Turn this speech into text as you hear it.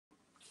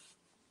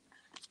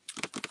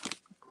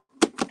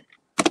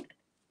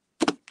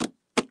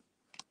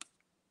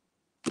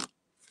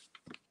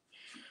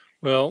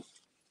Well,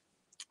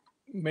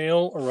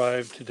 mail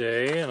arrived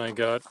today and I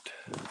got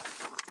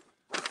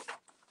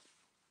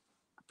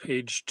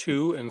page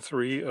 2 and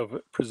 3 of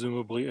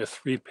presumably a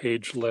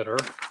 3-page letter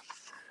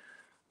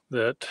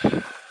that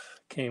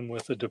came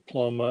with a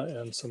diploma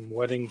and some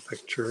wedding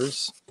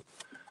pictures,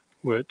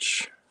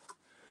 which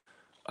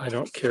I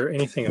don't care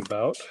anything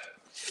about.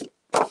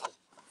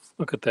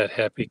 Look at that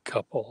happy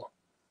couple.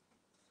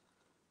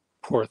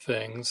 Poor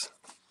things.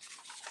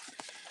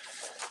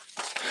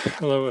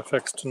 Hello,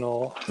 FX to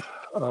null.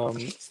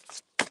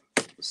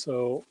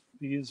 So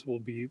these will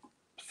be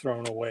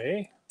thrown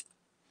away.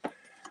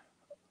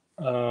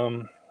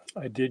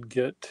 I did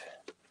get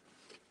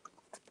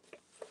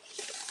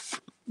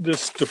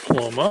this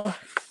diploma,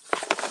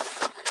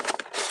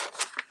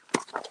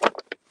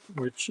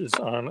 which is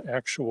on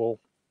actual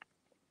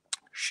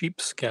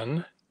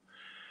sheepskin.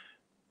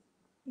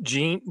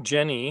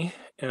 Jenny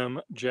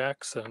M.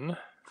 Jackson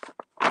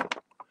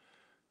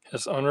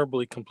has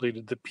honorably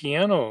completed the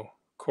piano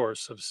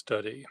course of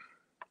study.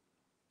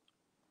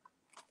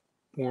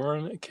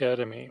 Warren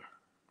Academy.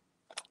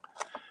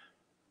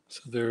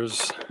 So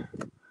there's,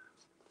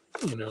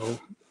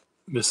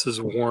 Mrs.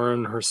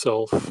 Warren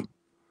herself,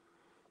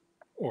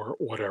 or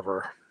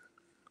whatever.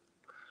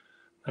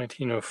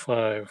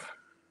 1905.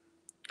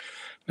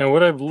 Now,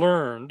 what I've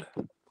learned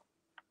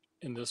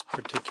in this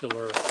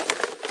particular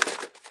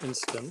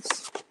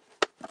instance,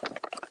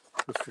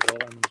 first of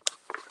all,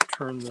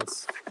 I'm going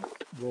to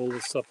roll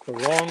this up the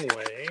wrong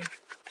way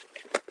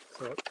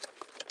so it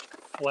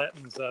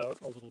flattens out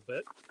a little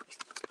bit.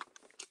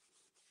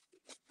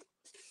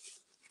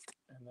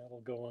 And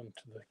that'll go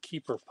into the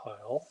keeper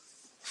pile.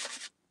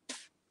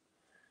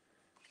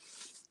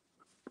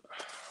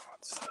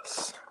 What's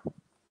this?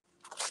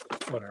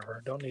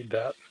 Whatever, don't need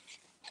that.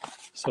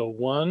 So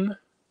 1,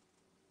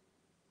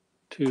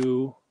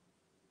 2,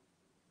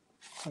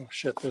 oh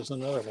shit, there's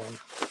another one.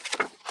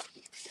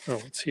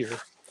 Oh, it's here.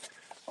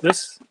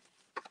 This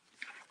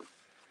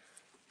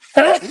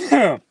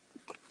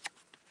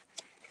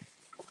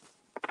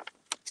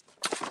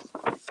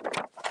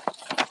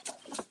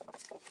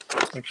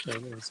actually,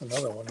 there's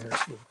another one here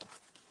too.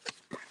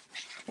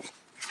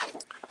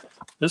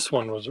 This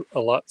one was a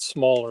lot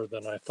smaller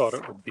than I thought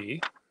it would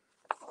be.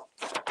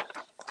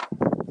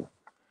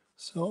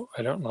 So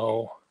I don't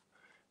know.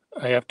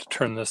 I have to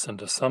turn this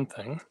into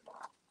something.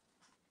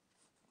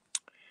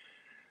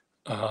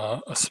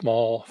 A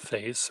small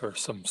face or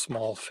some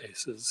small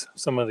faces.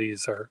 Some of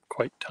these are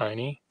quite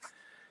tiny.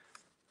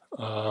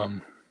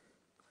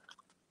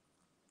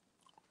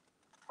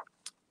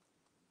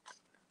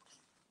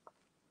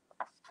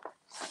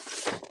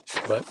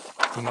 But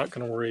I'm not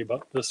going to worry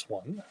about this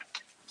one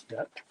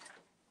yet.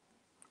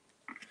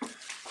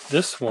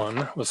 This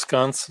one,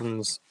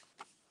 Wisconsin's,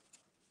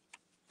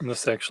 and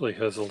this actually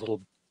has a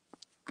little,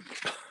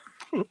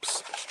 a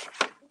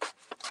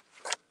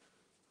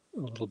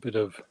little bit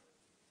of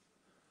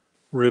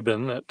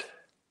ribbon that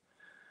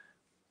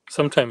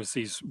sometimes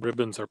these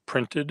ribbons are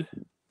printed.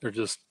 They're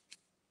just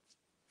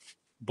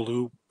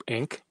blue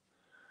ink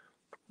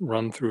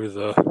run through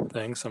the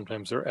thing.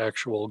 Sometimes they're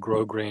actual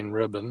grosgrain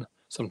ribbon.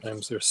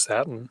 Sometimes they're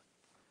satin.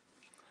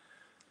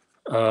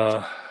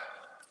 Oh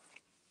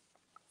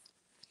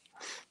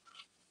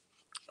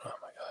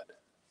my God.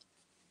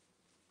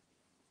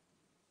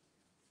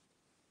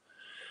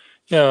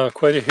 Yeah,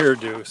 quite a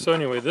hairdo. So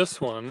anyway,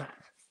 this one,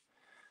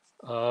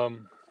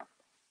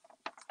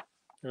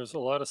 there's a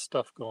lot of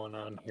stuff going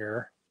on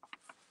here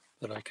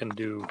that I can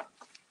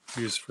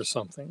use for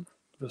something.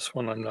 This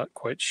one I'm not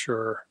quite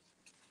sure.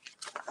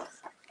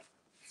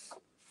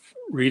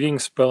 Reading,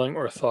 spelling,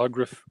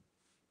 orthography,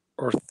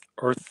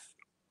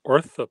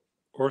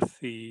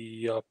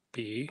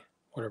 orthoepy,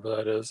 whatever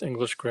that is,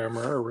 English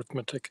grammar,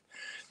 arithmetic,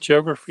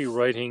 geography,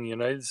 writing,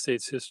 United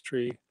States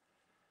history,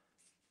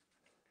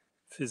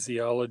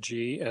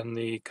 physiology, and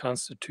the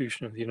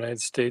Constitution of the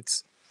United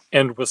States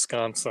and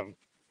Wisconsin.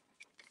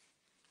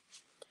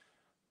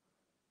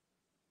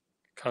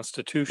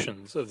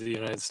 Constitutions of the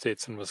United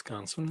States and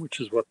Wisconsin, which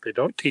is what they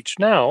don't teach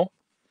now.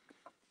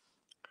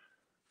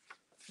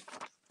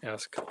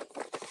 Ask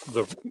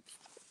the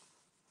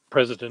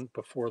president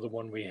before the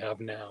one we have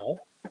now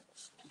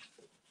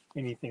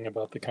anything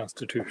about the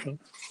Constitution.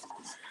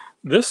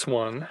 This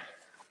one,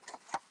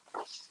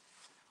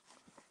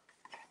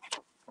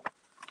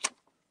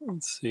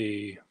 let's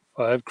see,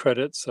 5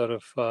 credits out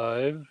of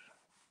 5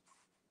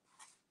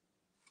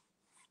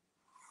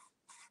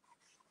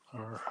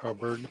 are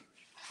Hubbard.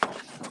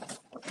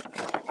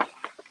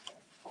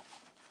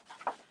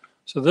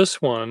 So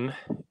this one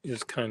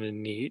is kind of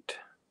neat.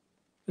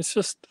 It's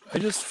just, I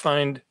just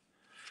find,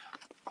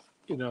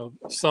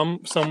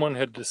 someone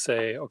had to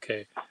say,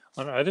 okay,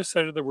 on either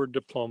side of the word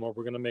diploma,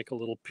 we're going to make a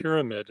little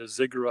pyramid, a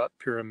ziggurat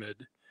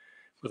pyramid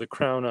with a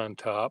crown on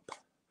top,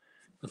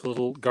 with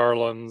little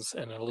garlands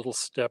and a little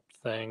step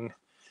thing.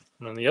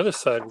 And on the other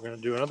side, we're going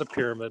to do another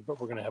pyramid, but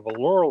we're going to have a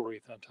laurel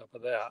wreath on top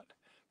of that,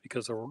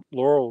 because a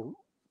laurel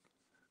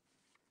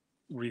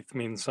wreath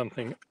means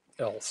something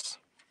else.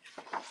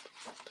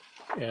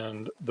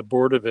 and the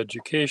Board of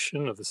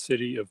Education of the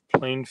city of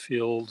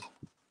Plainfield,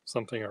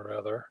 something or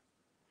other.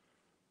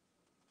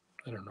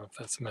 I don't know if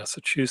that's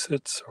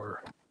Massachusetts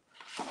or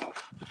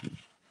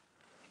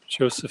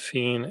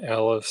Josephine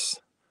Alice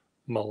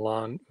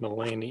Malang,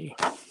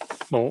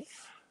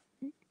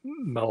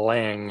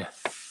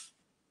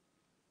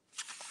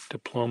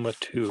 Diploma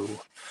 2.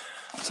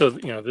 So,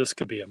 this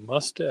could be a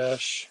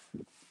mustache.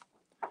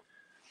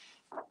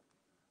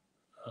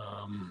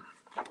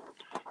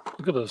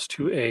 Look at those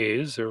two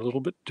A's. They're a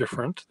little bit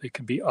different. They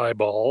could be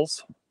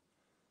eyeballs,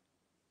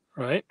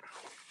 right?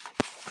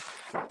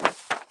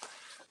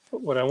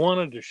 But what I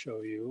wanted to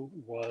show you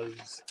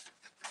was,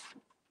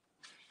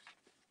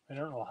 I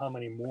don't know how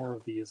many more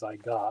of these I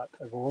got.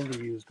 I've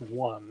only used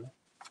one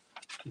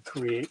to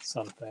create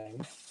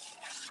something.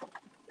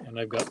 And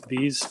I've got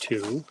these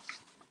two.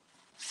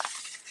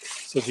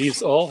 So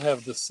these all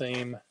have the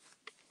same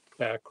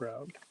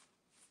background.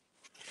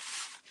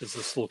 There's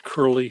this little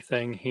curly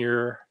thing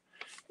here.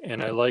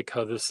 And I like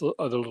how this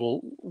other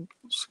little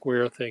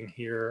square thing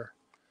here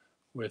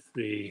with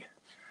the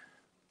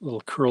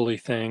little curly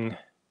thing.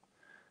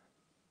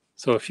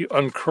 So if you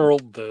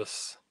uncurled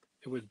this,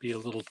 it would be a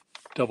little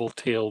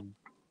double-tailed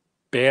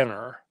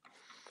banner.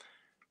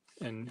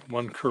 And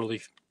one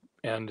curly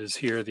end is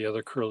here, the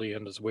other curly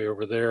end is way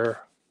over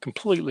there,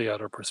 completely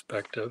out of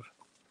perspective.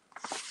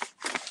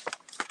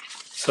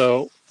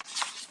 So,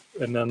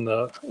 and then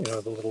the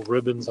little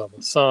ribbons on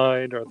the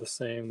side are the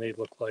same. They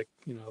look like,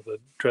 the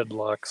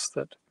dreadlocks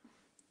that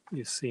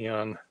you see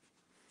on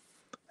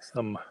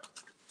some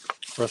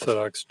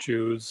Orthodox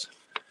Jews.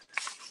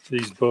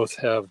 These both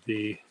have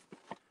the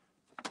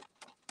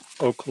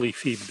oak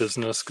leafy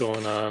business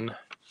going on.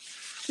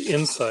 The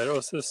inside,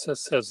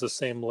 this has the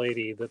same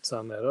lady that's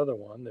on that other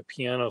one, the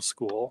piano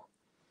school.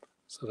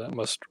 So that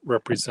must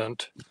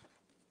represent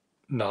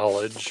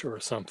knowledge or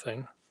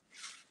something.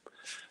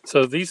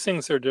 So these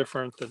things are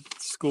different. The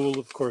school,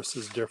 of course,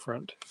 is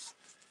different.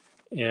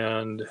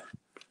 And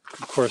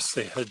of course,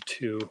 they had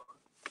to,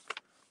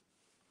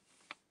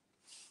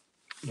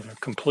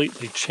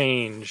 completely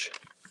change.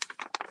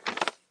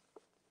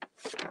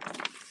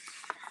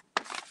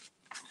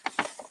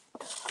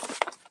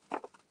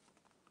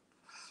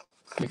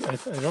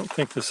 I don't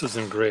think this is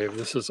engraved.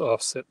 This is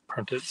offset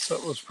printed, so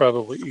it was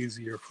probably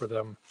easier for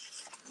them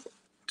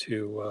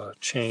to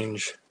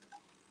change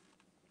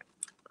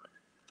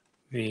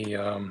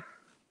the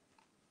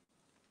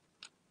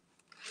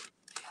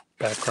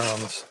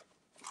backgrounds.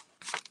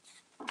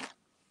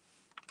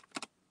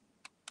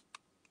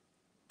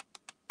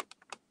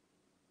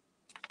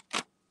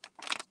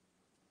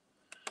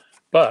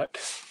 But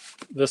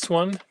this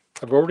one,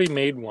 I've already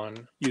made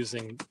one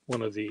using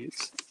one of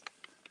these,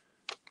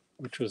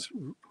 which was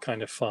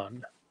kind of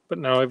fun. But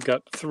now I've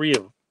got three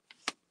of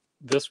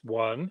this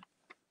one.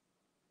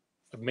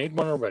 I've made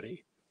one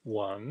already.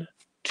 1,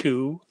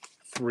 2,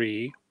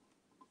 3,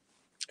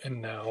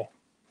 and now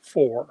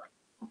 4.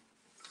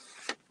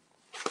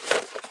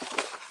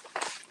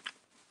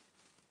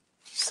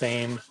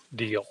 Same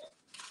deal.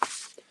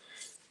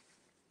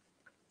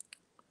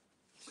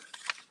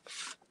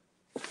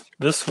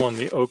 This one,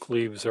 the oak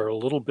leaves are a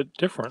little bit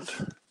different.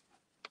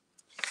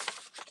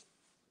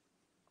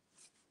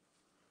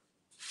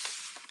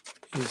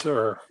 These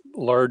are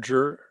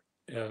larger,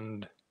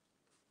 and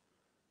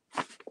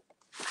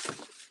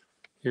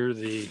here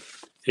the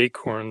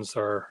acorns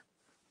are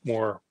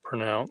more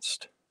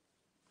pronounced.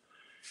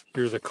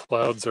 Here the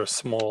clouds are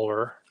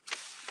smaller.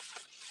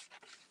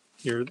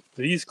 Here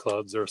these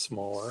clouds are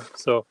smaller.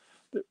 So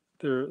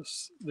there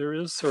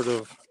is sort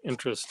of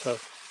interest how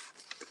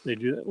they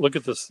do that. Look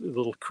at this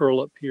little curl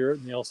up here,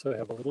 and they also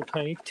have a little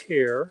tiny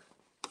tear,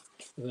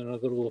 and then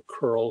another little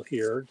curl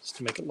here, just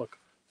to make it look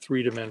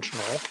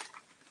three-dimensional.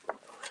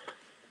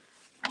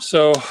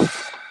 So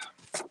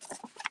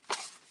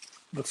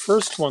the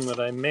first one that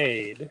I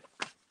made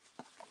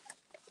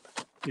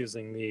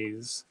using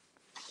these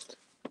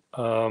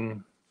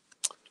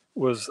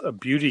was a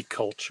beauty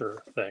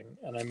culture thing,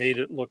 and I made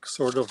it look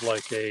sort of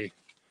like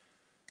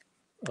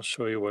I'll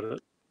show you what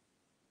it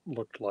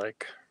looked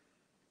like.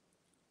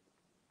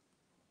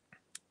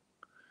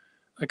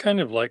 I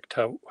kind of liked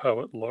how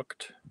it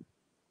looked.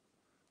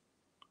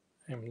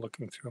 I'm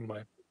looking through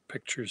my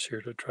pictures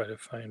here to try to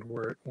find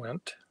where it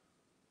went.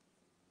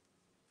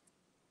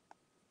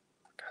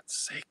 For God's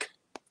sake.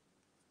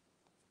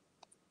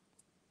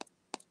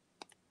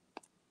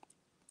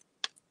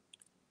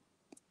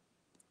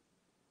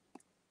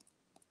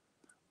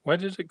 Why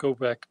did it go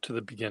back to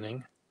the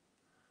beginning?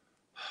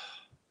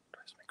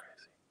 Drives me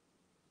crazy.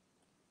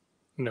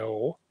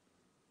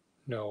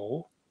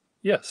 No,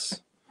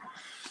 yes.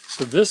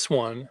 So this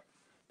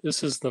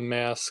is the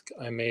mask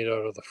I made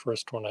out of the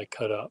first one I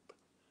cut up.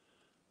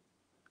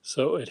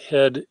 So it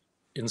had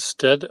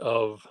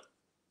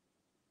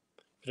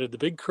the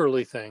big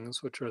curly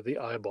things, which are the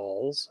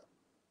eyeballs,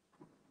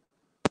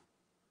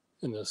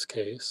 in this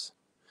case.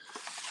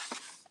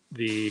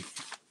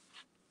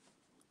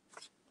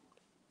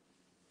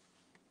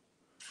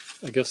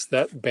 I guess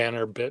that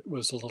banner bit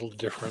was a little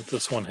different.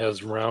 This one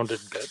has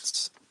rounded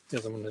bits. The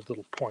other one had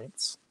little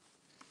points.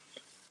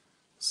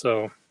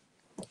 So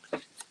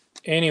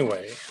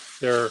anyway,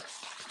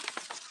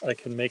 I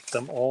can make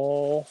them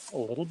all a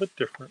little bit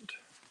different.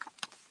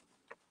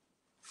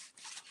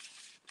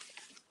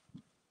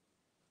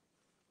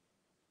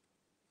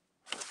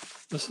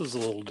 This is a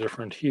little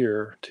different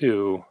here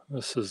too.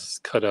 This is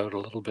cut out a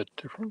little bit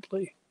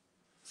differently.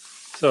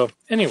 So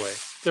anyway,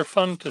 they're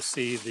fun to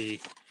see the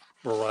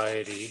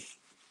variety,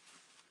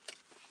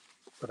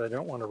 but I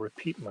don't want to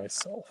repeat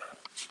myself.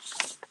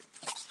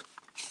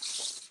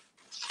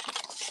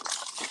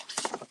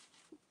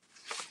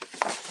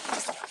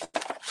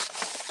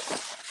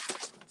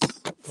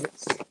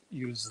 Let's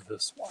use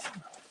this one.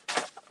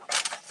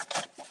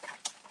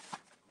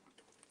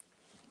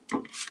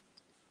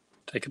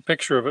 Take a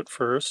picture of it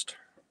first,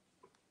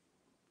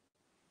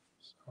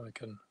 so I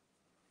can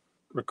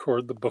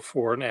record the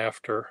before and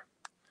after.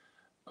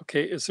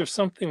 Okay, is there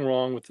something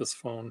wrong with this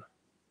phone?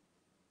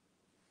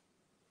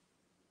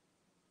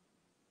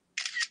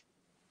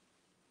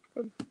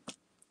 Good.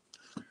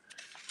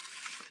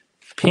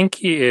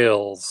 Pinky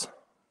Ales.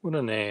 What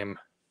a name.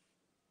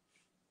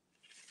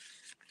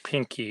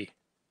 Pinky.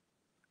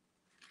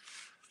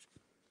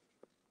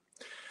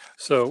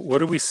 So what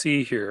do we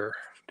see here?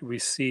 Do we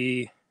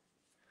see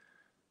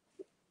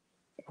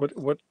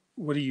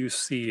what do you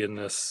see in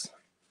this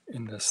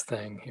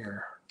thing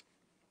here?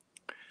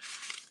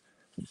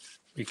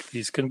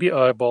 These can be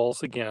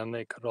eyeballs again.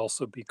 They could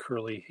also be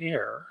curly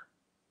hair.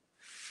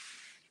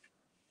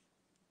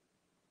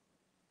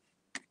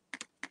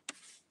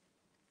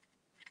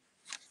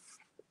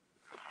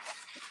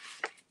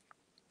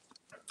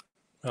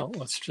 Well,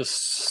 let's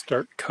just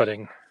start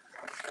cutting.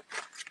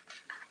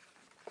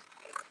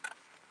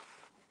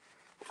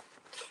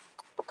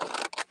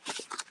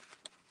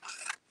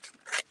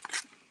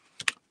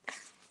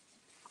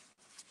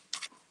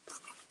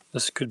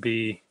 This could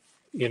be,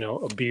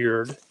 a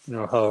beard. You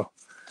know how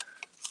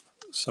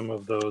some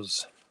of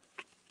those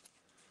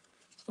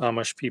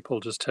Amish people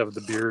just have the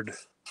beard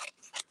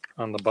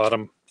on the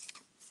bottom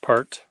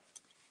part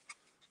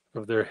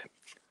of their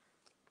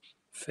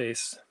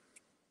face.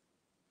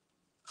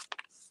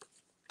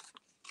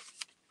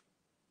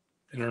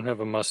 They don't have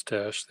a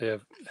mustache. They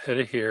have a head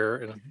of hair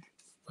and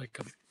like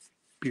a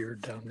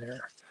beard down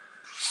there.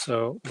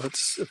 So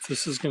if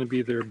this is going to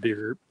be their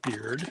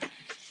beard,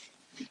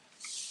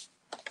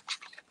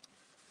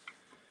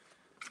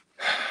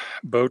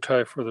 bow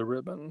tie for the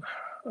ribbon.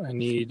 I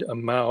need a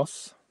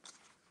mouth.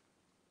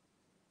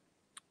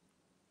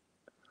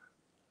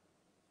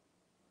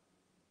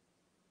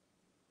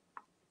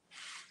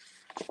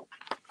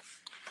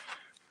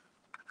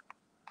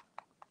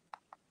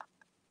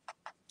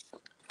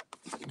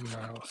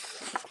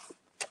 Mouth.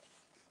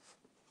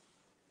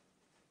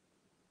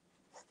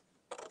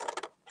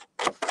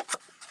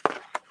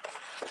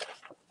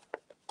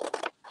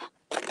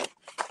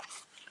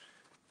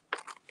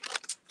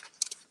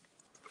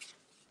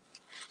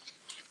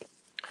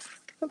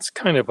 That's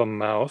kind of a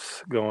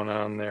mouth going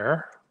on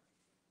there.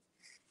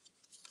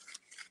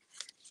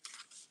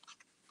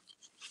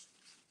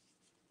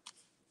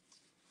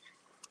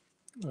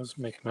 Those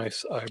make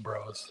nice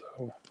eyebrows,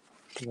 though,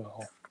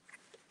 well.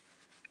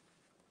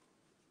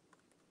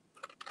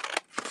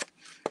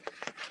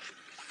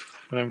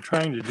 What I'm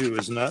trying to do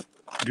is not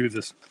do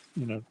this,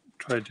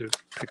 try to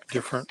pick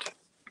different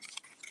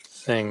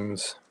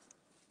things.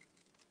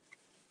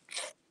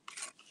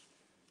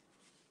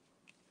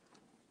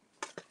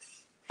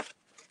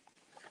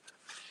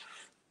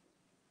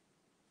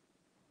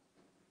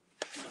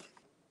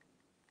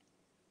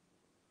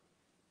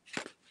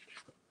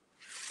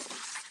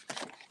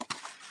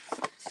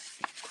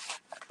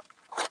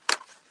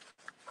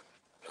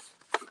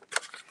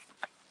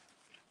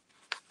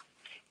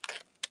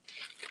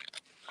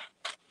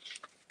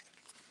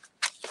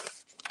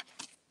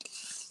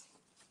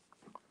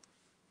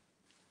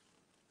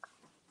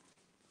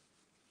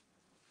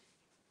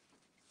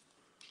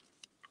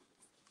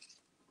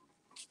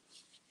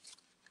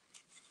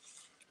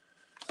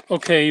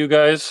 Okay, you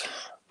guys,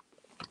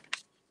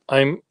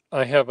 I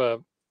have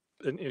an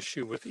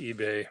issue with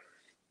eBay.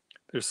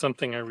 There's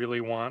something I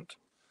really want,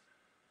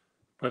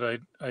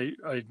 but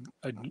I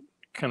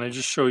can I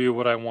just show you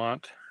what I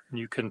want, and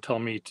you can tell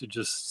me to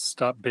just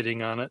stop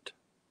bidding on it.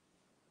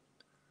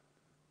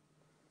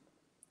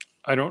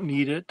 I don't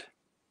need it.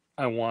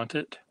 I want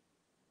it.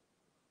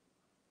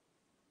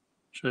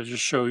 Should I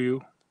just show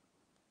you?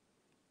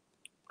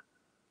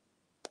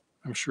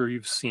 I'm sure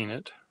you've seen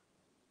it.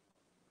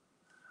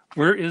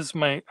 Where is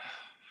my...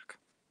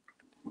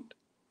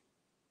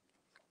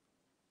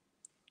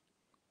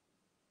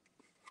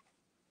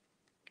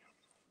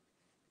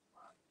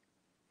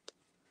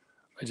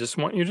 I just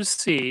want you to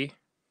see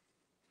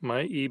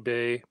my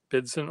eBay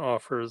bids and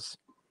offers.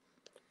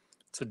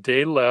 It's a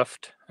day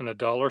left and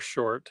 $1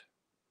 short.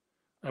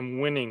 I'm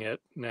winning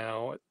it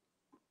now.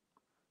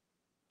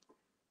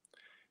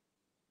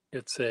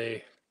 It's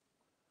a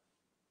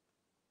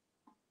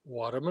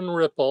Waterman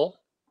Ripple.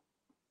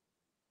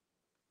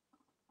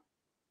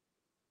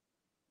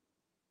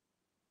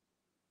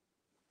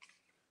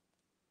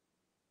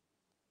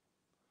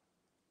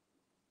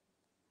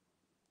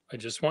 I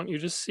just want you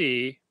to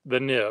see the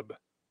nib,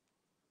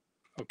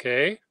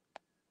 okay?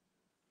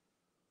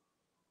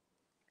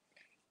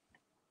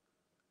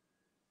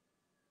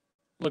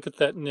 Look at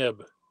that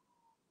nib.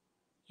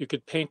 You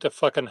could paint a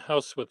fucking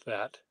house with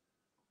that.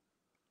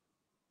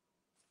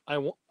 I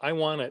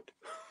want it.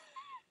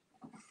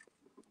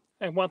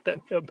 I want that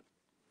nib.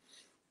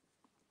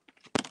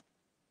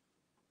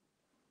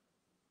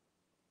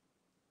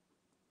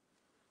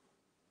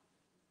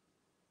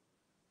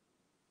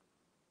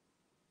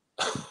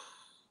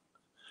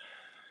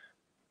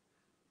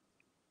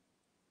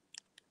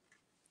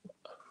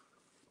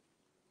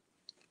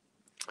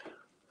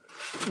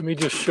 Let me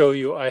just show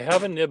you. I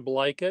have a nib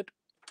like it.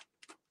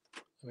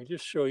 Let me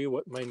just show you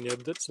what my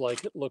nib that's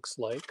like it looks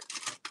like.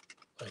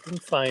 I can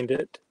find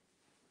it.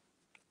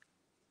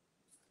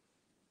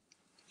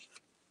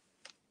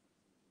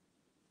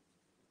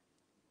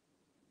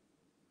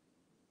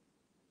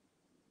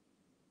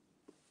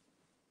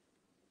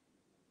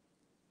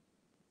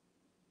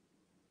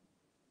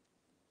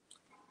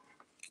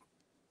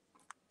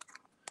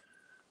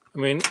 I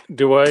mean,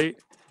 do I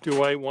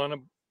want to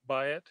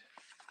buy it?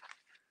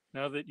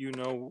 Now that you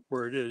know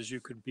where it is, you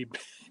could be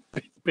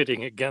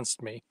bidding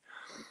against me.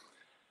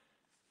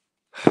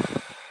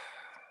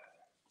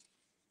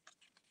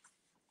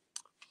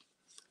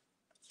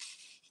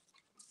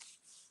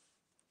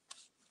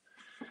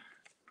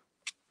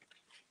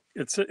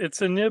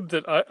 It's a nib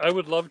that I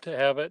would love to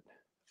have it.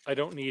 I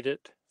don't need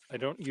it. I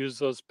don't use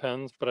those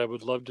pens, but I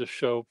would love to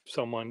show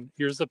someone,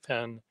 here's a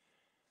pen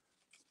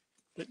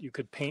that you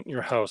could paint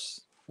your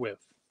house with.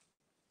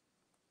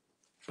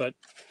 But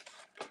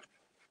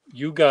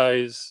you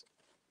guys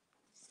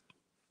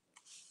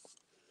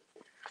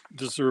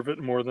deserve it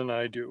more than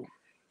I do.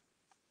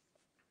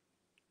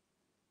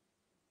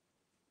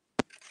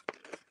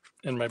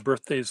 And my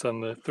birthday's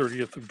on the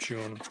 30th of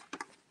June.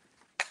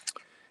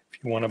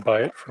 If you want to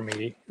buy it for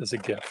me as a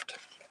gift.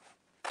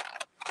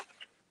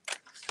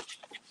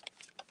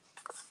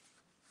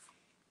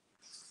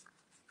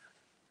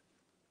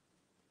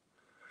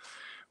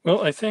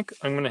 Well, I think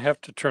I'm going to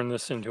have to turn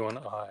this into an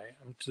eye.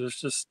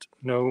 There's just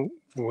no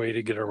way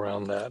to get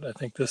around that. I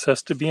think this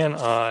has to be an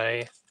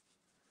eye,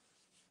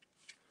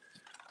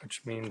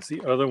 which means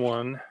the other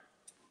one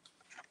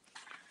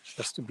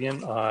has to be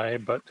an eye.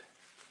 But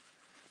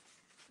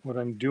what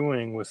I'm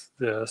doing with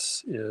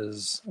this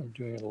is I'm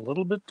doing it a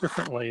little bit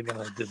differently than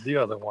I did the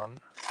other one.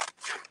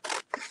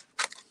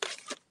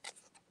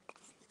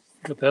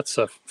 But that's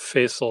a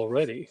face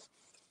already.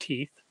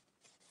 Teeth,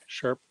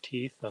 sharp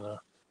teeth, and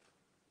a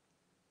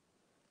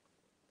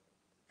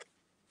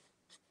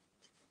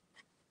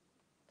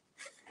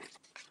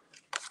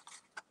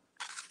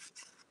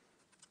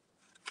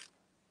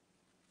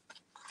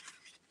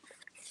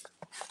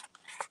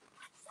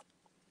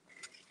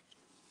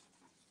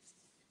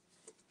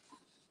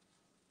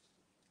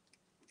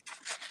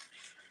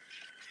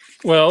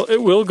well,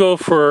 it will go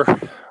for,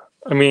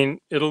 I mean,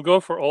 it'll go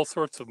for all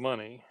sorts of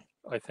money,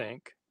 I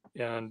think.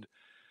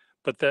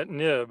 But that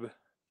nib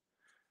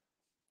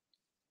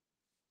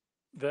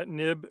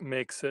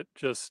makes it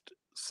just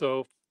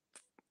so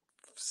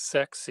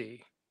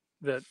sexy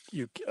that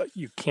you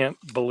can't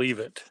believe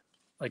it.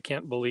 I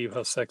can't believe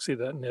how sexy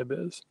that nib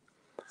is.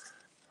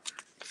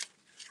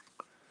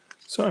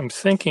 So I'm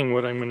thinking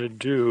what I'm going to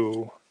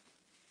do.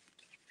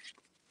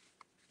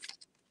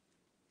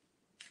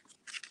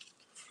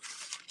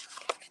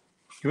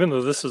 Even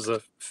though this is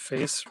a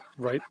face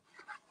right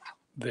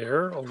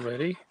there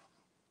already.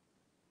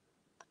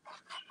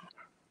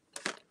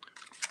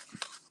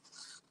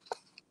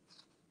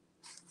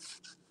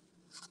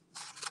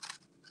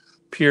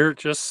 Pierre,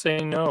 just say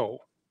no.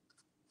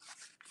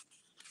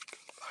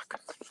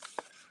 Fuck.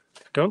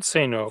 Don't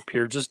say no,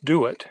 Pierre, just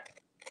do it.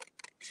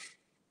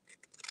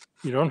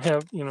 You don't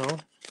have,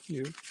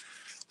 you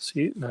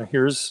see, now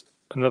here's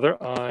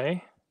another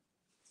eye.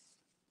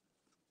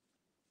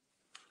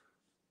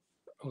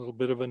 A little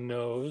bit of a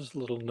nose, a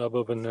little nub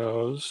of a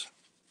nose.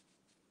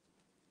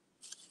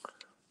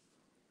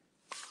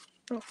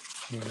 Oh,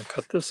 I'm going to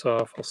cut this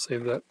off. I'll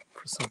save that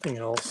for something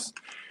else.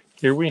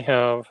 Here we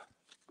have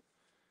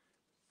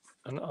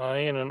an eye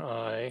and an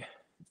eye.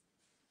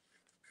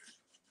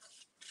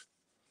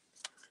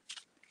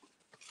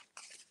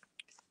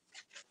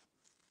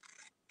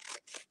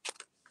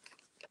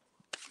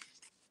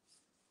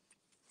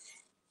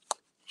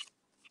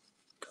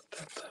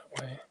 Cut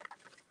that way.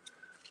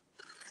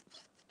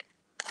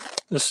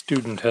 This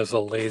student has a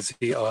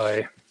lazy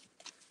eye.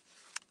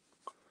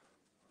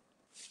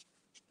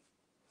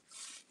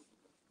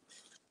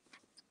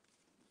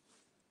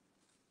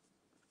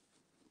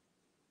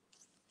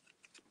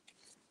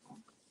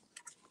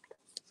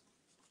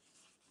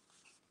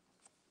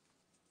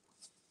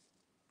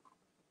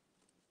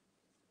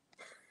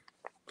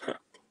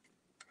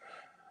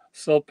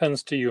 Sell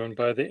pens to you and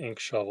buy the ink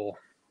shovel.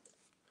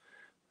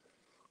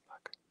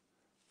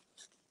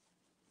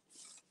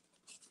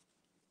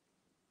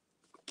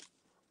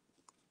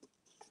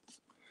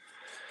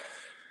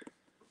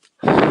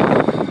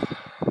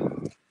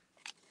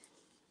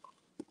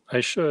 I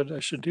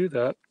should do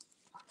that.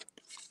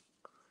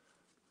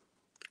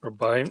 or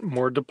buy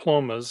more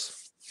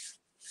diplomas.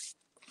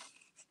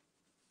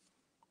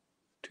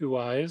 2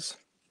 eyes.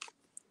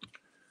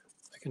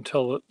 I can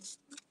tell that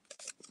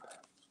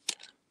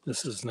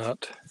this is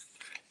not,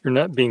 you're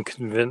not being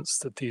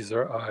convinced that these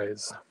are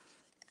eyes.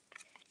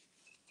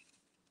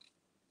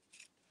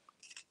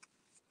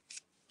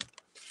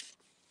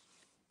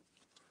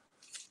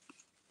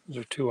 Those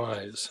are 2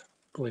 eyes,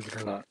 believe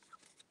it or not.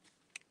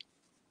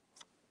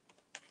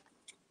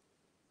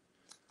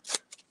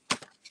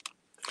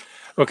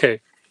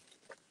 Okay,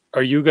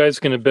 are you guys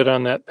going to bid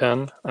on that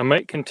pen? I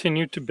might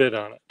continue to bid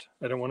on it.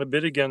 I don't want to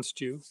bid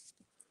against you.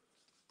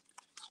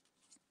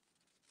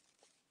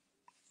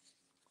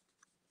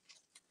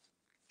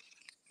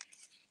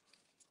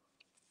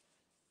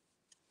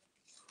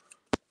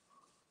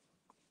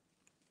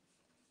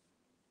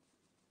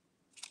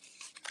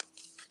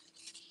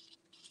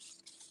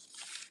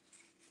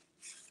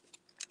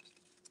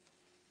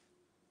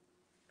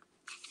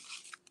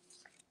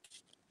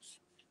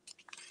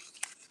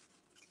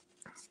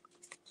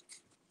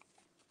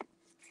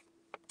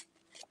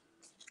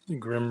 The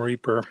Grim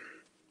Reaper.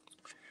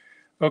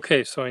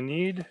 Okay, so I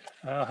need,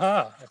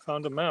 aha, I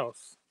found a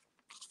mouth.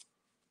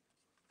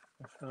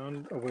 I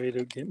found a way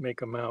to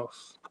make a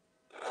mouth,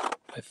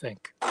 I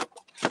think.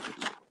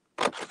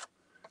 A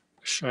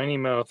shiny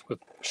mouth with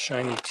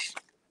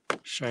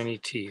shiny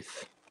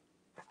teeth.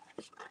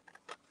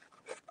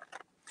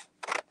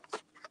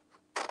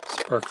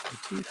 Sparkly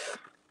teeth.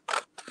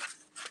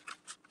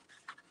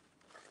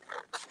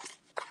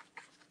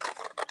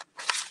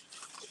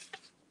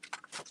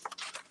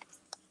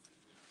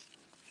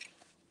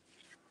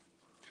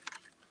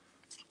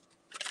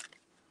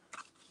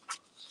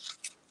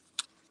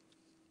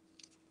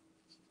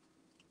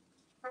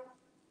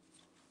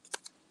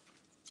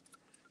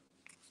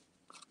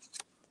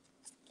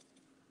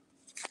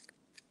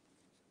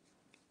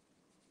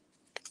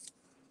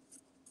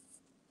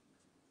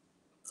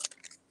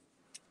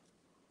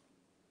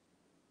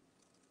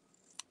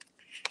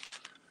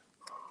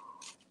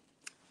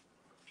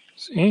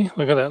 See,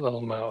 look at that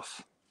little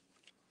mouth.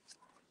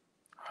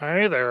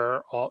 Hi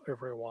there,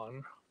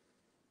 everyone.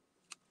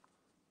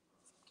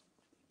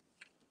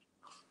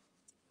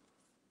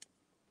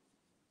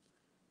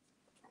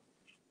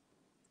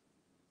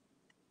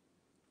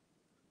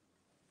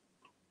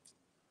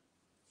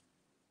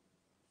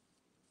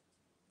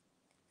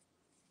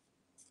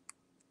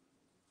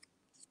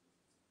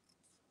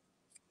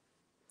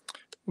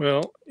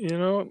 Well,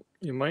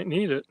 you might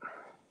need it.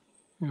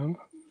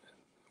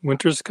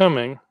 Winter's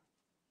coming.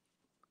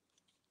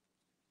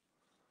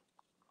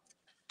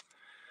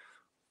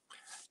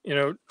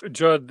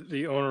 Judd,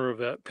 the owner of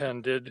that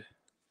pen, did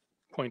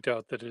point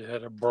out that it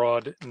had a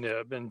broad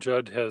nib, and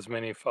Judd has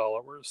many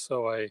followers.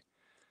 So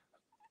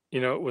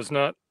it was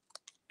not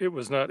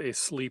a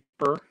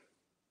sleeper.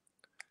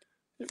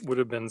 It would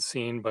have been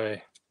seen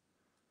by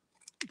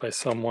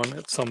someone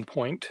at some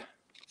point.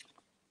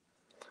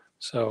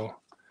 So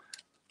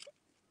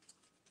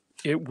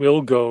it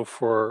will go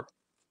for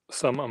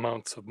some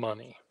amounts of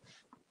money.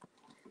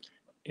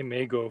 It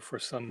may go for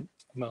some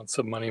amounts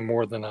of money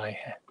more than I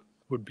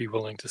would be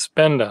willing to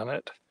spend on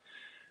it.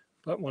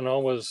 But when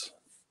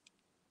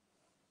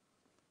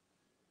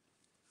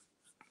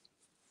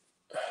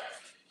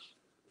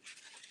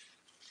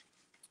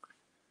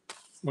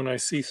I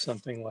see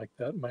something like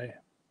that,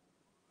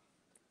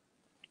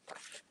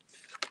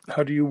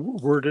 how do you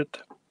word it,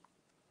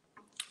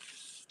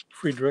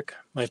 Friedrich?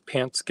 My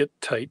pants get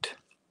tight.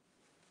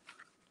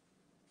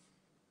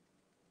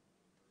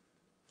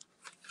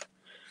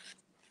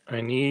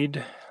 I need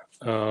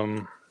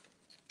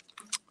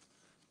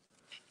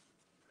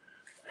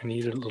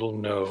a little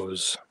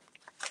nose.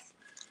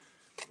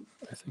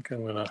 I think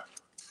I'm gonna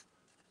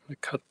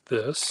cut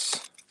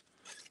this.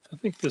 I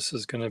think this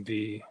is gonna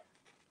be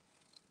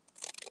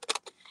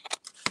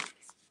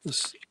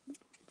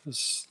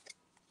this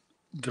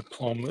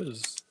diploma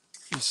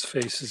this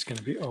face is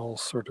gonna be all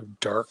sort of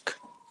dark.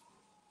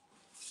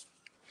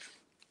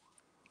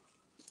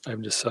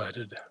 I've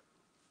decided.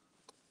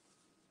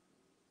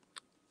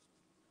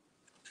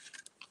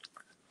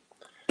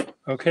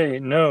 Okay,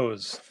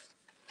 nose.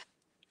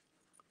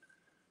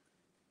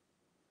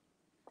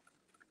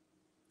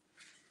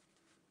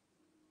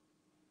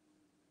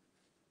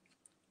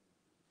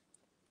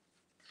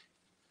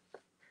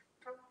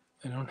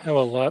 I don't have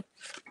a lot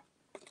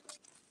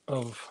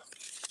of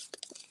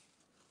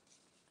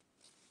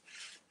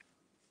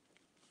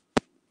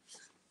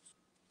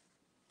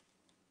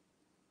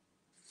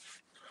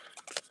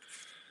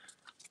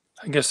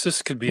I guess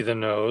this could be the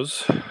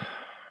nose.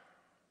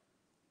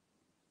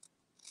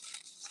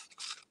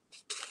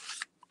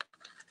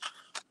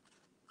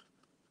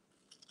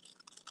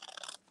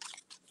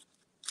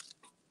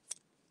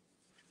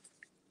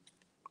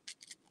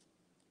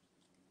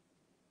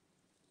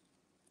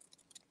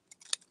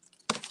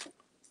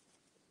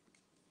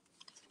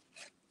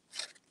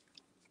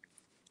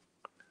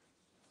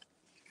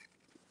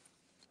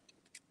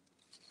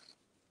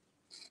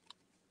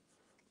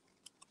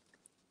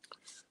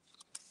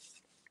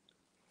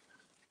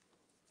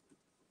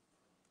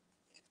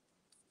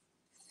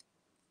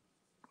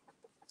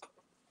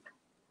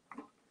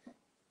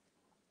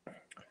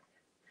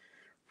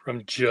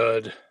 from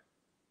Judd.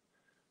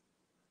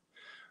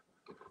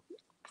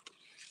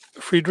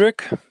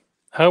 Friedrich,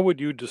 how would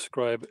you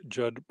describe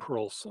Judd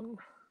Pearlson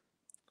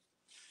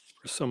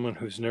for someone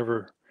who's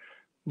never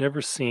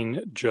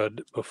seen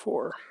Judd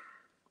before?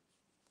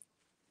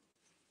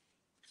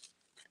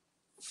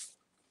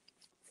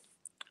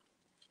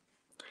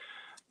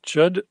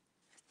 Judd,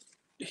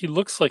 he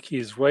looks like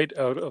he's right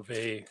out of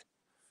a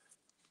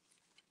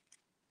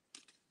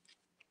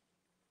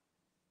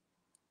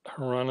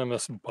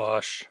Hieronymus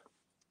Bosch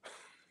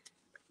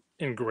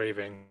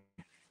engraving.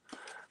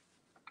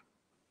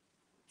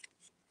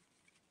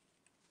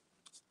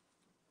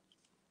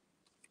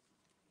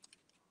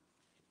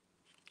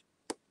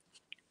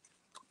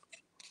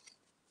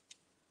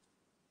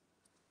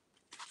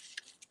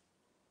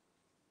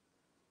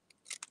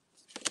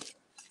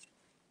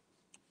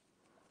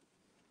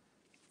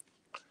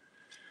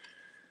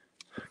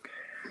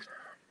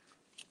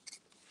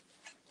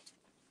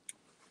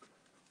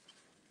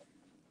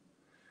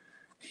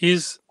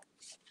 He's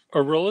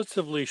a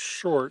relatively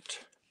short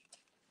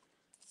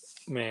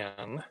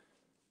man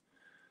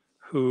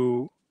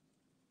who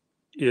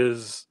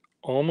is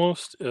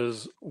almost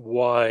as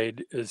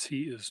wide as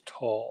he is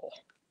tall.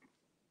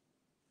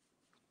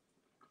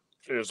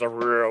 He has a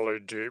really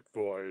deep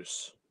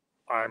voice.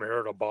 I'm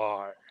here to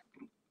buy.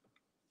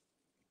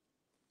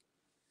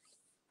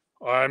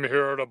 I'm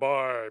here to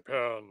buy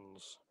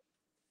pens.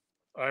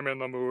 I'm in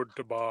the mood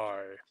to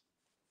buy.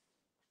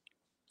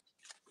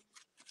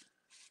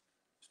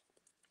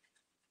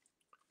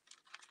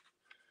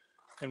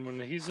 And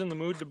when he's in the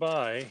mood to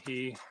buy,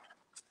 he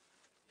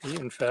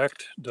in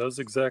fact does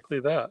exactly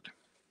that.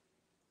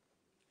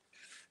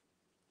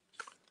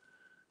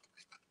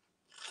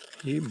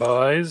 He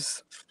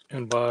buys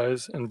and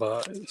buys and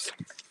buys.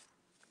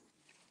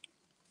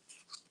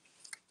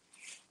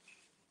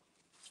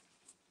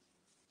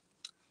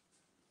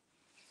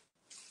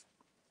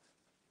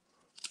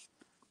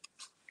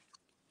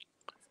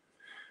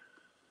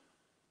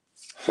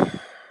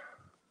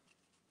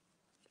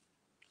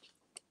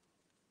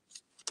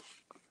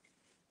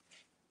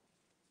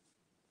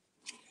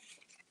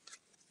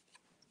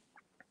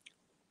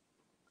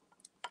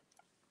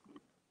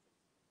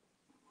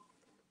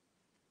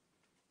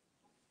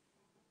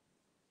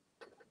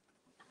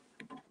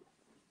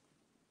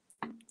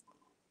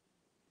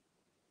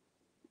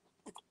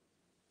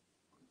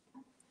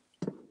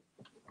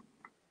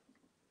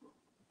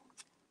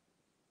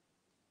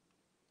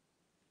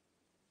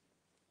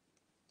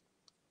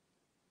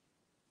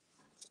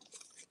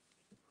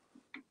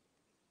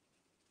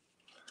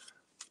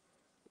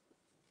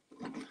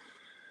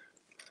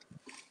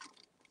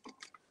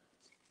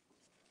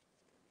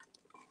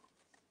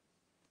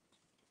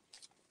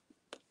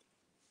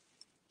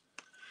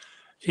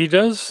 He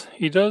does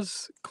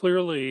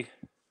clearly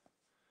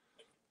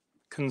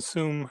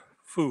consume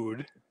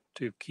food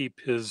to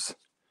keep his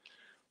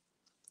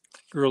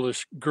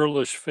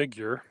girlish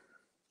figure.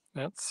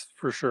 That's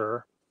for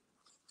sure.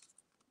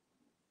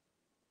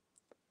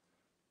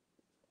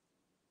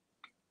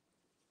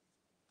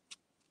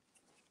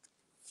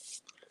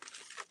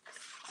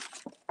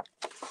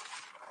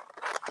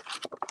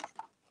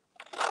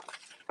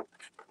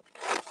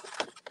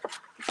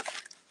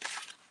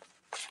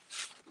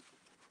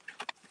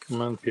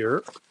 Come on,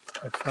 Pierre.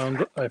 I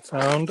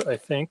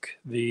think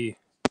the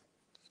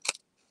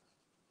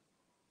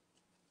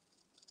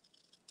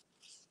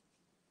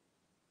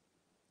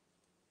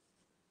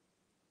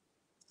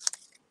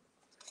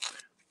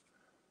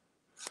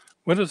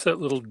what is that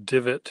little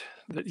divot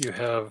that you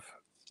have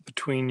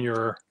between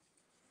your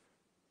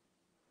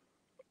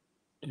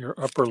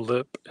upper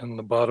lip and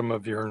the bottom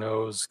of your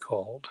nose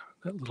called?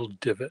 That little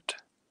divot.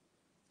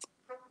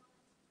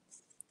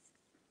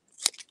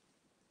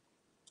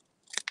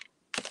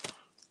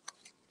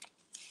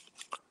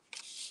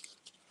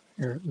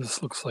 Here,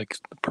 this looks like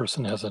the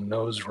person has a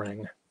nose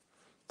ring.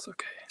 It's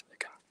okay.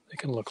 They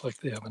can look like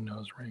they have a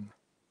nose ring.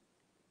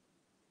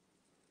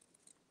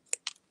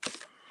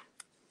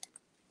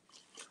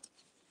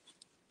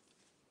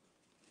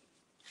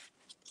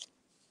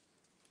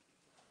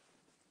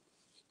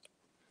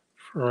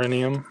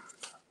 Perineum.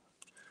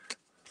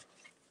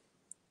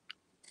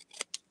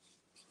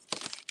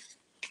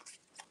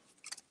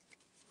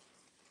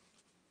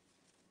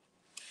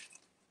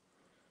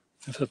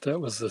 I thought that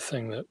was the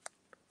thing that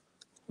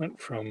went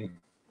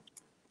from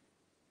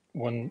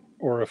one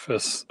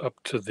orifice up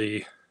to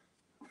the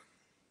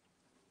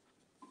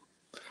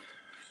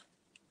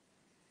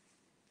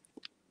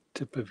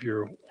tip of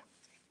your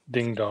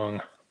ding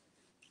dong.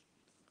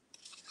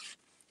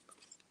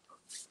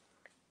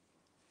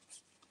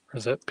 Or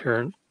is that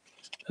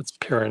that's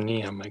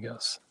perineum, I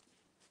guess.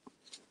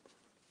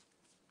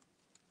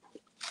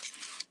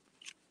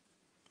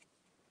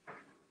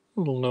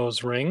 Little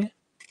nose ring.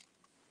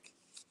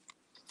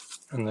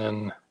 And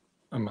then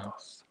a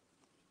mouth.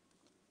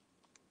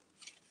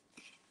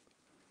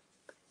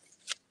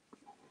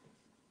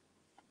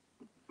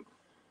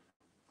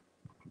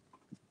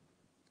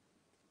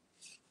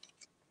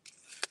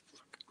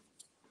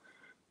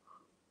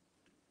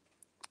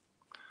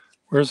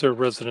 Where's our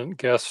resident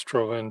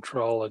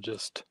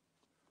gastroenterologist?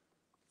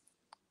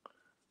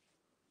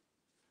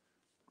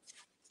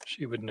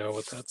 She would know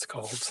what that's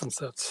called, since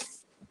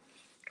that's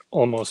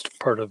almost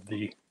part of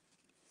the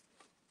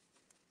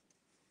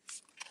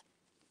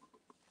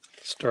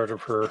start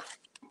of her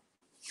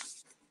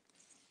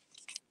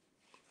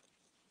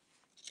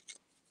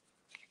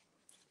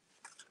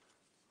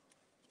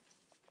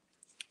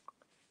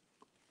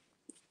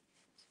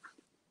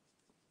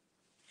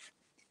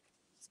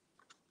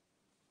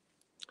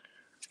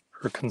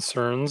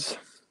concerns.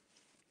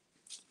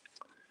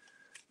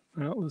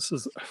 Well, this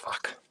is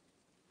fuck.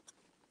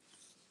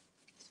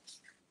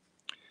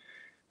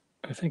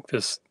 I think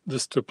this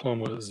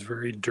diploma is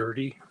very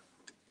dirty.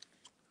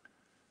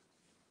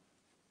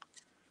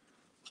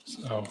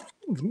 So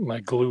my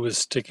glue is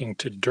sticking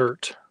to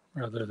dirt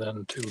rather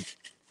than to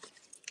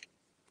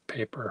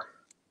paper.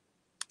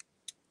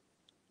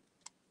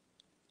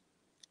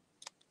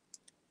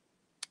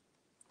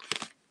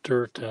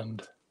 Dirt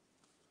and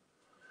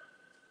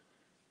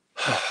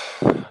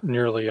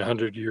nearly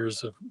 100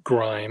 years of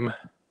grime.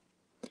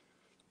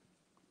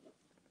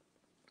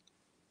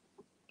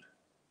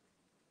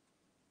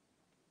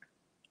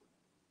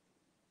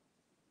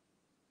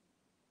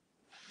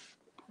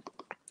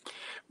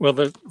 Well,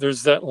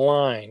 there's that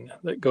line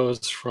that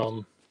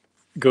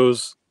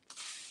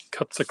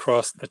cuts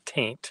across the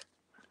taint,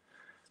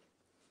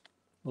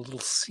 a little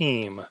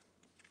seam,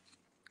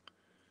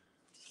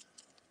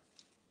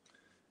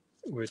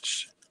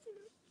 which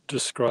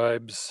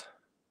describes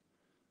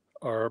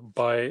our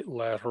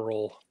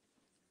bilateral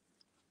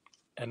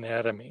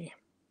anatomy.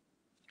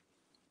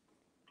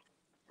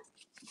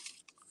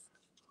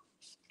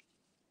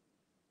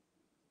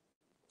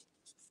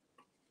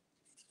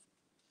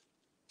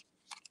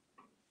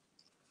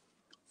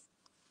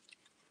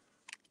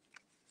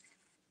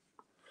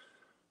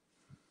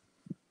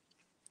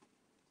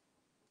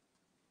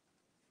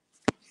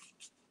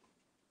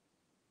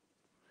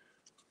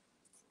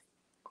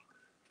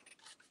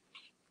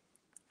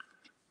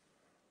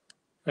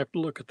 I have to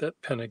look at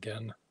that pen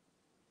again.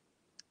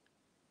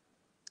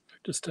 I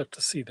just have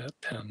to see that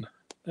pen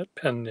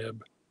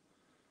nib.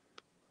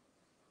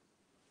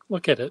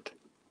 Look at it.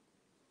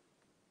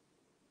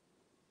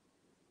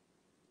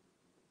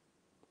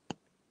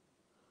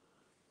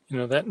 You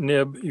know, that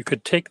nib, you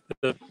could take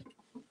the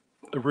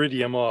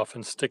iridium off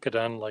and stick it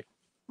on like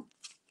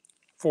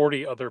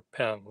 40 other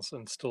pens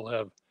and still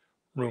have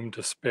room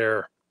to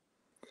spare.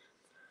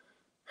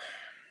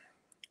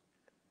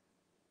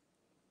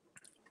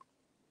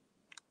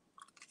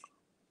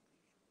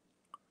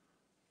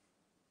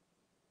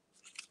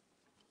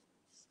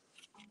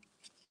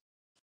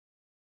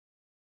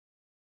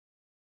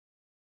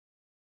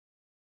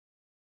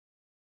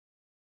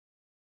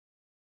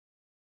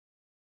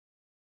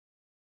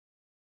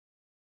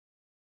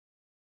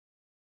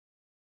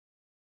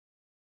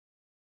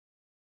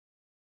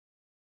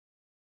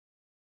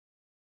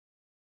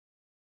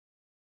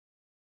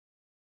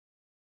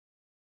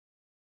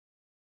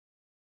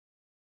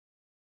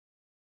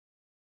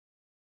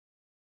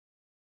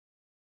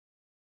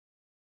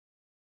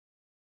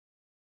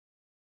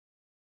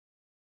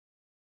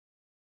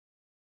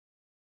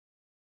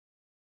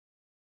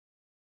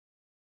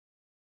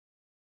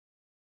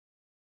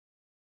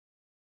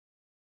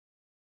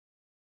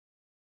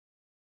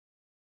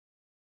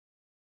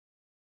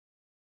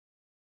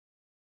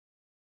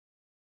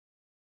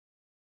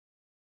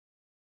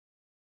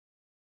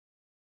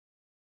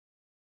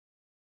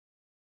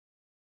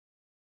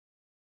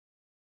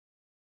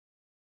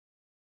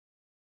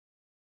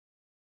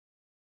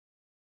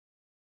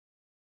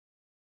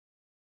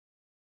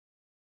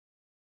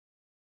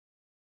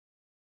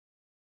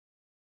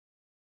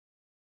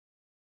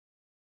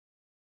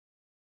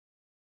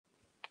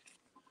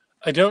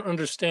 I don't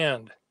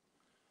understand.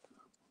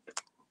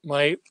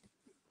 My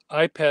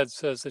iPad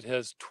says it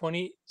has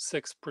 26%.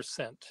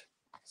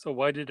 So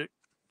why did it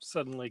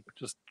suddenly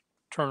just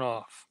turn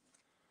off?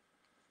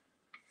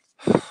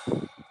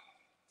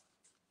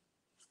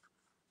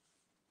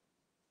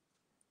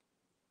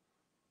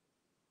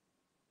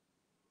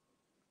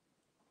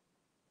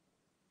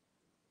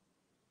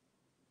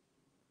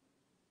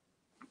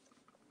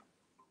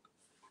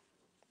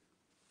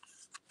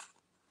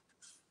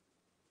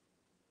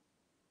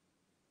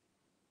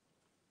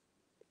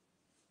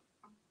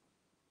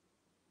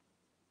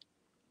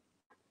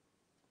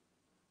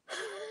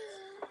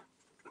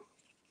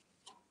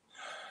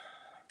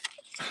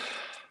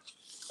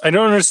 I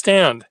don't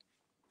understand.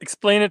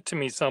 Explain it to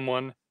me,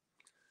 someone.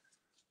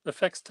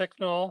 Effects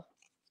technol?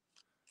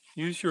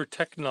 Use your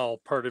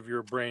technol part of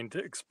your brain to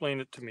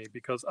explain it to me,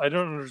 because I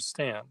don't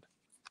understand.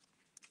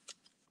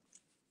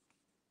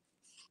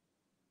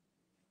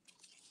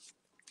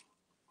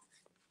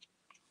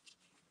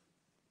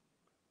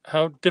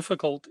 How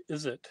difficult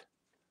is it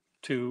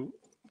to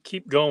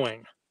keep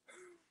going?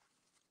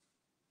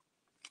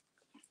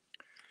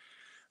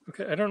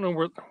 Okay, I don't know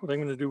what I'm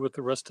going to do with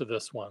the rest of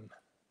this one.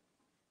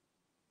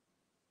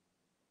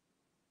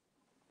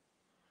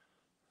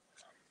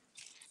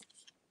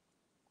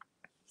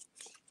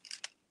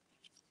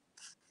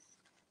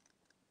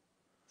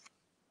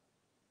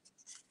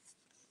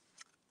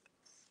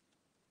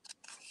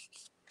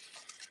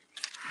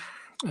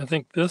 I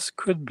think this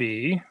could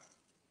be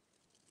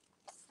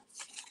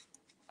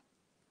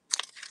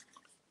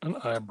an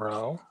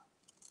eyebrow.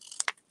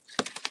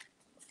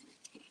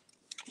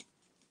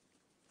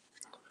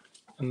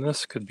 And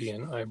this could be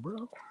an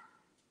eyebrow.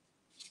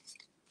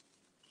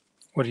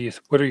 What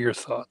are your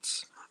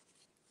thoughts?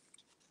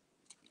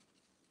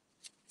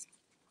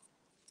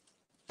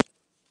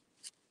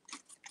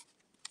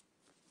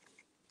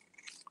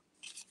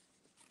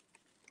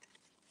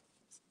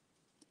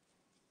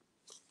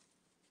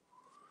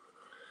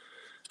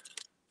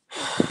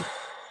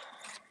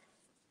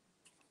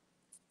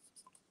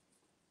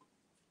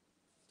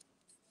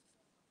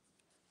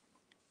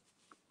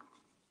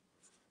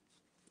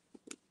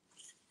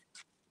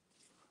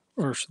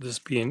 Or should this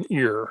be an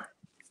ear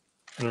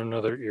and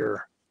another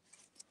ear?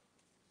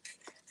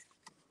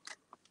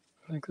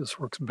 I think this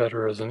works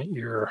better as an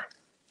ear.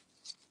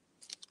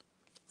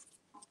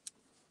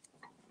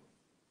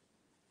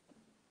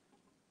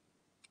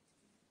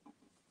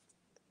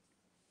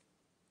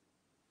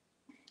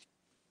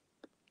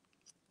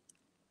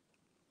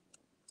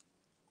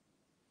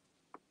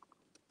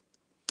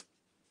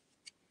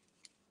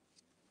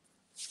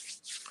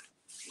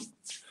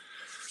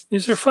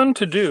 These are fun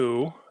to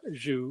do,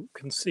 as you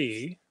can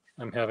see.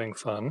 I'm having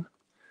fun.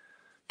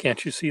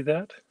 Can't you see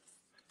that?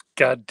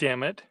 God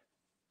damn it.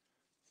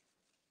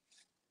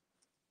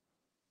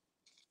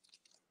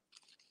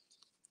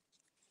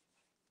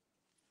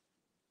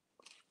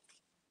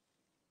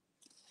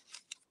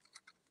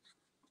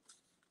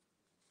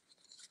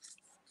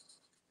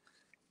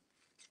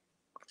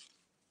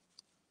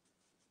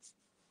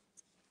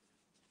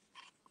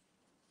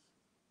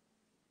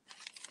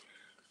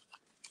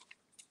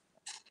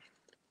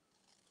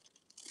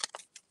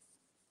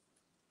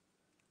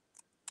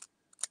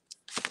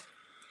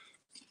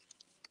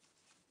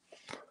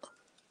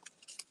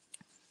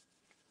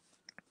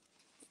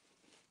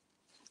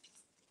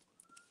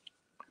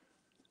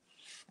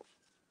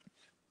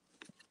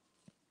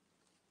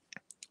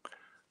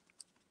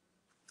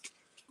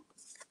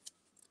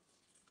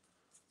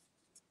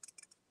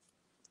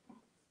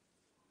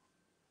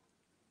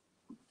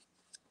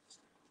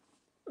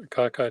 A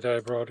cockeyed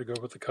eyebrow to go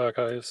with the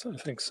cockeyes. I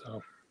think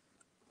so.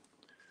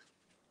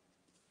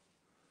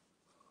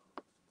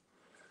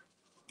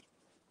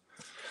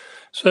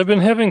 So I've been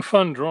having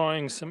fun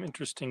drawing some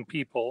interesting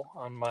people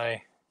on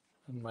my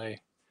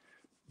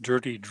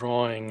dirty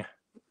drawing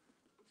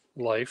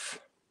life.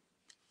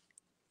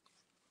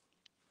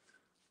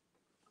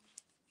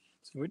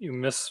 See what you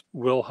miss,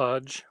 Will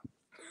Hodge,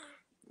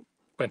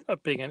 by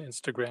not being on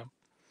Instagram.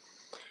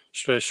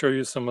 Should I show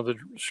you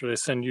should I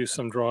send you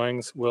some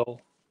drawings,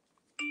 Will,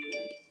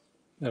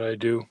 that I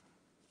do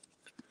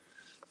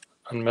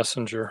on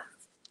Messenger?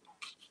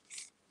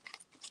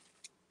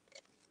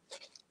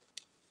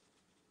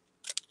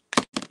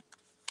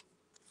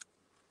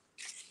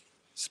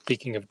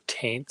 Speaking of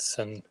taints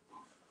and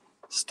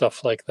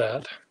stuff like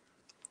that,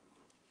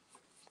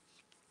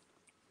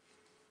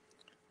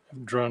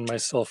 I've drawn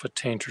myself a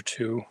taint or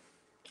two.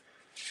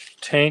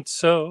 Tain't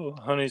so,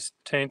 honey,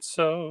 tain't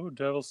so.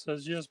 Devil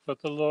says yes,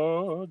 but the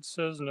Lord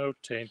says no,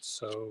 tain't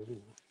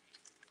so.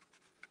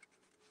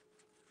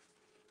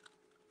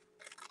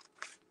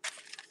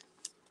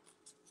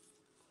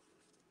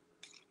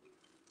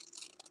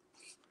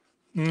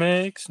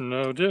 Makes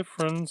no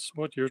difference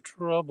what your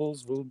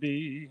troubles will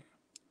be.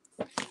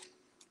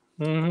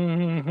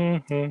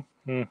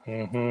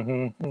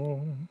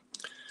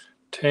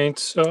 Tain't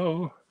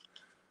so,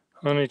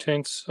 honey,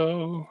 tain't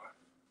so.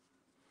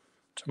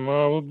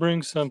 Tomorrow will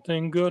bring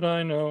something good,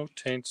 I know,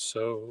 tain't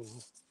so.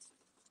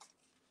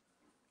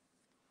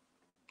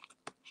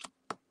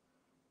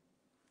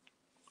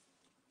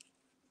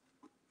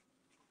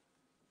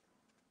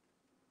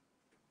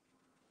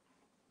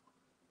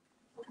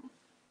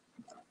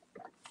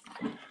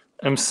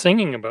 I'm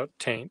singing about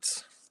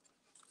taints.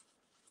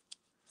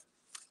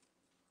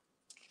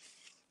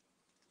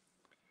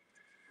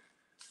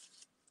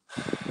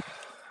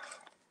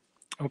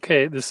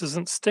 Okay, this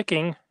isn't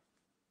sticking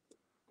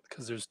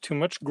because there's too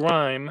much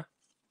grime.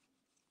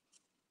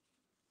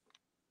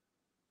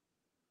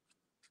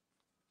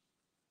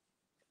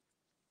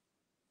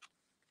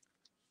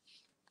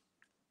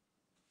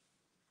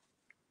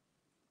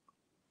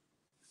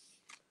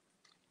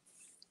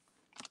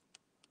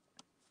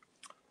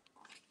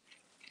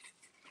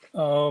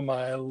 Oh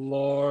my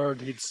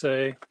lord, he'd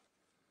say,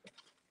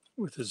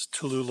 with his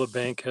Tallulah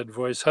Bankhead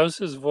voice. How's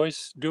his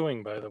voice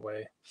doing, by the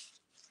way?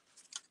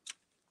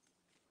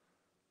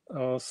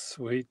 Oh,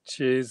 sweet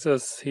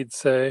Jesus, he'd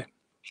say.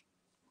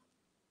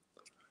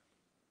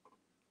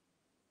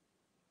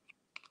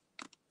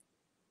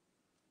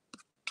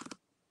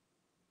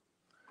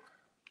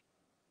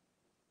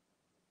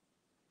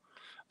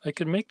 I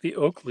could make the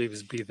oak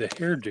leaves be the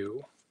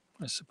hairdo,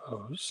 I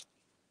suppose.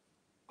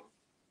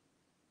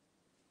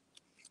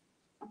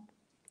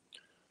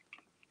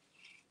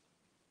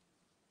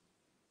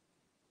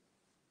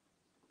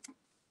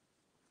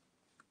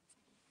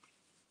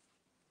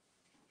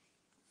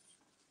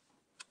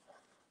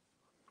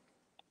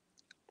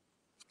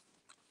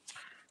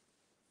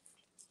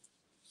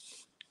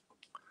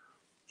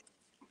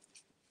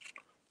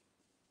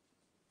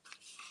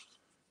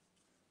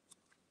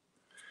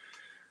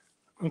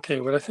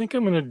 Okay, what I think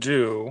I'm going to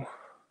do,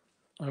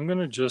 I'm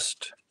going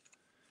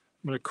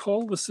to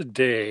call this a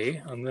day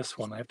on this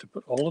one. I have to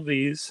put all of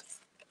these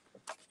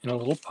in a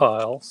little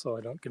pile so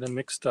I don't get them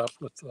mixed up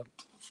with the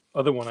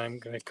other one I'm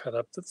going to cut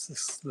up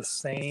that's the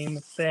same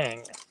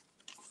thing.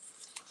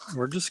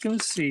 We're just going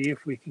to see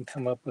if we can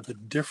come up with a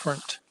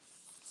different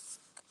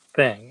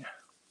thing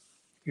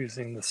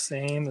using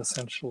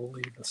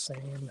essentially the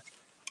same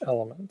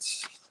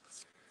elements.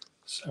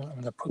 So I'm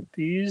going to put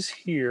these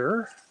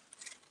here.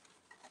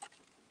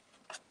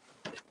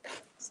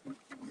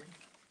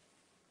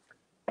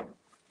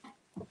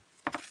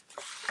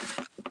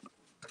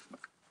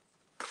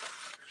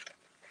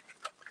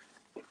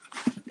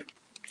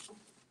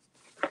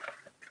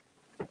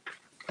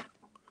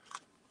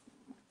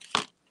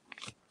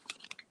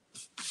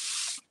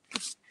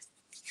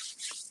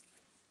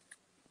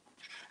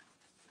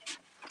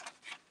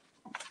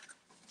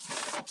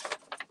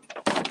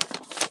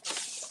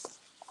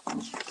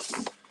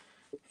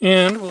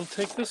 And we'll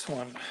take this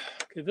one.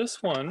 Okay,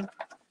 this one,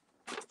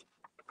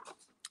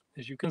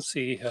 as you can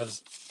see,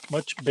 has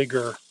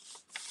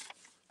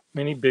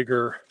many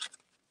bigger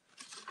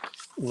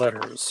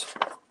letters.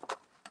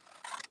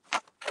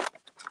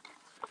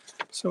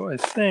 So I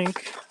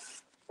think,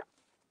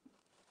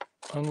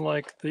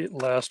 unlike the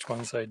last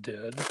ones I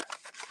did,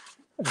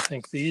 I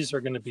think these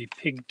are going to be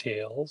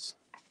pigtails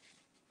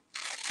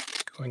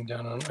going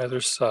down on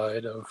either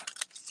side of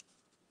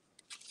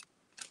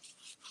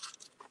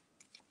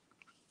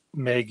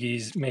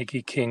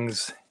Maggie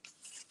King's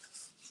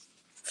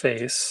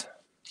face.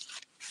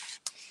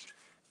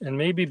 And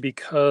maybe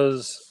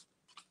because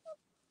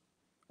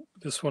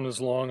this one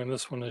is long and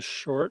this one is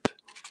short,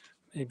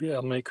 maybe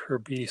I'll make her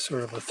be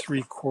sort of a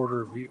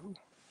 3/4 view.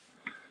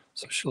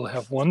 So she'll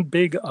have one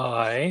big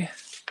eye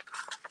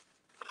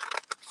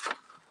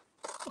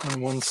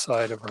on one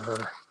side of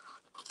her.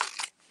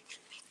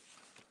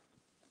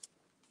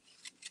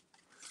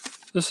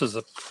 This is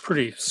a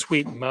pretty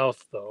sweet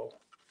mouth though.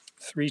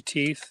 3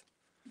 teeth.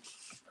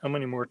 How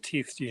many more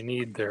teeth do you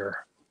need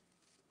there?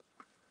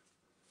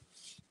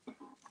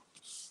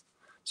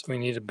 So we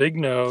need a big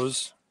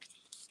nose.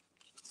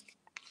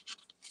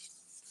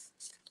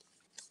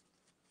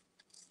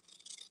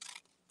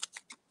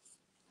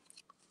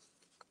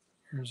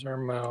 Here's our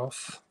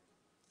mouth.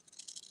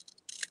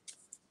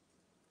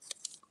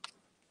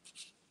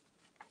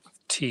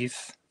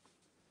 Teeth.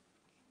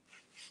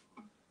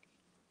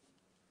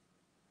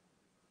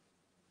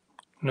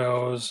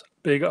 Nose,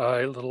 big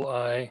eye, little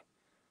eye,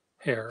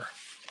 hair.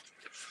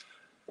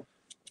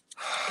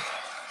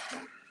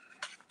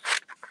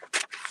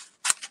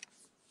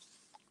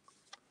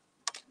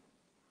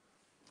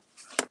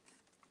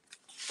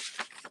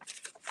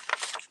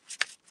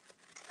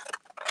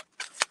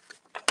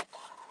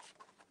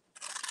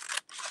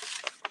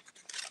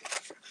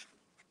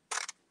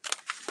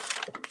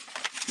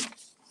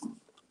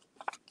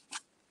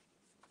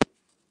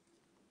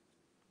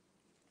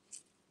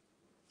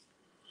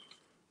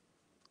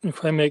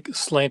 If I make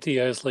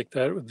slanty eyes like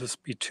that, would this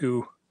be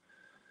too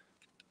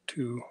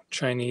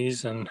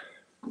Chinese and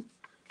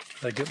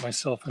I get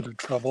myself into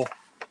trouble?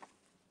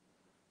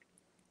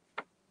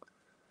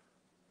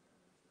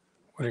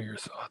 What are your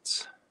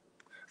thoughts?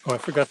 Oh, I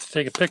forgot to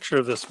take a picture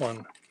of this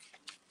one.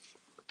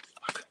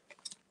 Better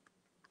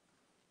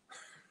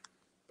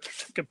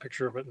take a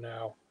picture of it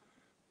now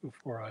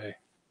before I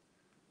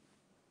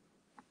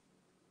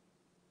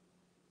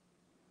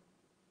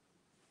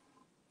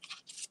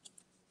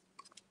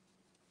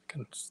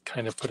can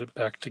kind of put it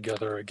back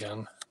together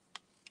again.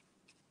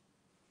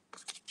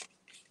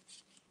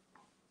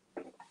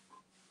 Come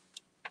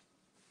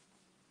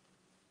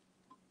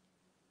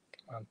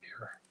on,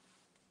 Pierre.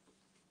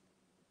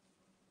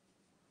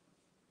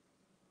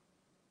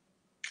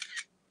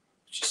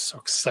 Just so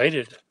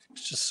excited.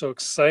 It's just so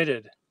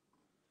excited.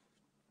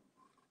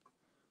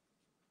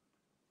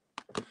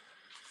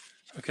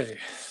 Okay,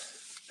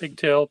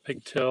 pigtail,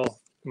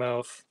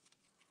 mouth.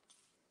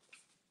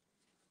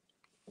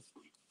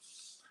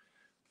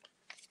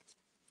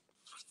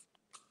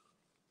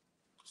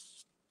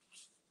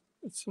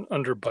 It's an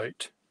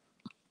underbite.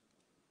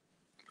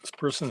 This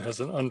person has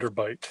an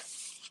underbite.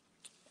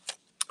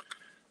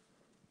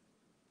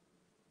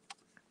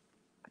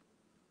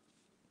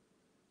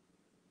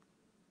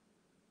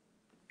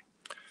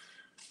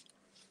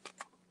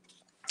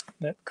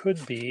 That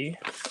could be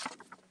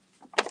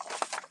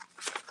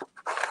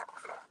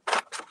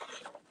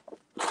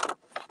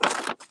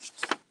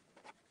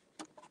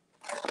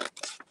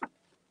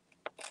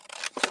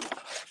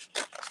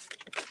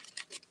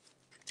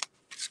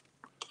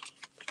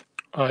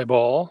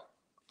eyeball.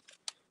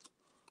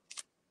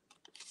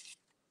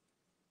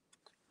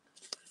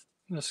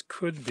 This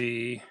could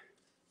be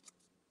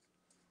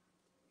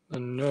the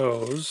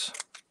nose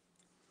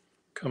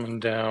coming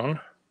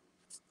down,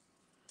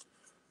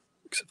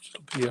 except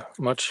it'll be a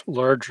much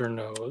larger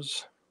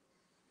nose.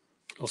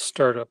 It'll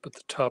start up at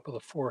the top of the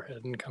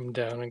forehead and come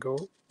down and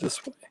go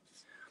this way.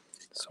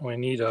 So I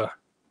need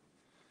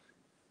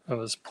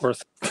this poor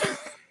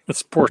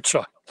this poor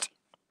child.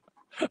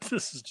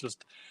 This is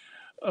just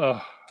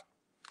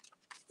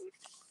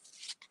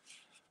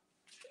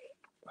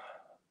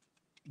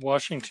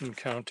Washington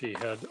County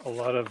had a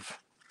lot of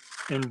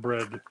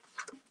inbred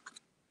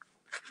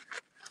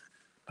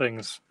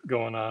things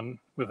going on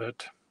with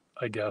it,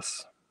 I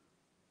guess.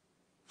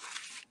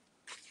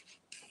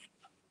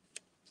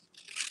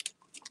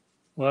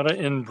 A lot of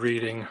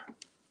inbreeding.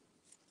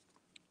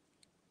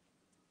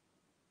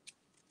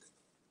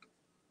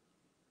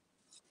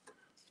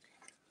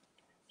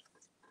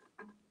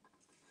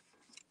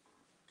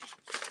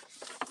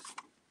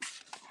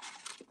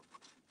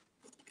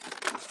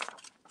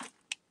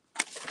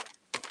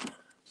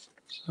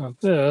 So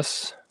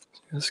this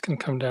can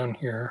come down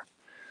here.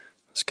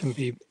 This can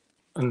be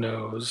a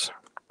nose.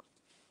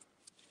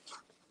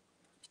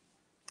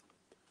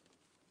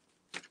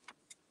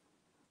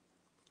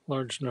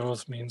 Large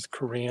nose means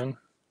Korean.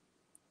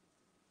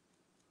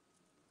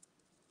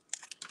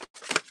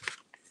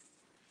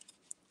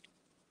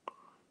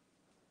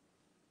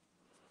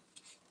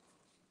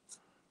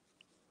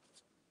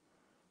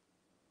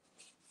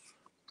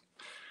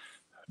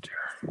 Oh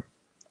dear.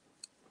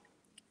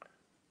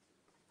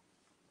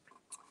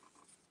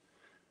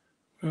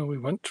 Well, we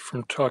went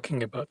from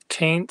talking about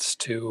taints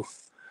to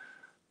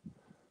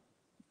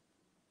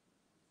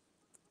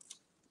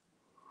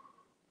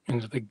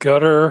into the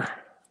gutter.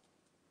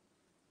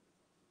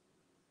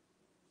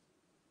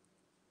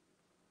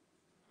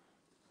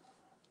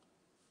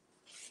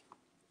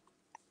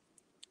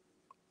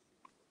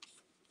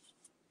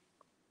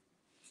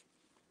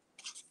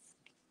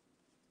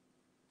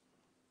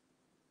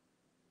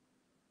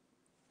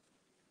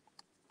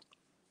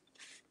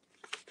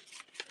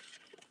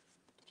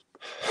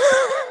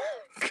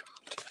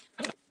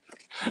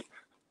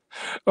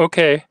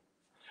 Okay,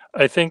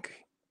 I think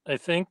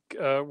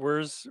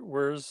where's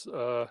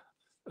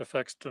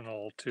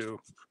Effextinol to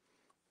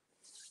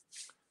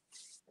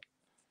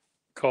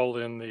call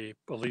in the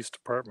police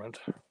department,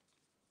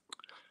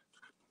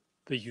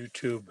 the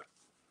YouTube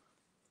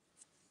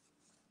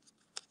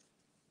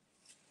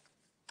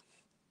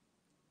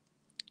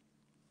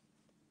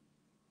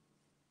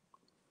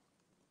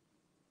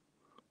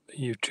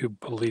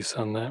police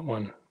on that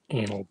one.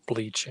 Anal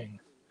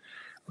bleaching.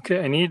 Okay,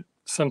 I need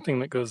something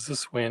that goes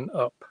this way and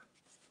up.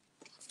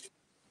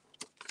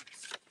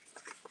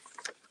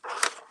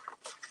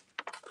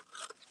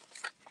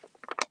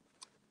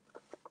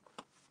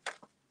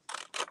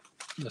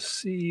 The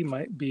C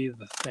might be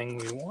the thing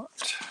we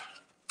want.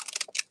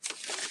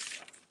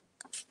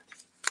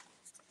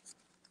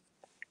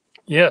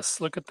 Yes,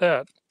 look at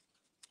that.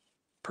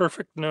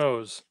 Perfect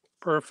nose.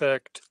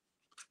 Perfect.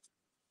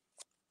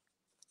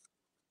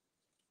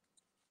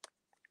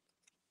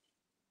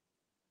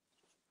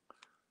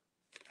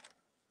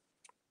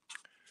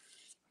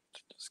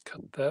 Just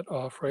cut that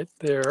off right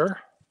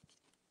there.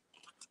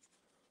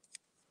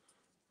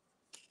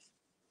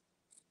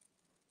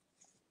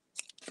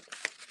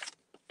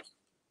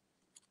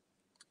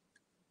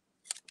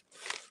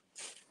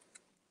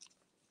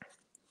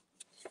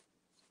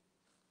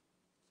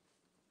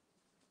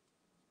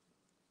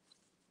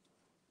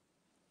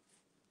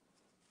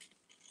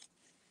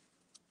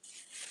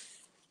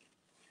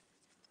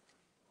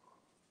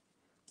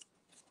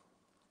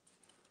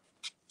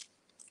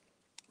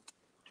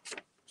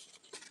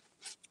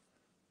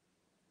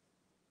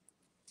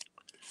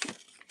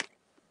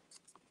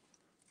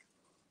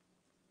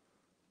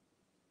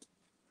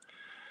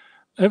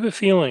 I have a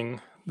feeling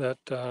that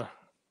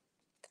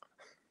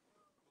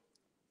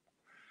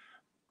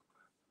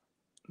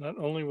not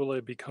only will I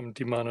become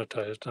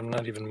demonetized, I'm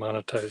not even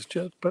monetized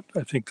yet, but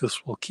I think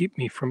this will keep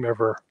me from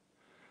ever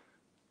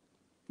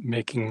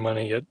making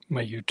money at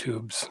my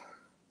YouTubes.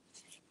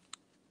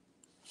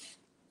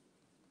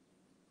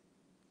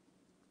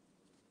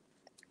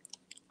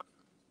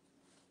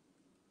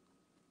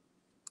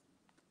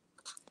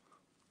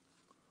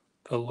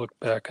 They'll look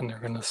back and they're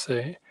going to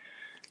say,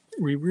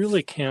 we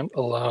really can't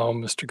allow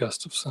Mr.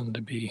 Gustafson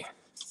to be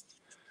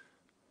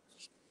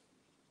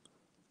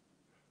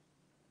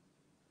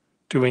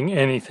doing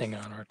anything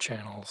on our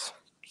channels.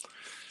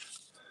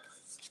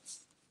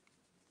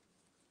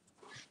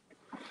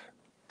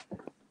 I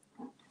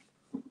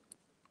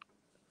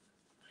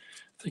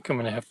think I'm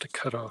going to have to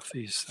cut off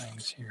these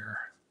things here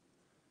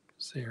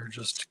because they are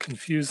just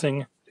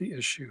confusing the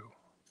issue.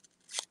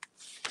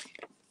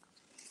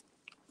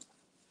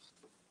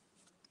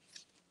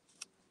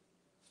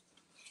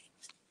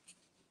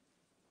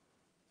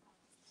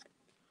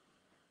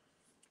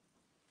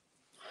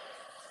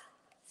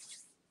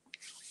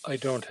 I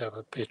don't have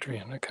a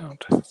Patreon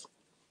account.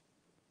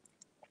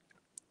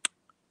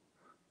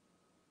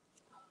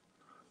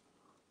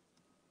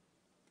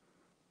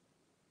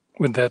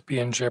 Would that be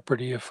in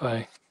jeopardy if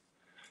I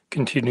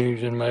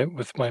continued in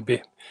with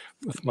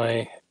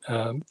my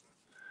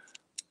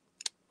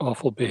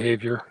awful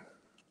behavior?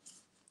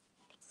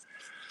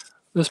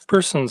 This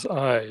person's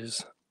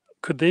eyes,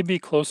 could they be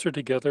closer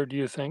together, do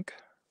you think?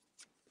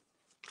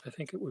 I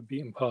think it would be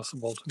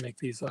impossible to make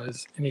these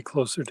eyes any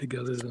closer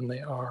together than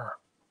they are.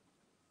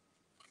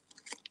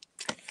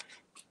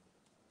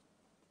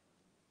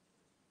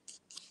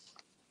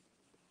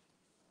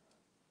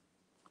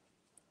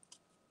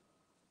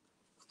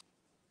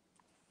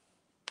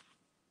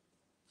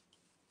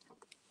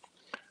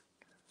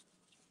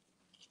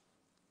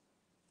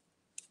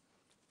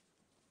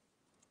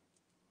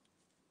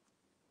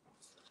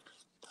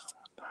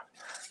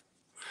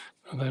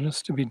 Oh, that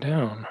is to be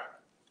down.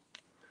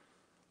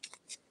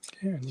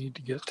 Okay, I need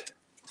to get...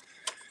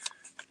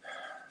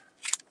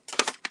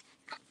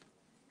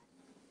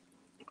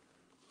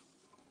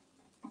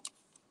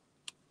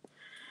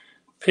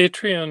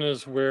 Patreon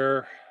is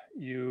where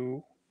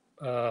you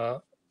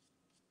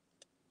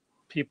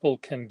people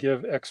can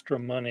give extra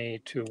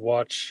money to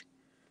watch.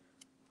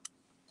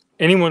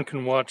 Anyone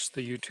can watch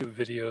the YouTube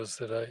videos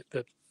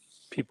that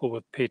people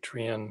with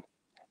Patreon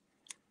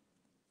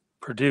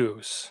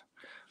produce,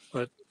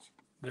 but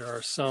there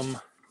are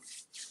some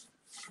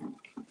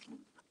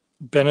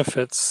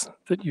benefits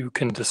that you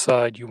can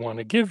decide you want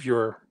to give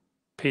your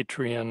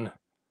Patreon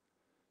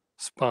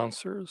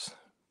sponsors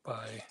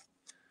by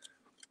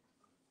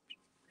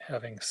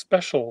having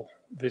special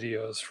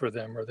videos for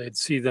them, or they'd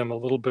see them a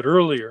little bit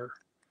earlier.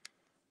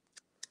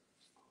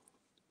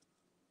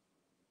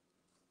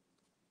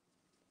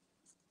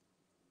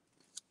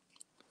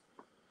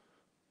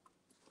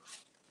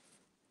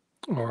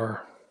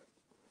 Or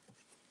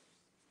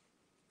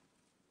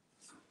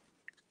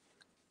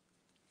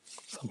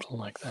something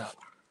like that.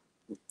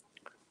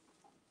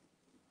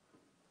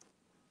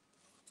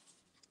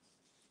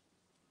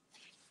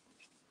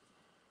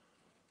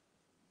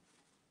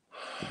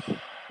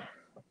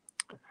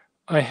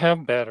 I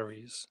have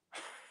batteries.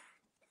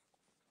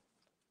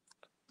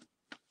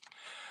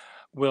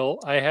 Will,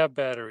 I have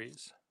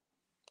batteries.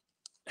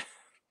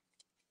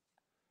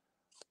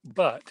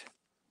 But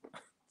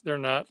they're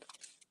not,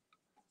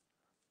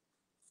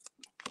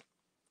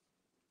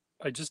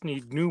 I just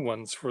need new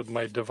ones for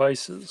my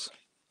devices.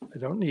 I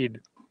don't need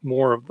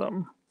more of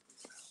them.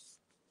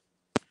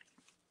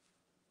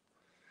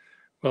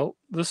 Well,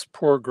 this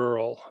poor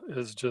girl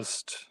is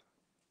just,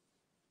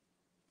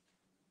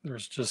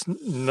 there's just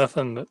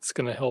nothing that's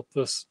going to help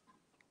this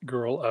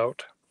girl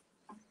out.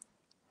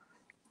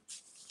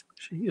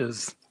 She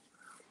is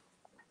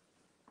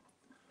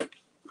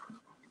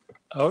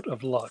out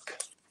of luck.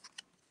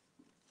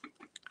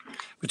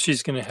 But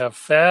she's going to have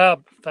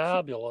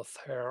fabulous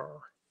hair.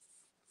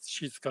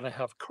 She's going to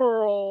have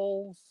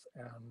curls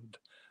and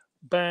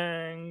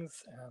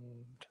bangs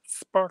and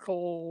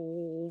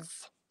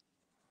sparkles.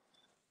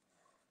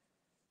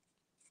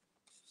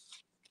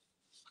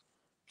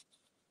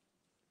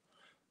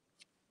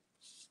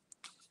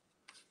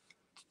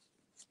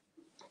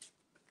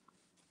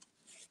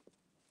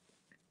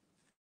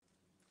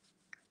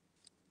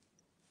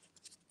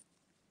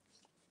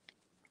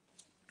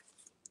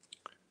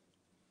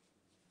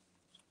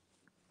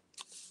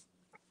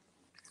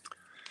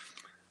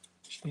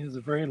 She has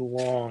a very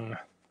long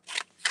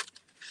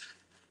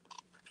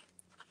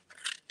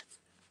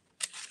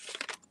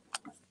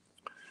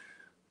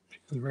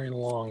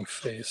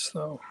face,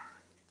 though.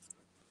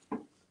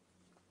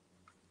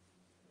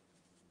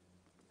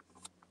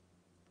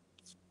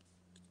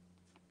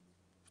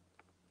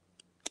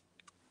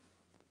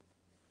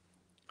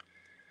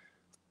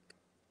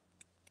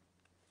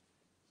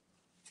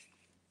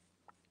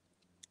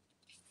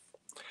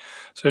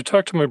 So I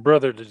talked to my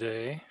brother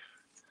today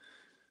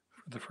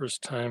for the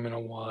first time in a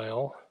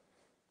while,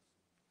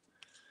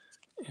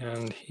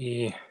 and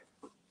he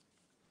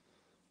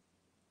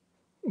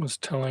was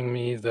telling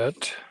me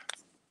that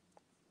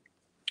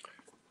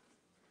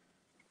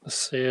the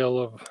sale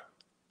of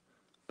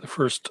the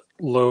first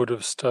load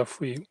of stuff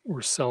we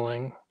were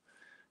selling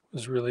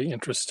was really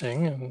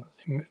interesting, and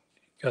he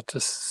got to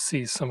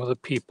see some of the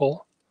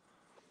people.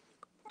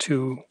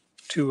 Two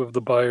of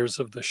the buyers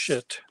of the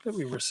shit that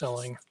we were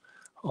selling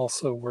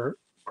also were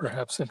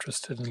perhaps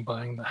interested in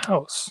buying the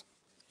house.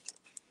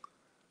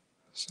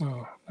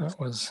 So that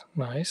was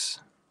nice.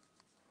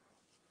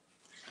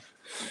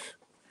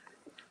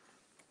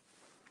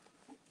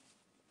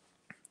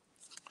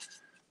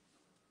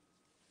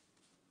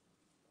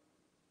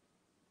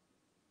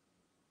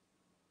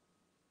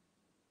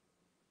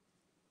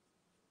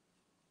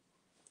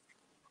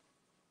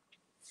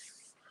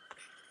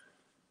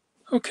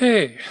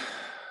 Okay,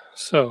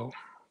 so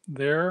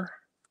there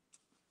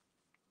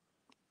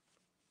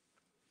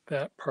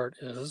that part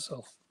is.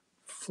 I'll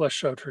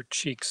flesh out her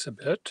cheeks a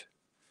bit.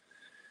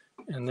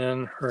 And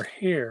then her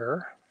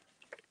hair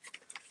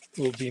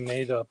will be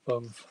made up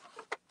of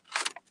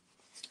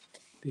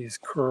these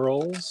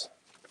curls,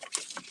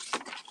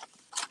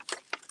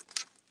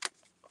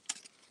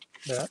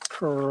 that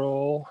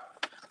curl,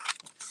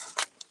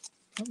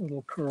 that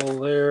little curl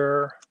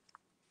there,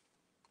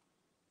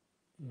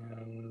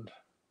 and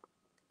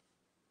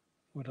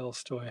what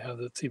else do I have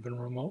that's even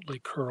remotely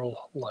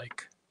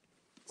curl-like?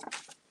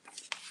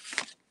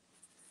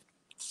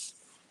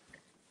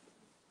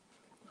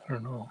 I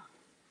don't know.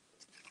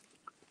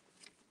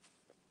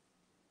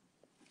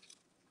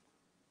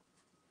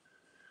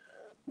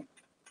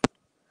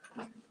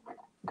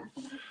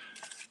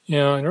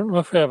 Yeah, I don't know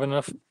if I have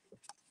enough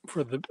for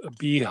a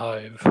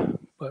beehive,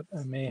 but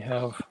I may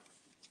have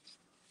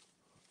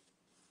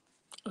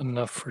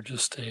enough for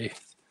just a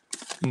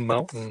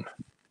mountain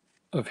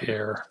of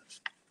hair.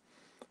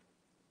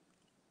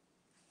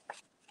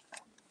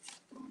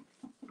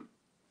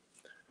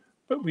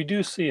 But we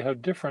do see how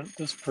different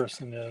this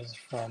person is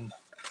from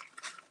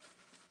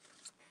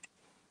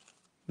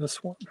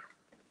this one.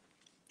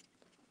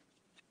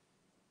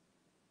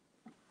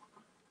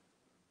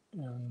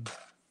 And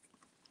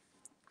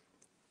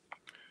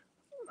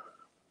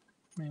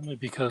mainly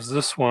because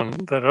this one,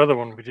 that other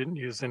one, we didn't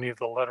use any of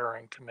the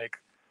lettering to make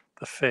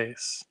the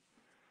face.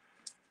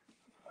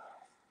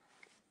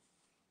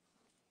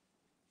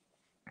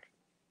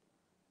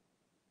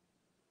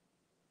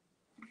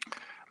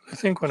 I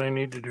think what I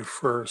need to do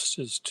first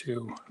is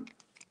to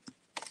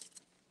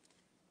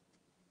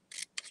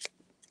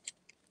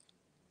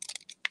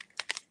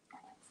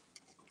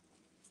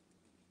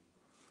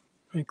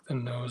make the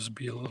nose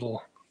be a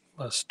little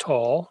less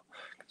tall,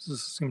 because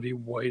this is going to be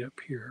white up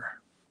here.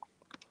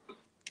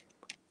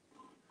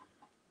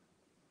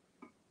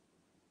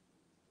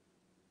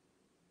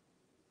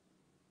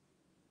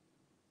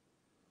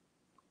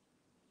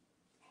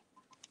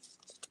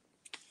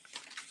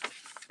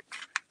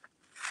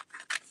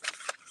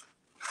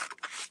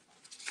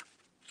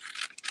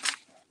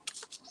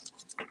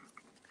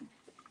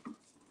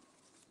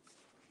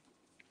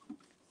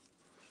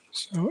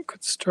 So it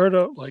could start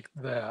out like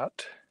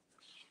that,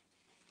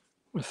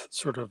 with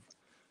sort of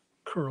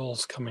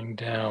curls coming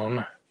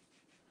down,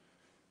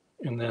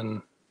 and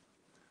then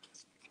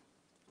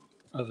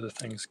other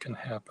things can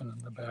happen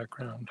in the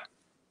background.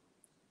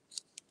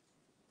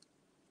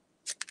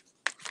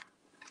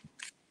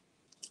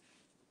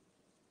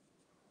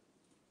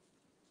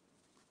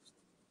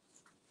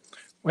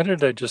 Why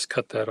did I just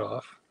cut that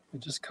off? I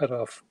just cut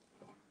off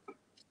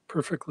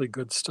perfectly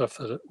good stuff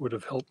that it would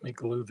have helped me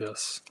glue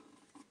this.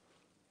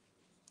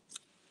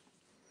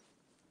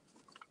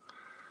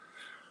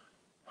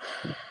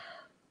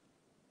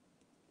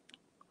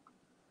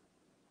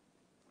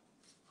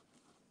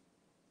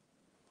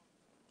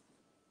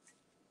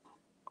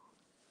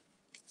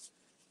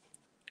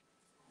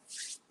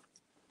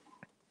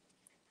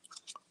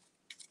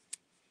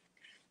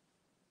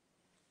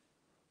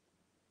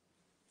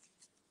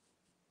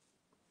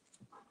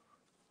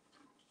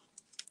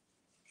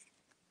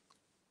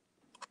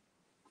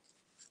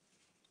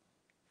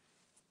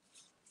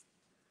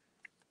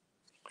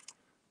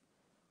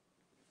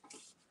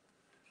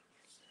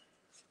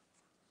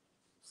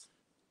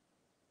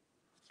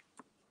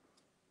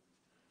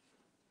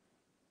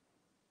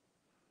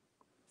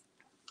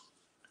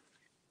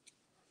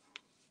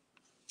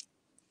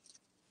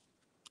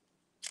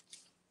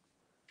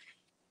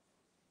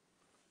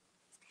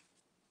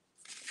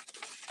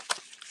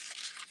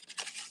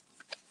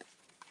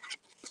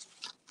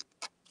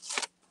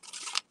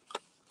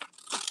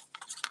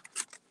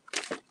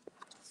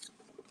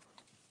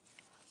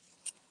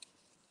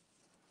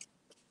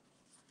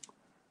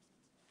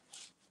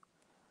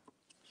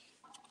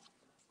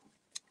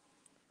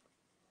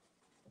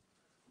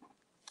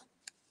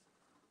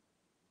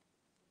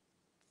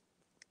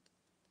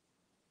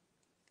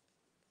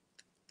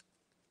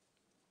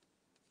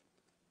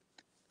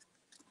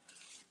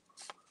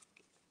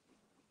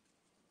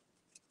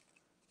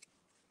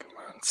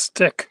 Come on,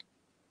 stick.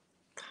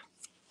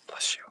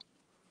 Bless you.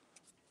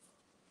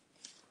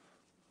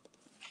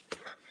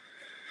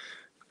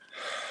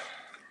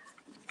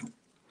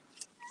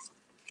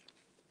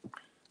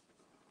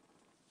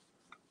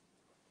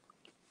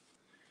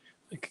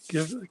 I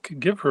could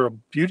give her a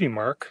beauty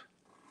mark.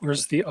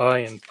 Where's the eye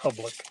in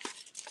public?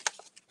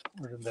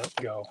 Where did that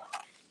go?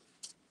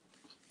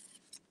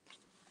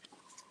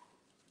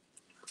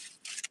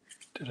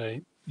 Did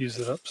I use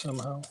it up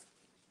somehow?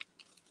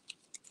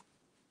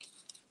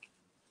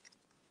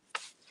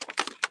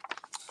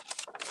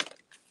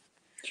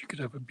 She could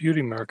have a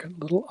beauty mark, a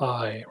little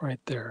eye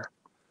right there.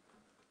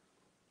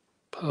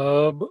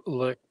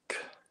 Public.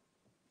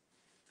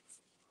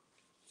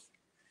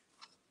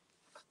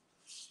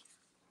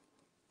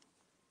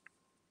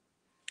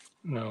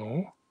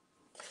 No.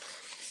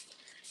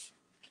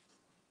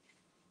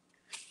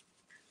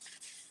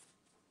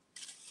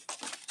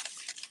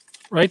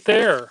 Right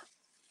there.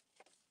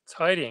 It's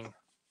hiding.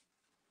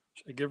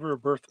 Should I give her a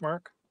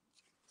birthmark?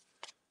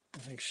 I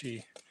think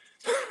she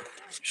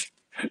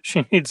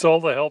needs all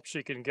the help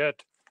she can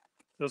get.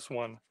 This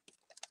one.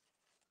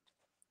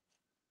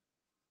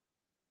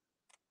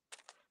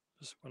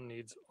 This one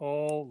needs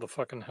all the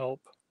fucking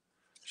help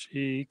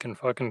she can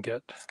fucking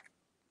get.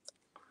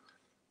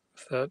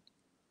 With that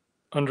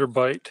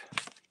underbite.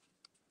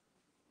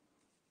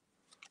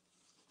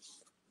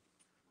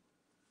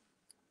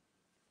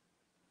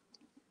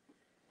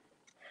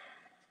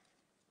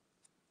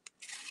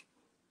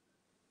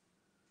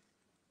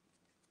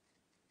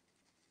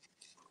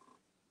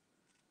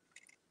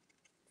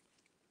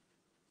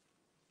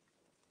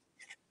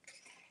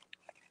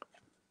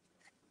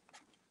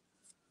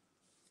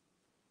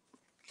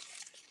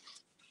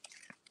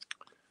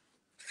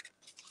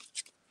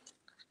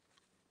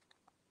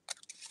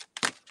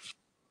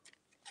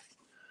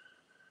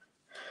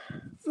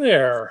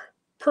 There.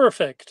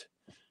 Perfect.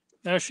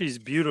 Now she's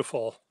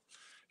beautiful.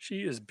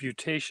 She is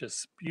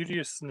beauteous.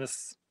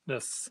 Beauteousness.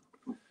 And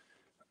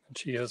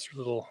she has her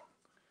little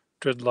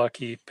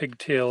dreadlocky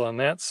pigtail on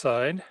that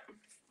side.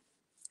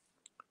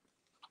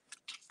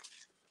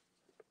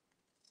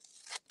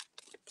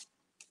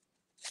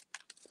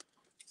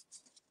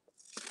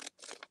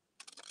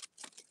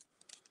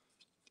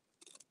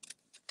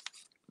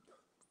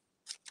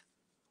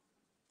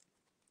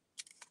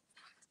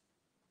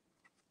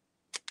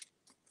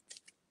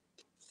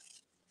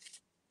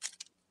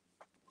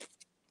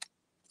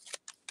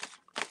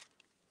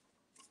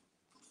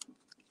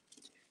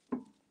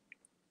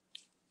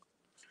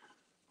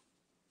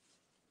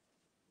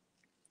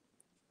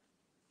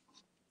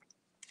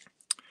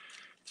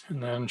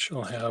 And then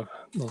she'll have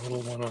the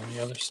little one on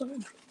the other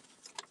side.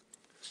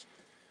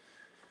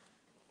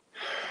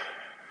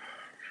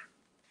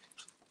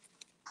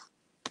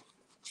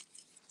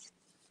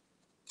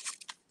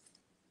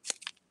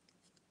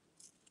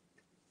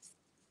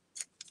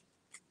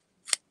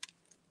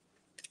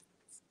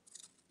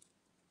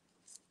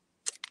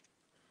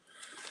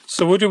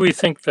 So what do we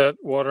think that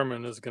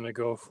Waterman is going to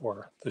go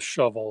for? The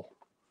shovel,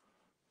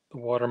 the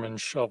Waterman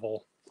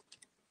shovel.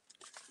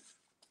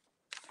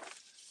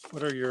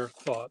 What are your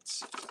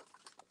thoughts?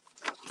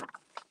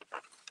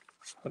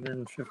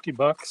 150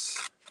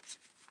 bucks.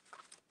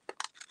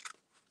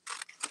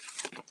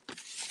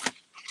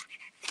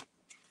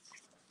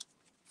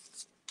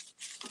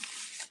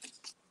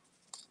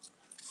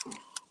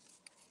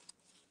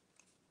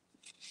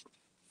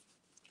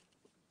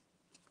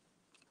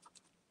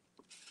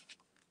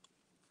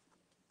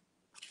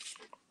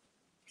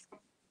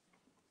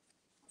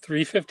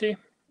 $350?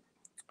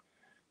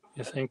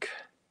 You think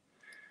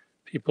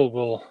people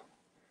will?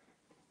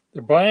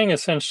 They're buying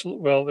essentially.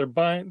 Well, they're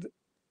buying.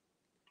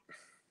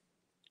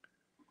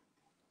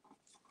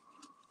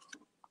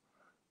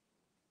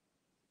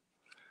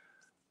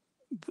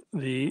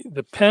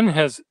 The pen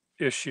has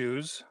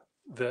issues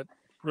that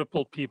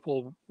Ripple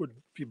people would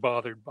be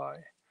bothered by,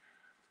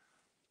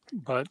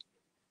 but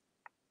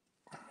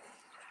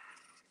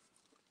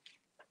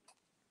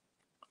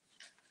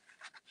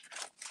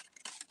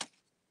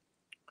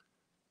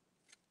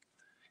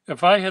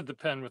if I had the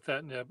pen with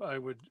that nib, I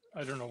would.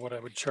 I don't know what I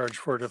would charge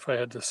for it if I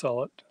had to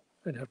sell it.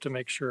 I'd have to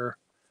make sure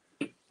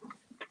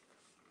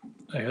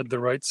I had the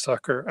right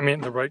sucker. I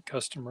mean, the right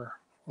customer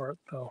for it,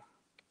 though.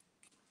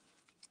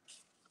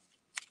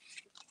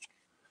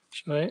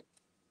 Should I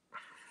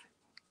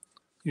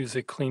use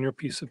a cleaner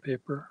piece of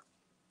paper?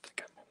 I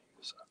think I'm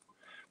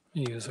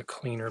going to use a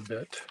cleaner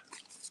bit.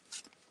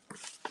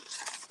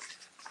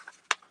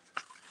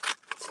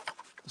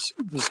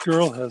 This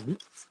girl has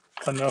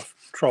enough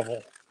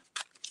trouble.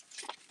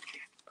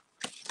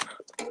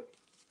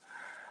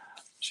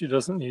 She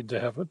doesn't need to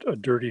have a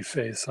dirty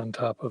face on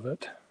top of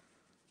it.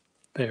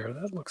 There,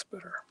 that looks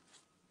better.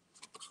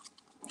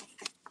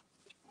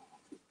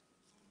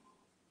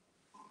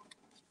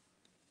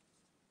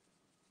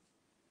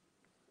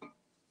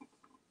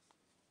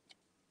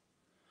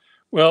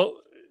 Well,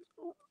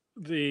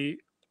 it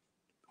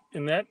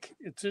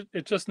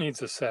just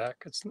needs a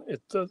sack.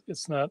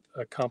 It's not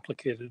a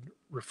complicated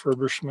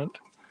refurbishment.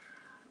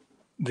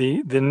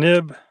 The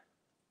nib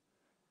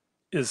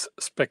is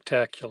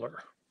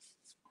spectacular.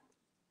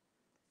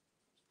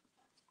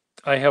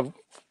 I have,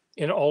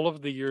 in all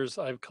of the years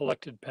I've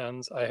collected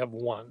pens, I have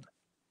one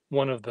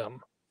of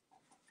them.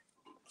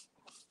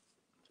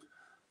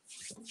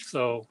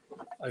 So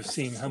I've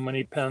seen how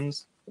many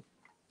pens?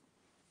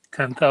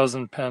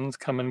 10,000 pens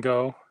come and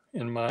go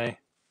in my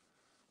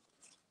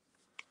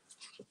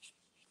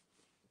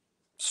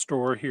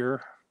store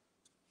here.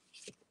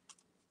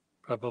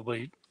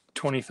 Probably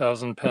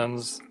 20,000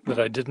 pens that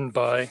I didn't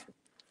buy.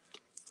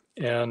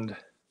 And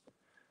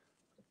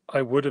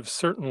I would have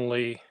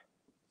certainly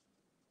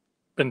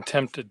been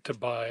tempted to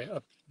buy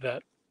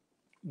that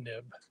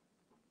nib.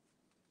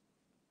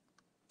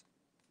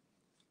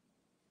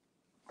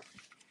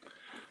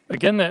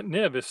 Again, that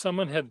nib, if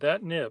someone had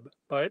that nib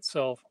by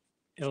itself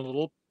in a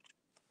little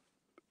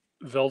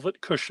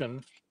velvet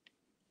cushion,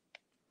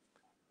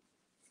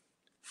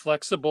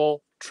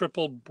 flexible,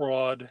 triple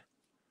broad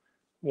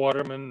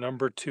Waterman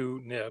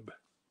 #2 nib,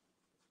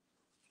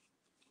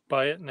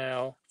 buy it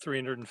now,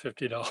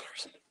 $350.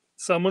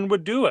 Someone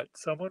would do it.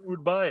 Someone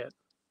would buy it.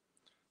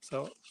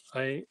 So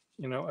I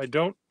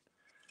don't.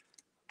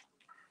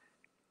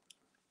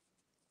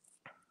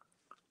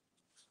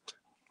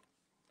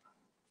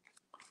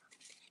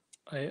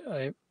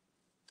 I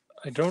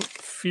don't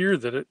fear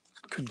that it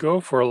could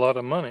go for a lot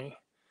of money,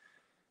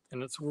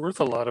 and it's worth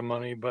a lot of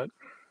money, but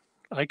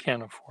I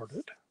can't afford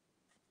it.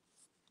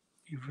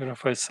 Even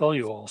if I sell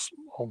you all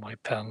my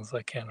pens,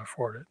 I can't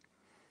afford it.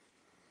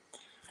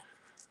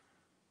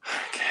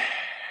 Okay.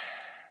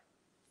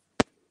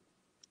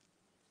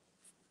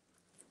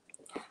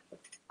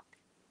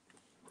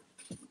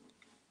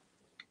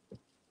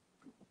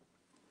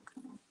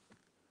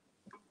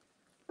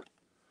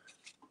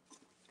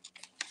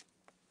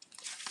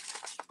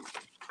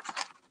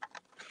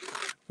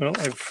 Well,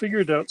 I've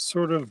figured out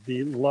sort of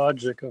the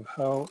logic of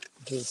how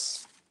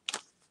this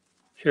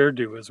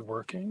hairdo is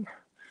working.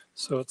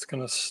 So it's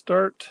going to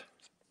start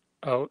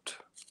out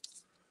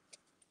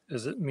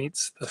as it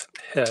meets the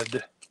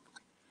head.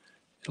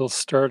 It'll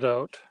start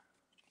out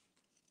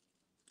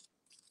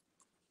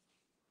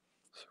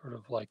sort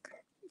of like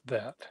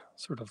that,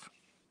 sort of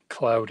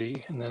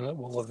cloudy, and then it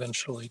will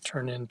eventually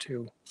turn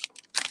into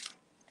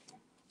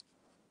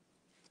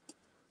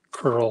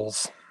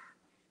curls.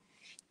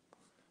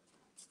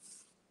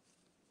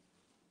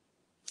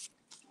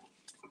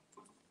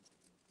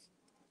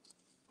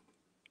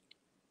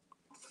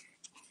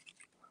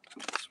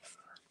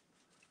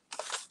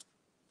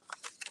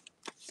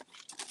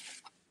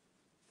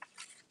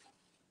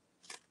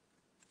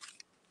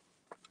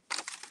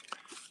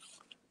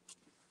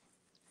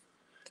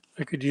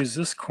 I could use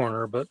this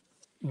corner, but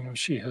you know,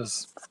 she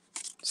has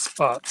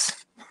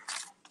spots.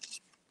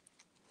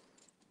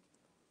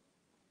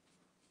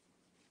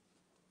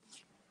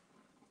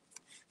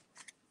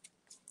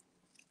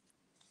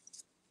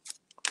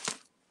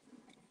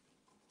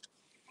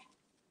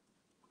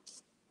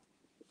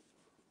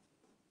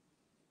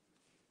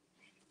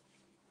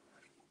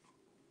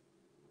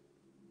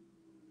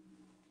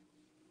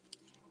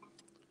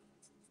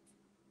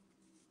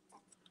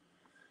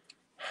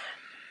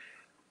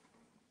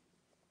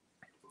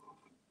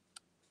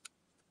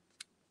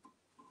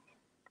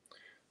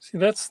 See,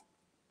 that's,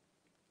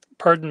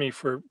 pardon me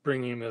for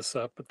bringing this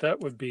up, but that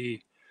would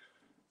be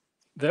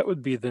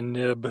the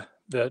nib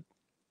that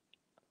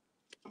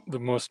the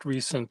most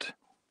recent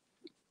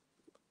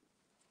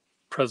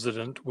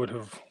president would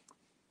have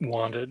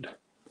wanted.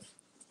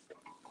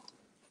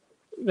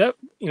 That,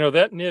 you know,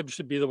 that nib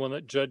should be the one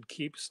that Judd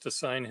keeps to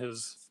sign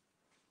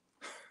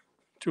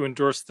to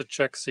endorse the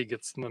checks he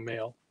gets in the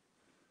mail.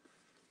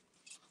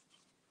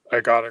 I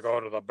gotta go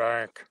to the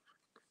bank.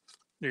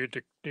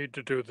 Need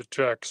to do the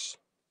checks.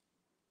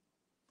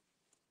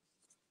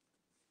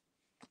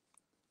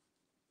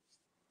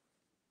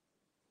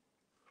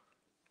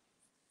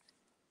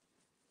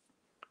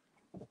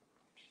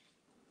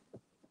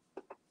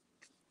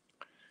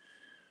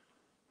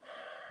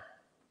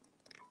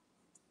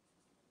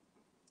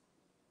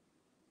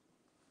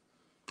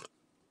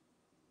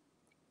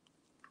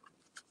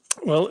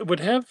 Well, it would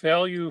have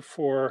value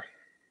for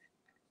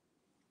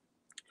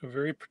a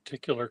very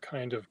particular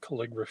kind of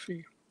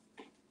calligraphy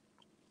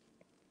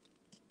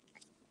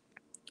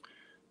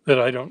that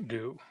I don't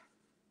do.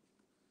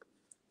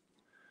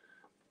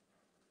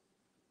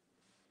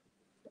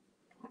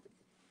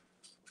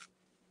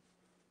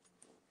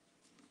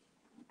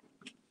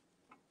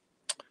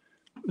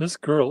 This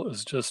girl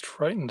is just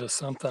frightened of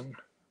something.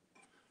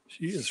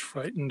 She is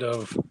frightened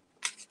of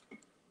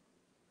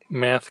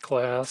math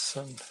class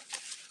and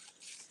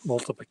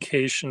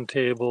multiplication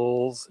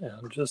tables,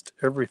 and just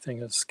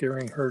everything is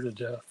scaring her to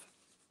death.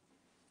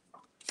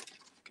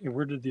 Okay,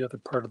 where did the other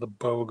part of the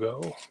bow go?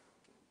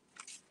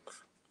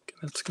 Okay,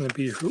 that's going to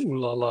be her ooh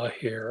la la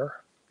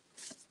hair.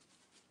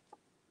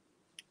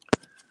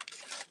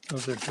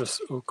 Those are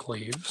just oak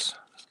leaves.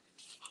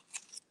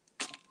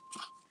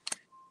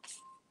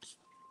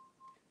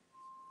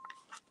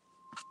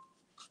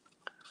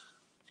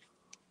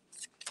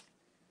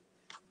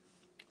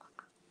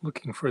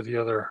 Looking for the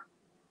other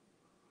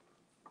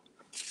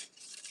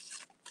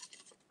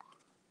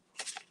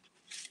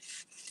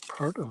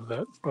part of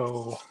that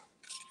bow.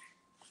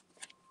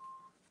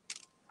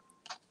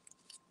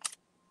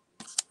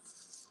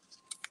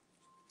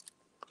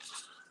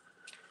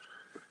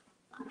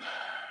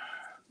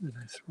 Did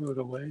I throw it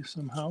away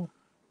somehow?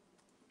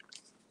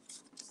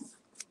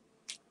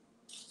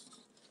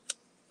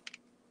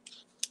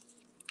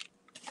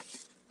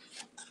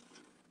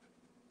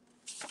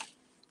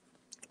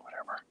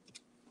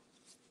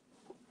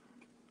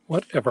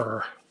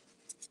 Whatever.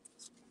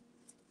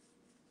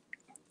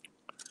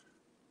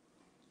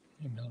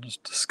 Maybe I'll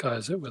just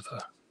disguise it with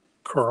a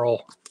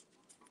curl.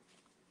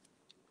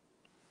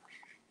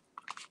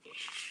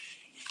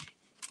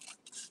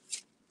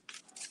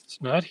 It's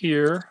not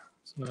here.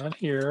 It's not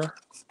here.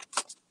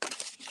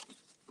 It's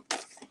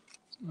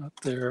not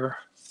there.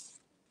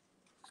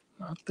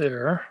 Not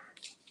there.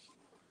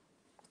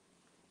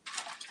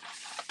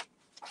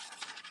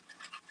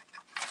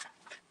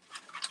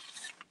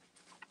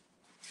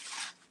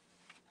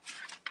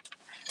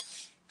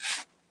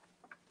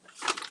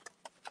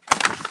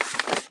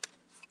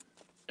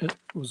 It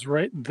was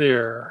right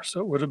there, so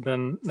it would have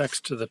been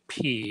next to the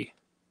P,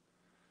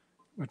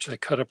 which I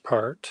cut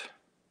apart.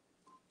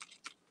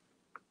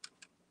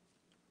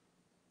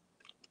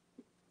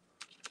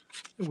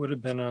 It would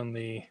have been on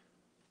the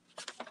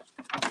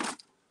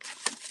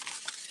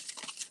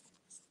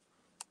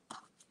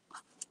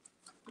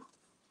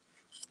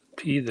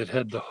P that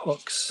had the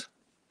hooks.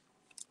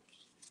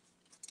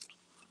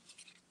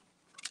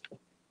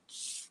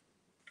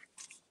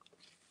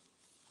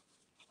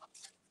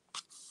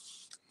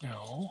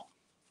 No.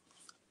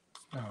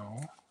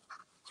 No.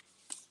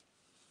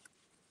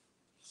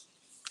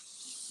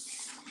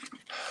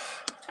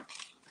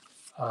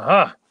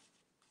 Aha.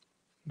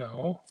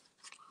 No.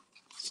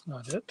 That's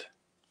not it.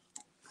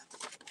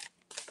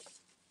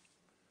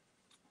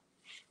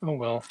 Oh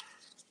well.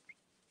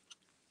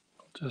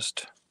 I'll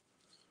just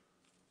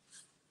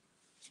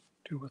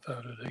do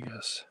without it, I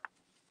guess.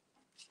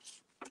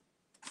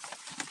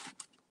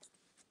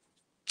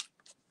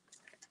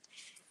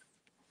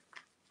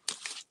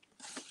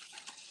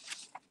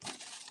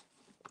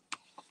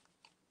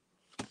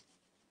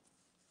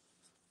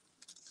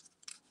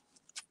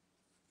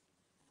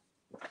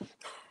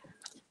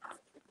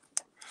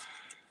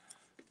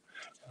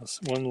 That's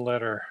one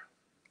letter.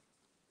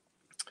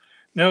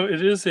 No,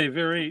 it is a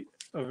very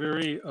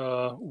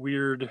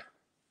weird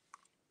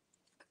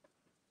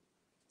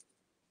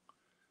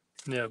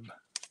nib,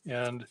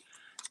 and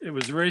it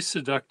was very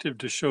seductive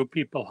to show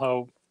people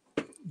how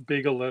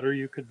big a letter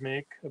you could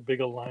make, a big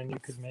a line you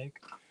could make,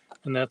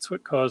 and that's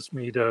what caused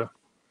me to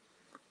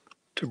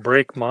to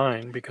break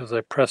mine because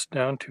I pressed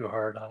down too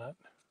hard on it,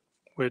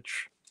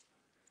 which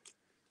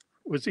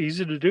was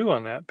easy to do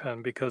on that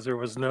pen because there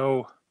was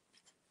no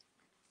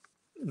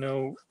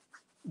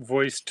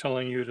voice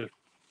telling you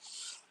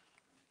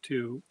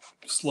to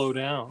slow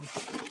down.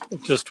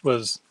 It just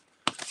was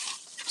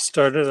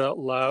started out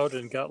loud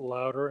and got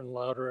louder and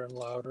louder and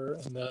louder,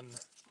 and then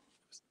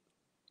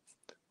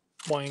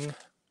boing.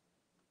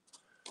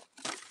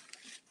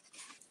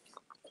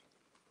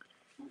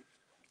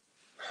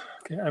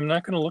 Okay, I'm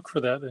not going to look for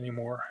that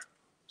anymore.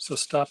 So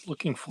stop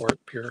looking for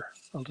it, Pierre.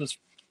 I'll just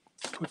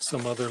put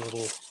some other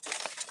little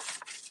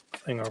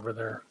thing over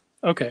there.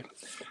 Okay,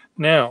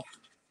 now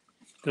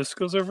this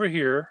goes over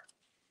here.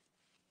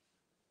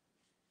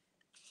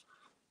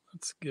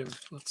 Let's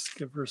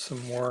give her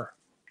some more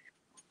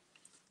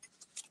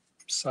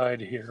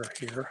side here.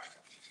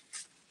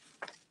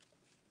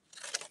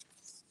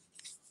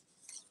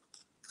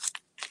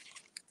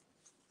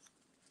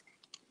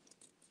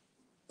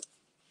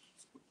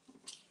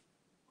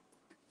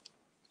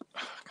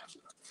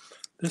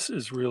 This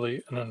is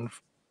really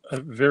a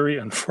very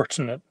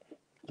unfortunate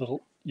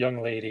little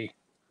young lady.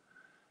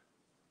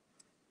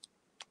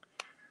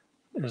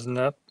 There's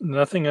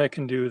nothing I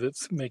can do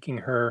that's making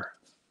her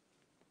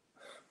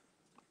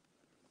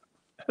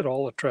at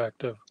all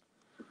attractive.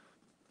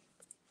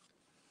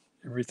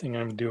 Everything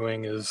I'm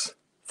doing is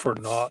for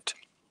naught.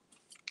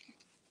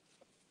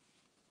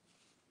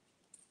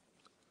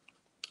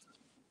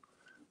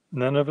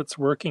 None of it's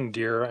working,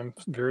 dear. I'm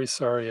very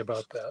sorry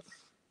about that.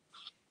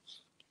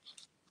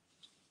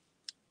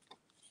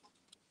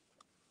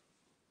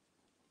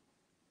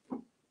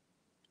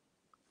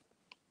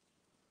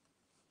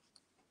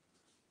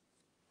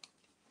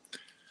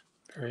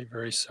 Very,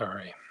 very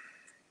sorry.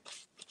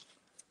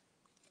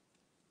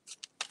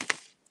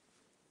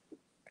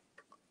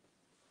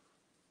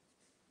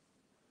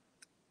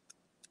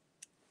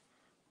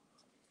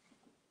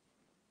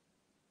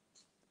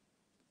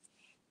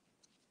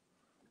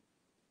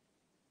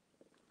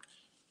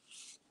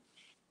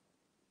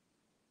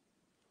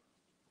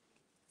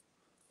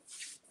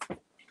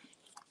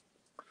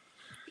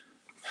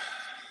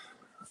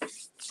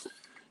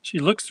 She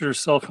looks at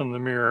herself in the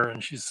mirror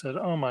and she said,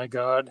 "Oh my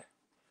God,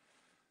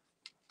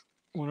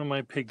 one of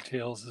my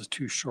pigtails is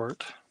too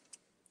short.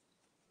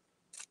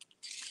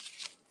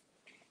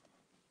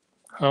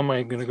 How am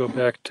I going to go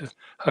back to,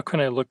 how can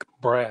I look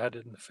Brad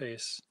in the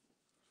face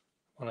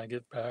when I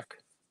get back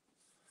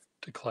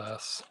to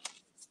class?"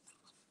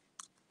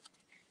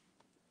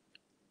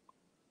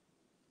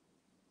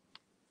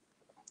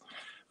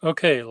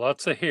 Okay,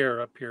 lots of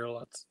hair up here.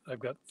 I've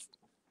got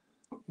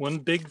one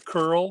big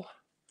curl,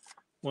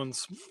 a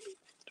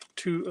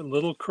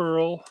little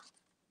curl,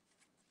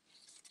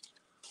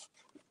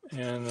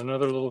 and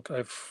another little, I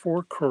have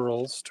 4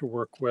 curls to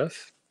work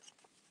with.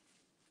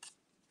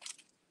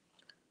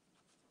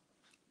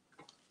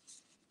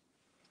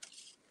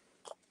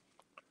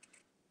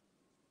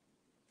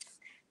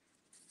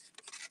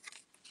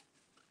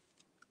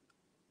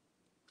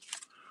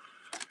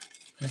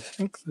 I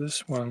think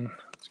this one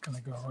is going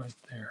to go right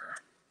there.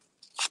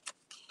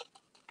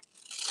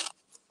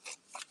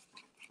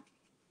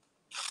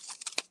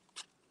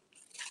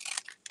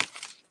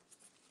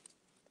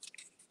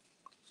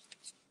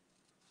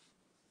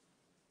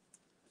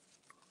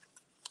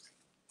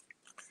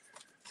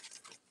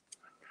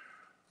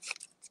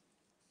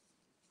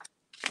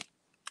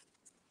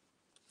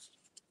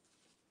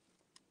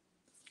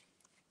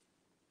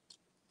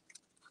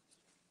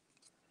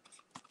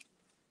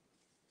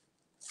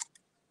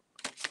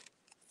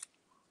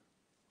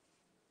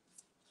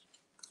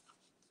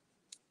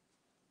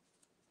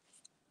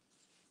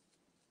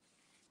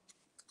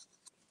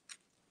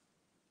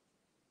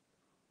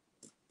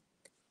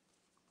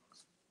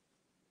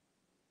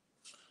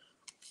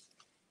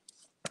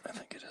 I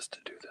think it is to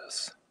do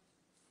this.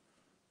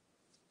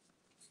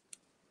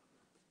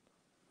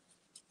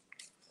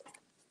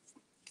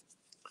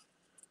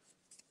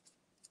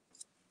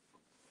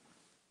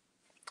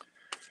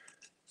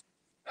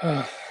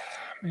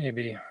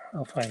 Maybe.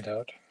 I'll find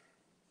out.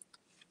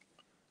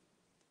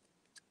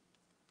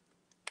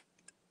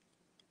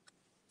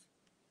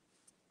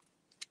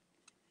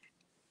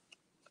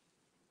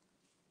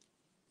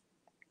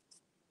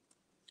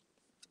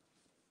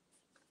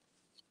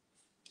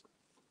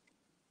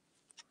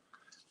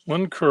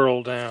 One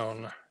curl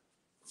down.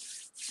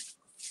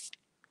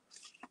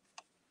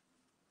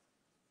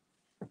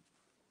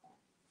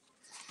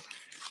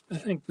 I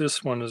think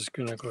this one is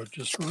going to go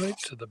just right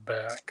to the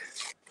back.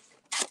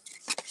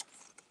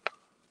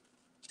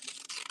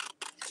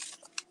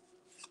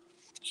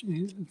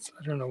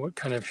 I don't know what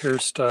kind of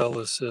hairstyle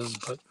this is,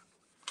 but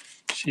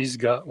she's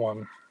got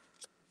one.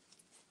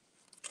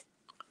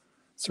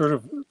 Sort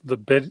of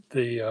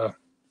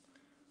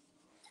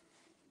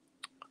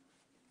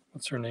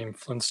what's her name?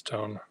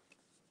 Flintstone.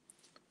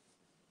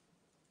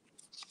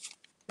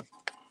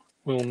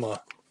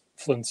 Wilma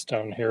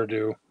Flintstone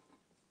hairdo.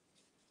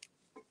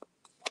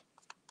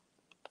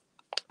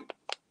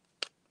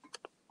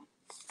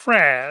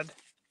 Fred.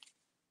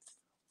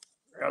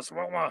 Yes,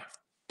 Wilma.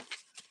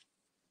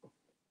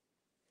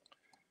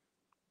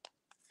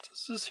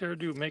 this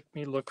hairdo make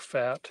me look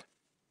fat?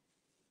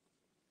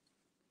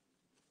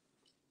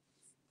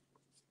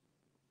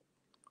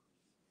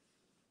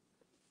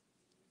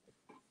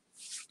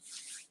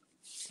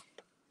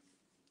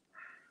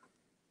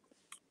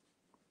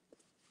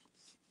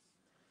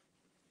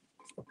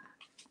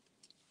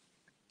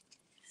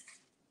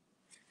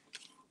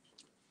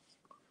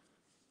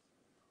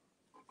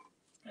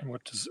 And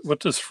what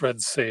does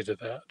Fred say to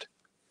that?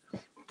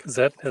 Because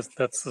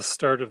that's the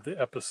start of the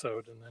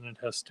episode, and then it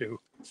has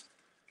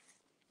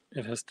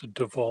to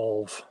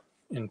devolve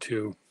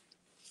into,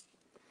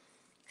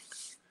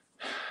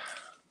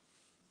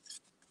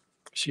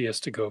 she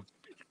has to go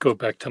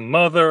back to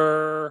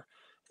mother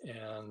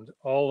and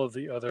all of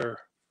the other,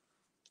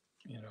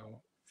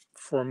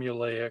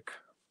 formulaic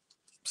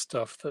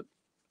stuff that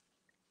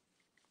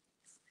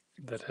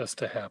has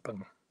to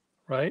happen,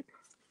 right?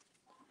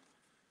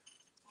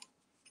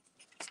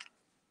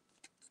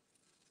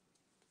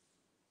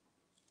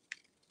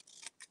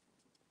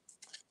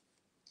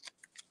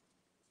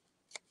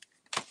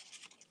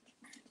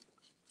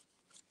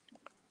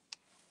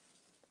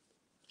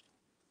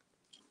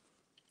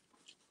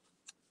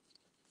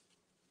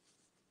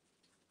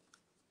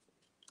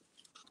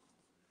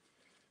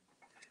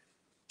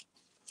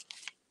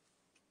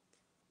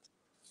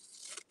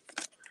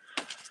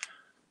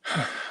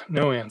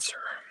 No answer.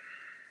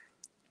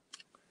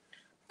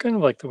 Kind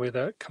of like the way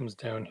that comes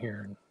down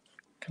here and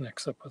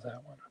connects up with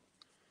that one.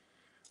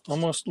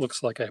 Almost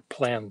looks like I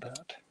planned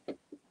that.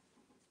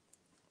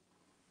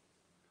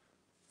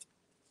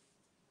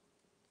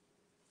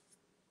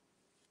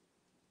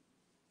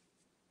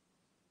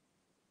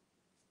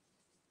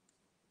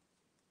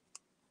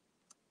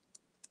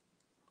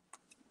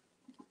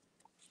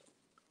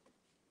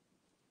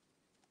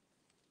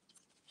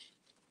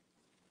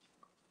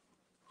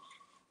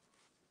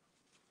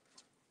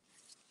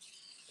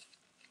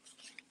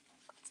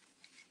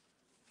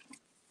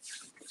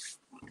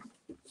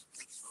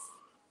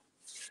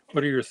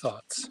 What are your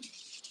thoughts?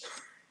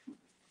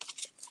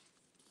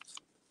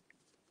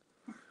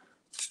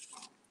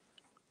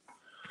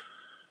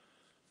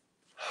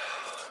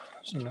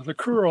 There's another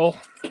curl.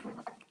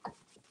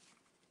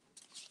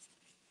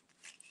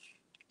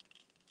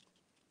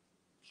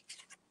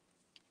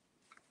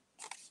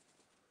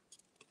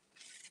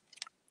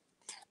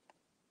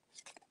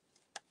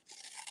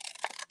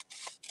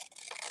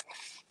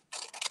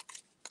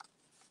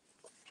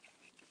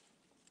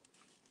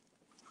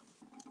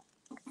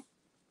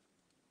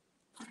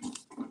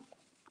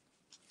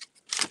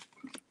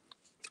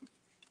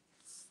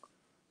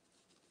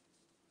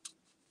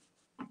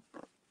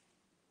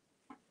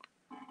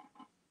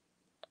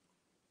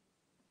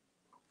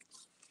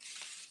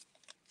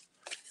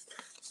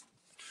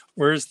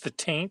 Where's the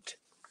taint?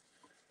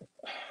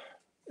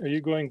 Are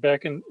you going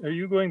back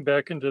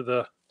into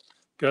the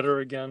gutter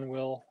again,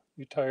 Will?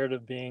 You tired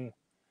of being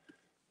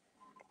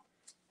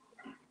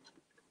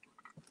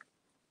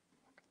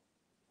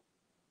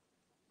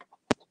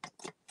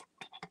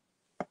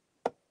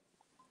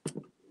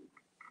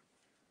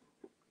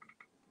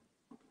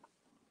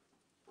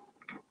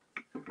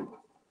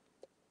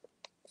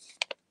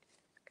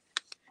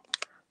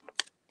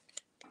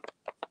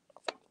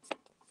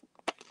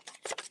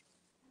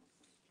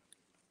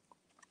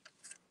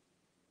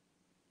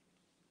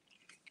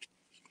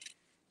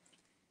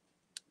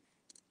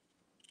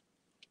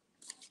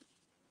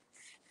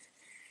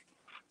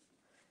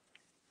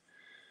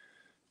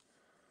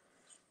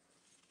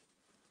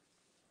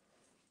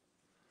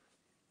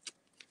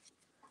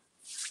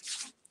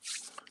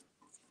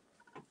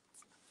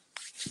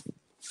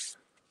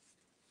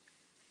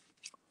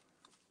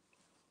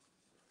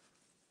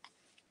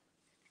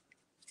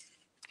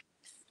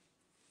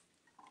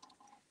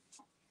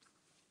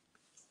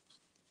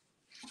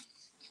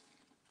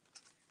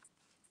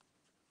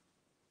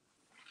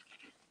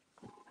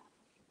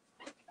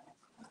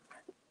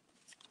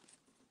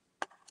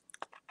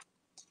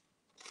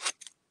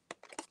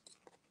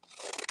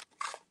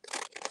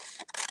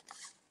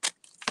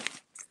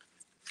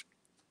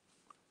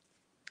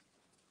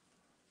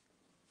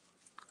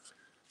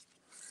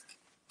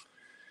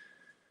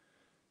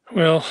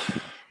well,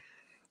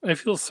 I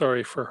feel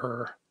sorry for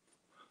her.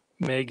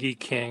 Maggie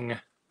King.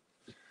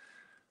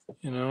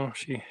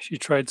 She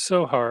tried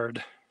so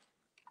hard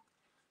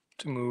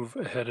to move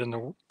ahead in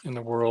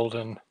the world,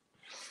 and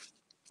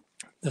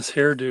this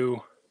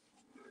hairdo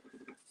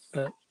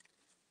that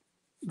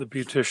the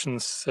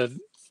beauticians said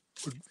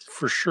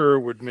for sure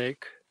would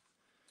make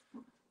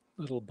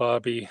little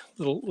Bobby,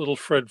 little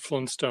Fred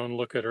Flintstone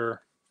look at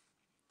her.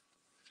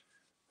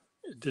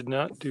 It did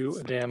not do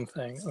a damn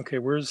thing. Okay,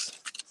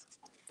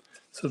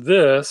 so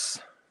this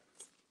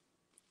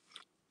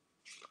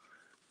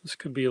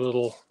could be a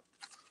little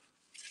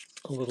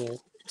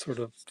sort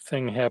of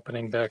thing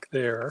happening back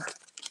there.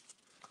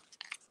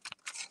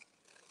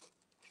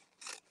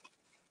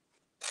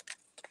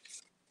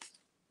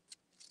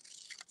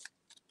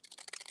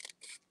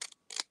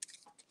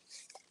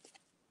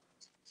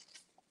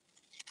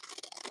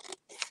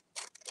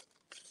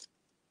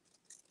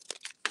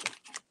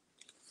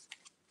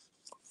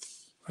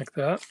 Like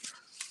that.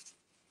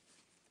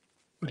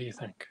 What do you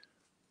think?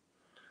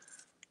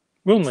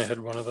 Wilma had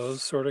one of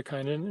those, sort of,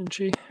 kind of, didn't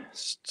she?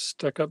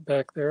 Stuck up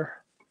back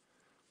there.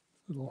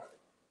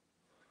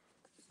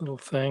 Little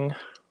thing.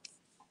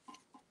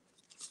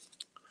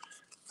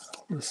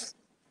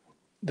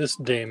 This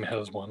dame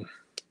has one.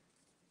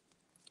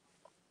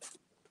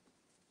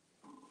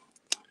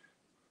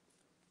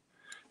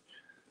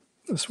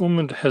 This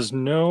woman has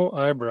no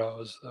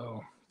eyebrows,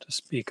 though, to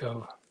speak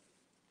of.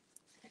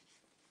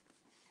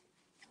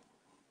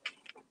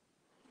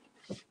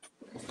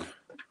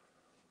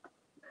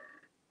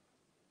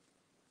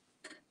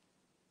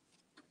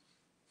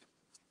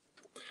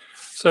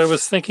 So I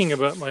was thinking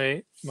about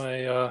my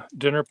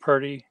dinner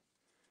party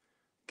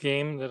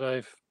game that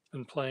I've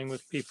been playing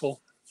with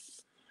people,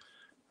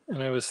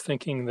 and I was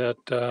thinking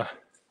that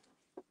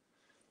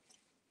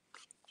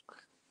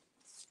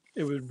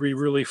it would be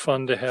really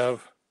fun to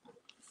have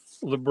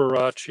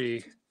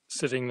Liberace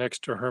sitting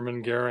next to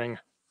Hermann Goering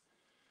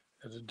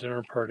at a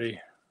dinner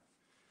party.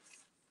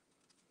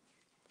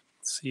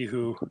 See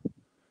who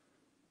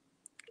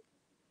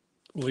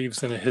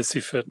leaves in a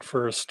hissy fit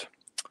first.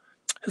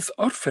 His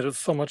outfit is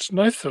so much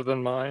nicer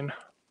than mine.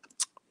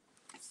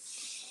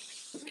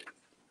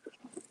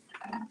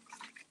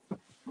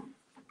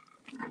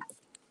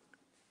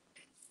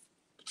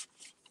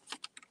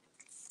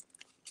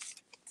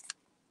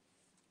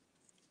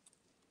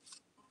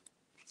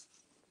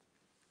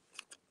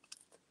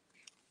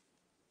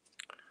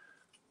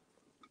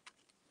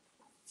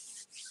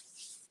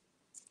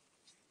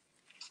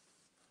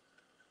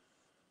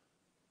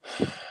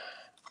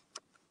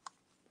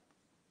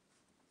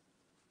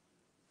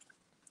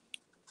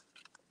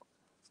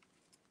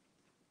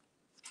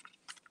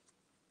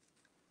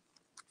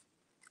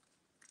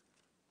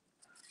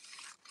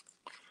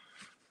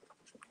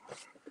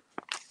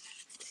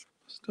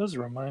 This does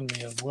remind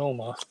me of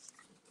Wilma.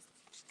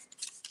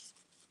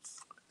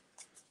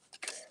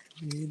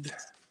 Need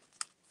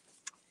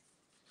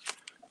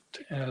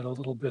to add a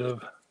little bit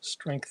of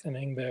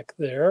strengthening back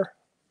there.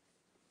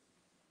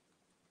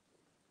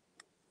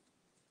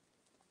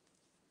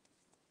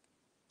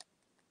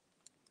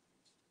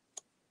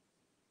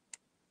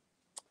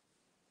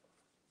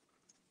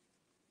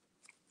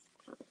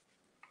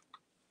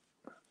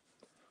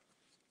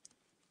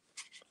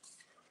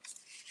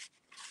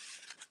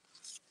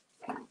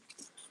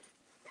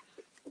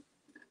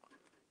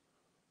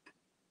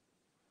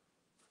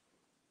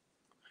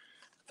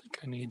 I think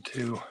I need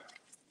to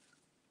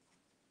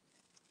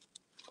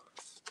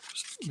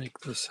just make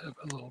this have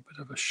a little bit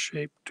of a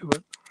shape to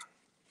it.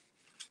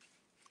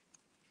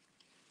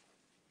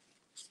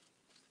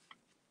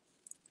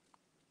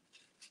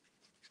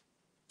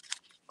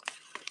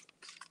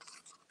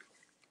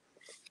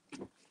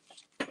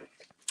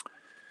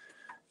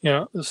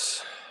 Yeah,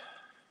 this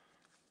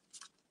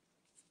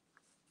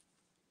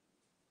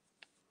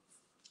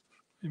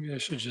maybe I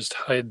should just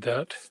hide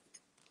that.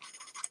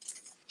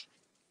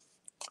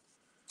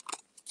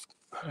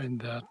 Hide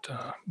that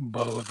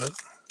bow of it.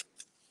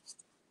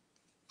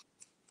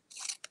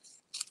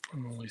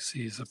 One only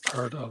sees a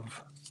part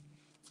of.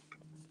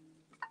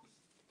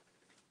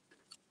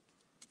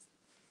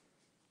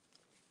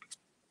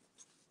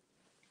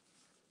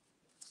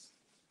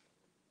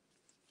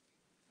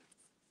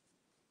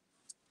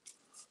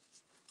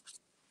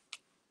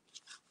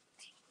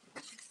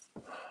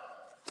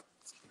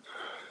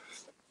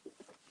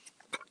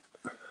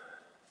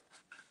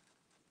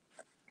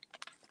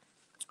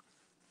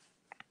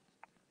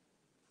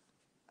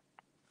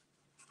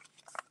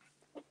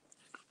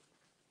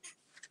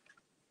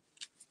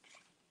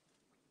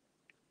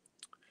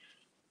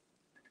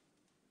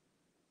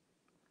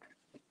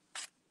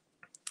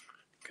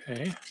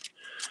 Okay,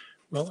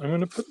 well, I'm going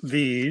to put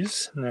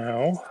these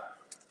now,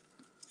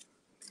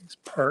 these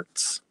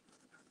parts.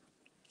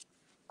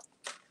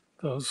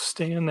 Those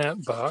stay in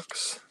that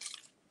box.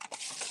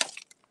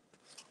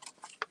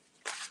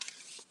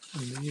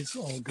 And these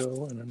all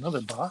go in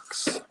another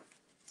box.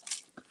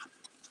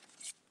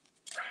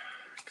 I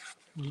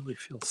really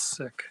feel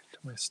sick to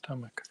my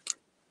stomach.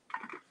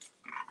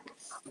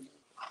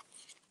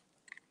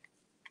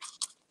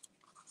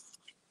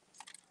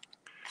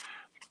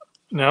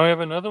 Now I have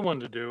another one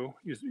to do.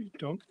 You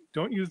don't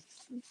you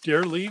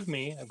dare leave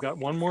me. I've got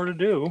one more to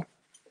do.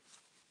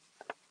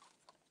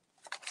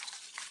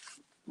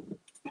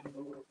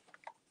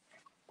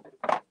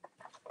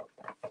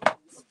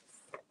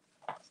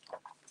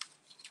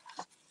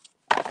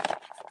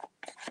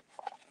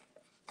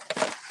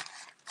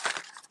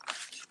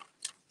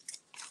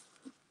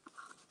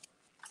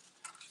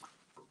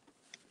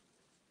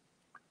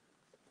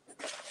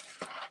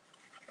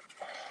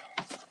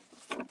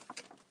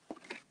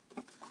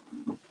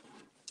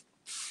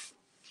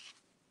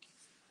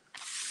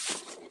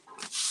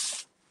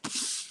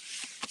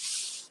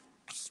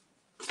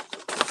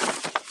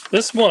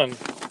 This one.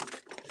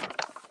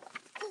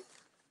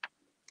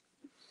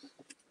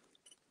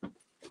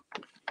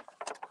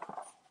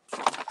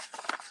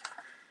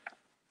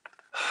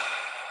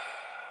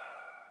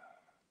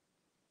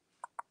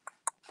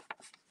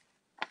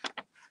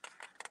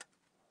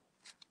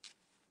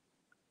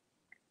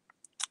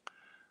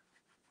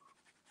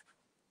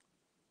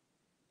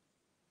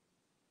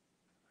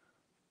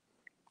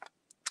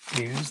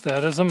 use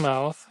that as a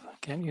mouth.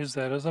 Can't use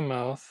that as a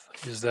mouth.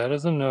 Use that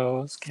as a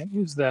nose. Can't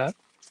use that.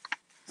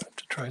 Have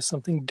to try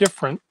something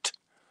different.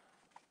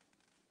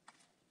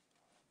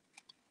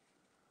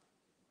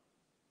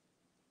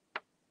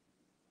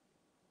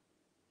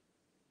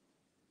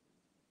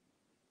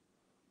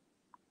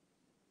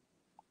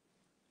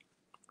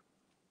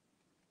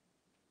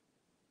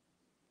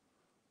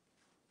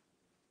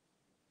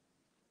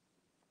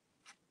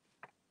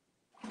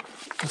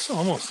 This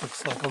almost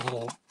looks like a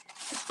little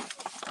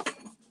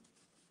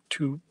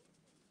two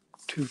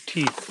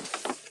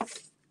teeth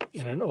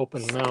in an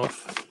open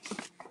mouth.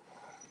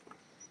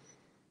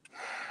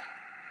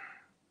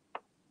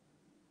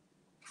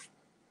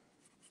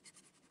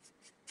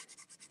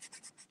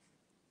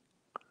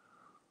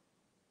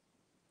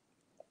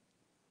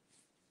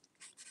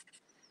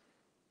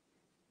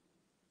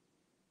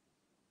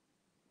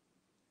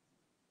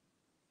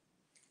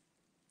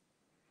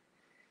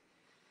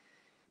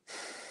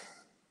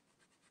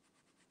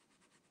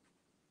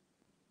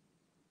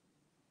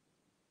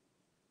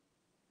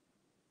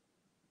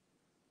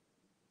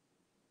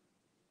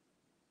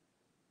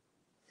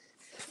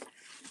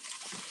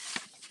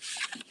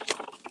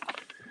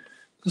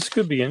 This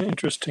could be an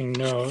interesting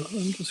nose.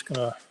 I'm just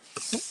gonna,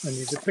 I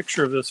need a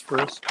picture of this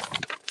first.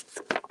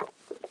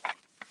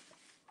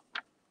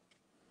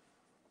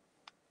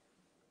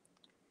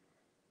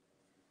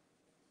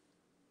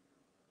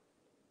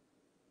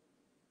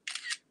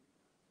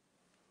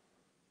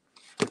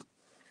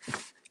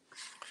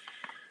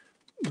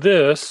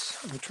 This,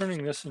 I'm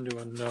turning this into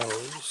a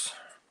nose.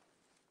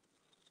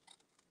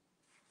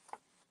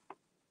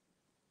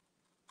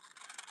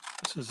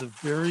 This is a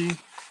very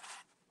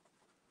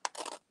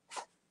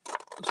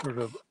sort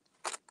of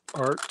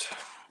art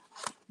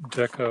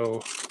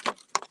deco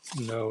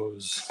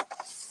nose,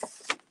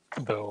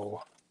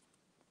 though.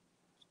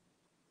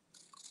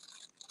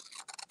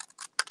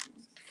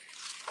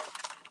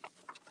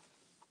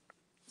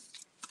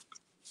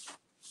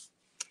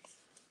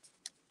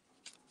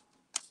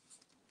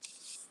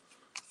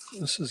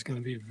 This is going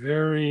to be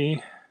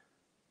very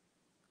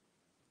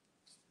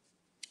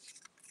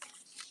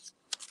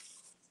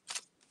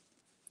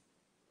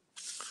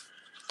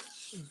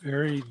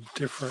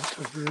different,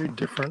 a very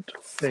different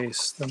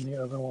face than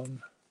the other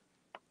one.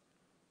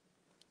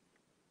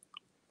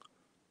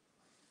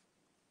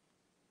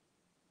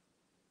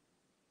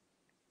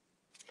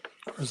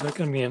 Or is that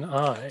going to be an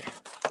eye?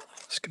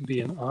 This could be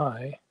an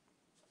eye.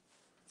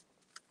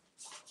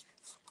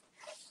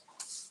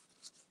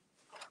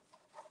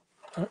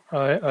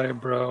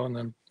 Eyebrow, and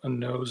then a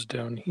nose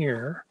down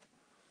here.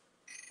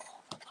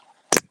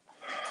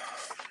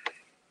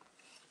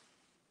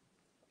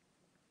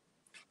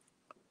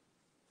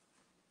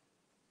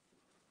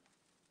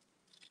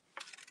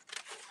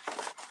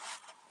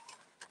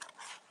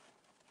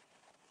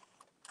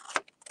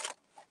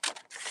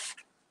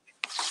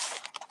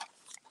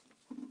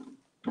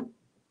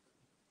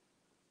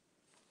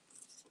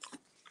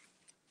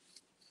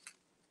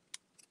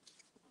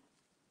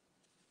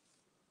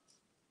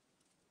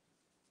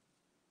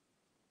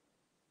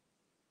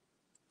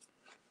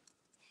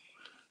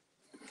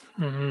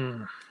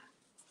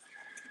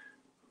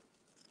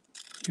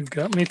 You've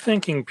got me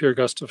thinking, Pierre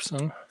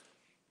Gustafson.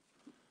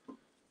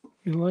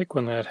 You like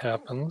when that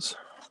happens.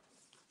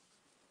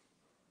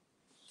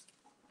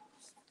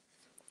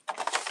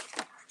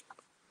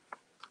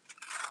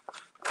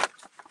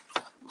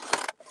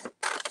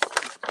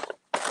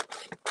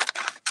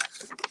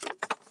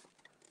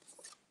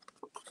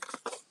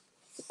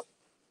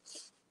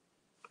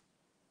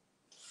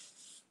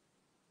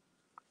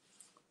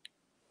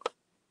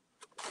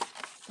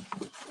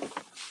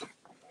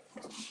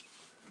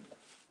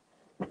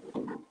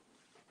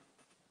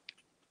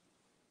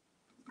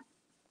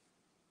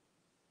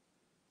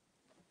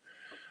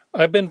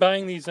 I've been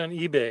buying these on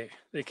eBay.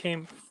 They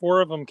came, 4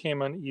 of them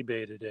came on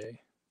eBay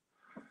today.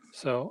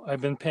 So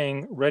I've been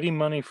paying ready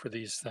money for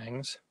these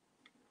things.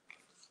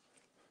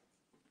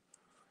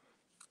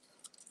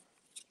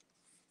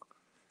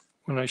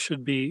 When I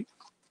should be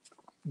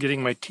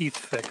getting my teeth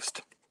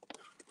fixed.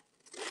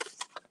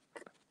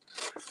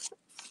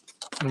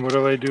 And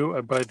what do?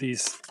 I buy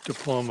these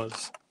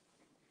diplomas.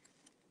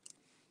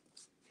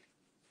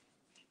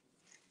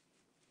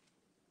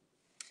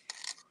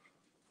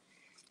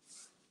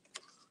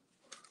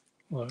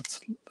 Well,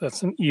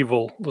 that's an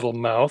evil little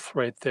mouth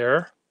right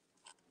there.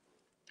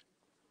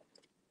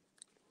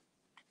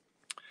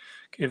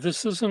 Okay, if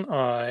this is an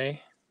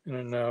eye and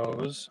a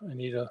nose, I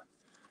need a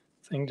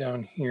thing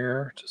down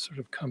here to sort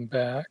of come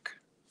back.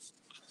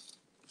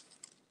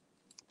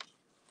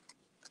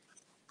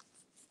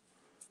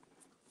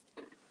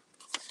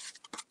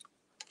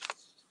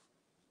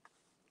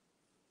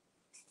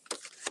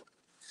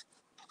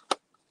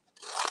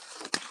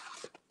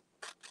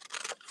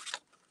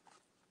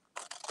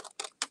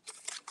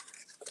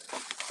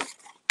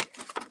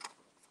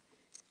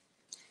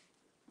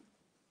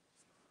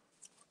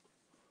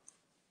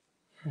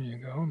 There you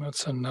go.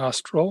 That's a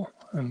nostril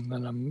and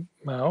then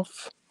a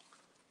mouth,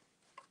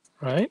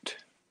 right?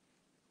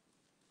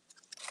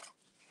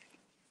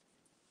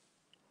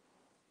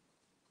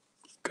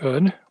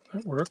 Good,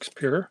 that works,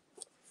 pure.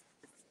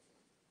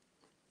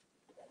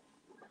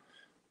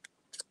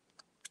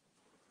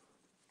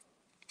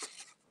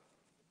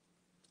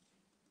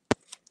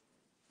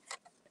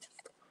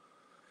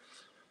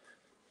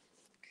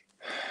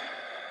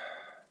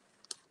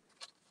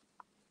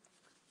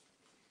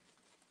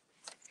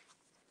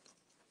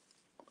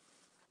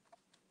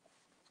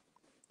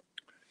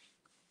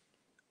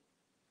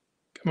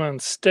 Come on,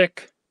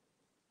 stick.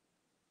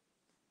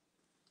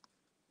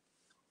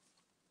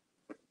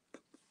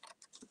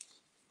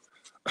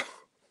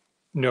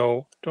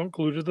 No, don't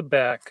glue to the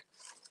back.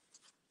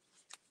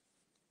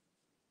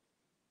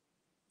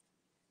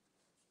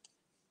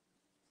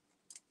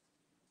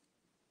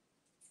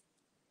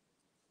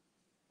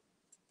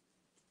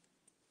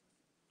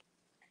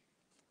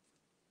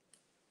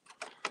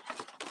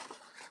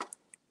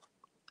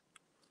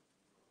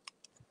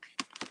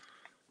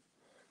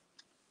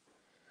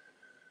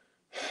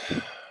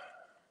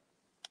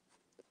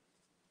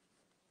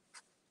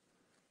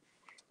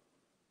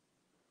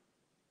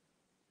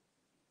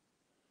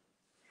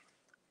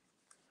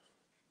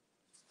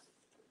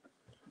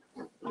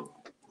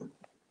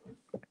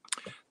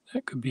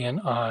 That could be an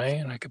eye,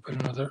 and I could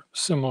put another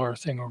similar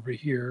thing over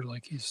here,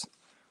 like he's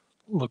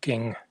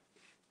looking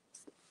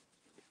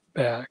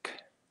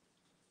back.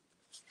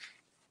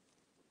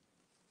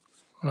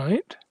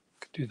 Right?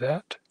 Could do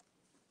that.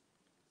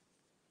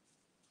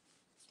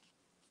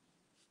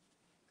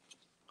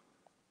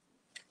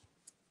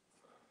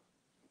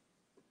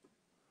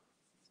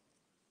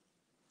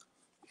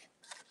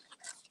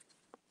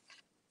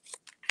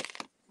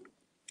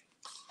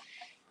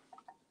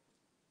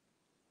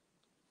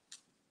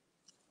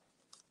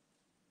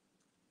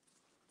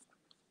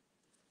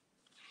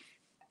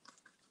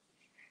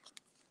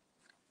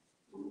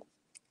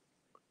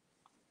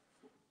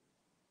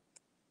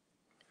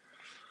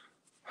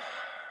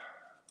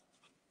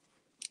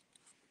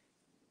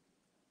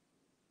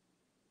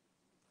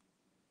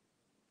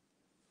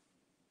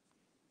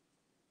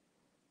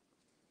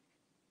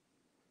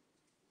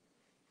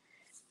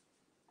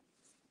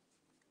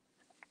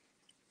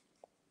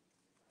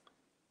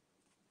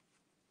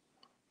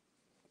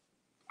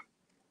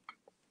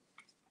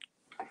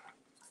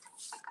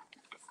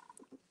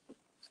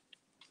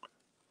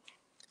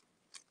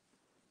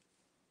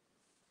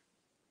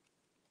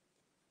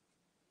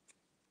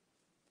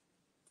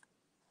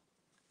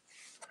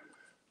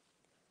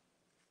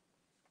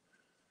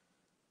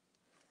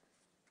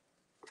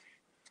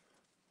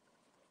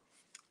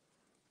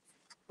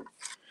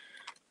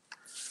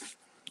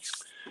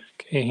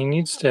 Okay, he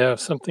needs to have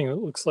something that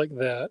looks like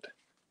that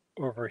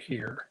over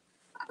here.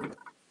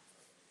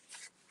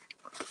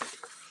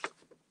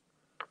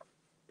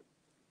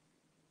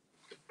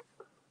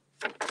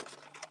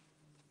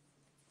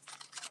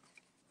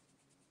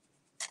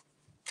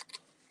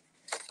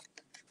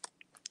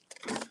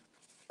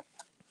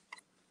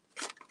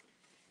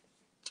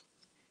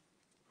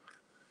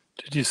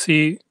 Did you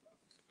see,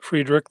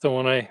 Friedrich, the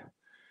one I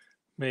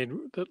made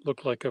that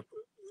looked like a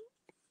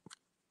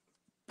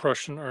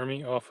Prussian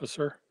army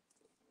officer?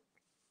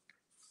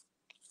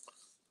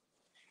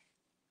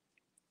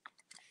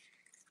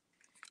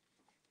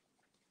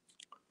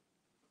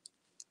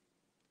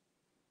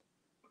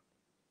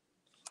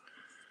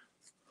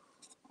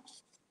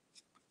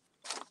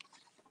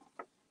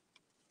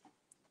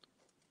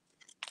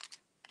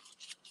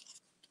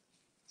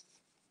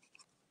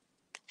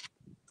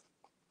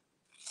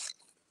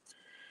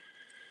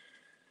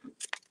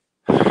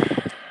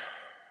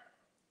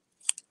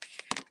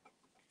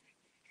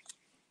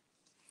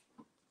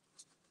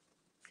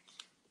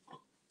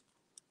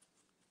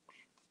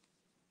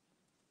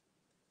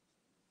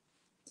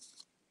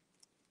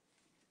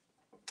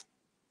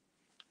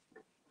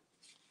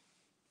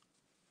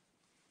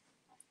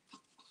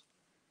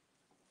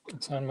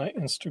 It's on my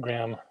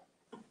Instagram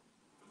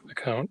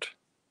account.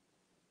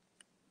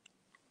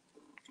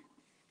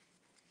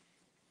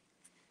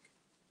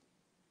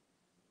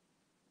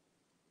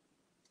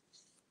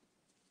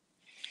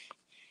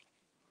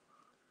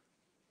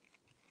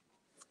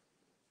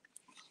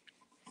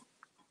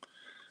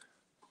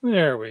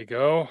 There we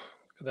go. Look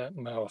at that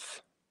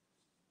mouth.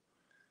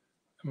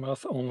 A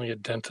mouth only a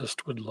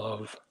dentist would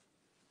love.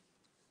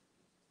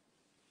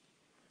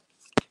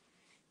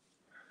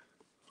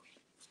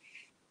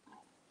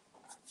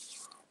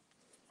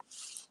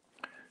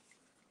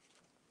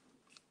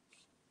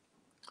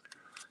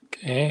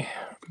 Okay,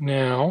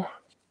 now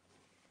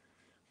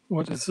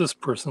what is this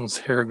person's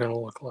hair going to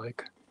look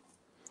like?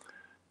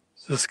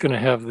 Is this going to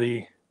have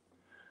the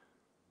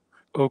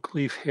oak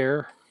leaf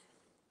hair?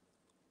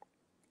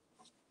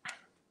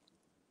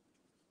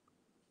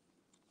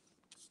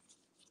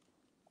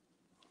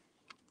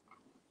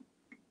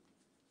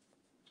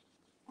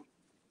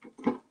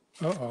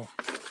 Uh-oh.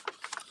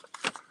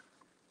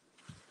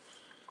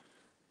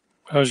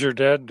 How's your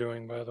dad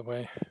doing, by the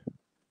way?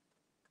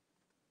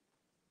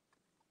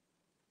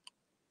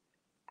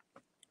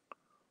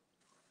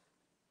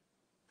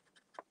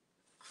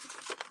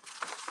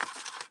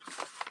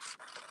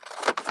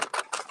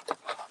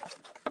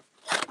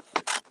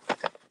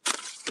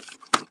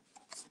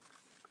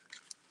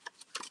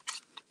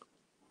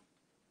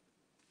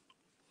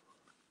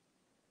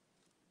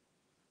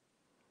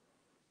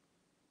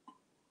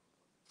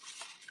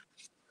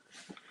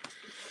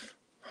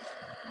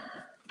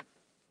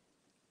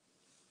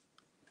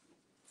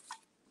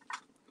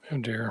 Oh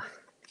dear.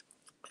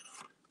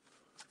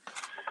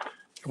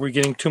 Are we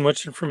getting too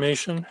much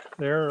information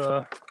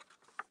there,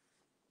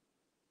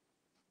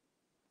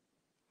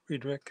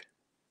 Friedrich?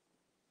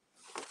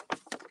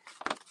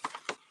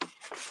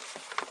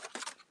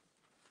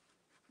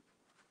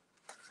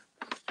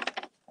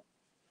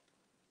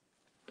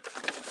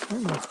 I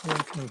don't know how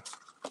we can.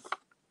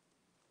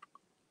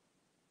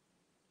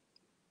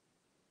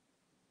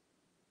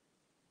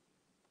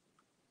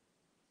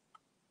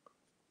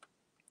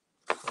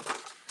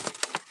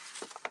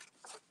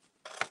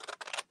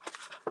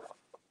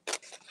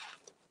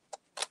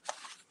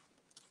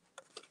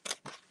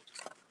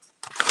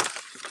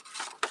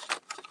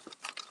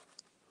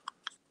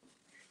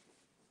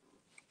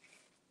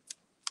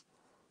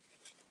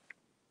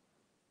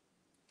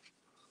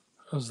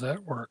 How does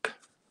that work?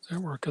 Does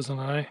that work as an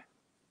eye?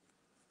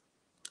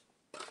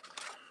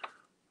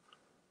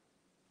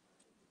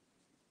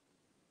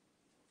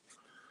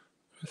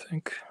 I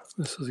think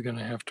this is going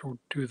to have to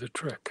do the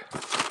trick.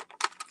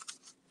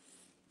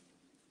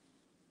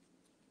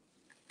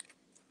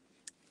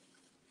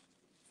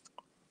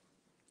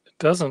 It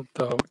doesn't,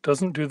 though. It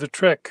doesn't do the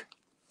trick.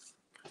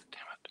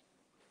 Damn it.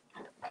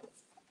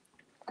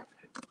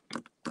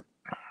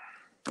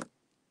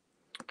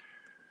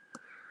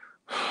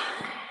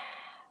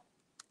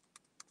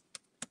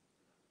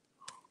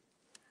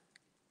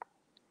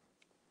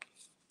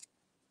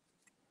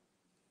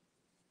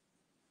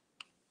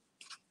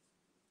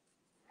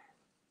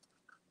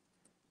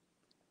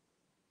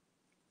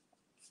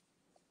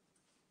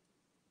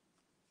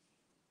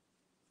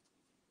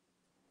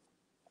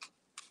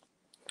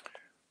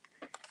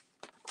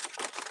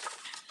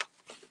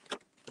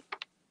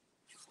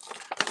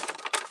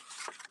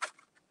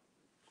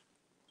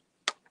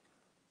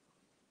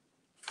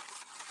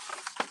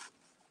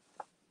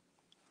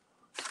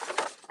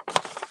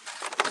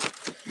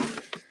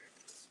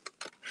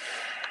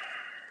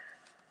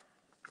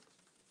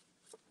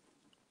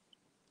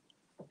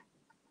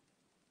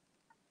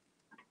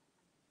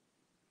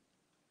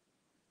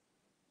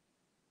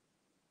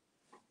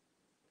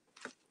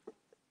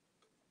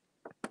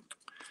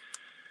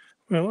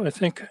 Well, I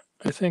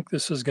think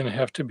this is going to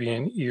have to be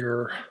an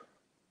ear.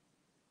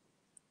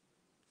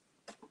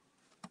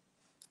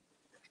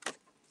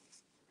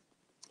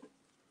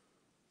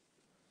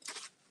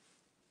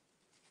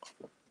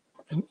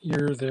 An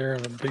ear there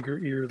and a bigger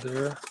ear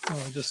there.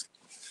 Oh,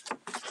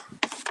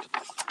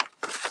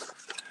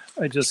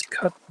 I just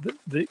cut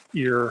the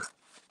ear.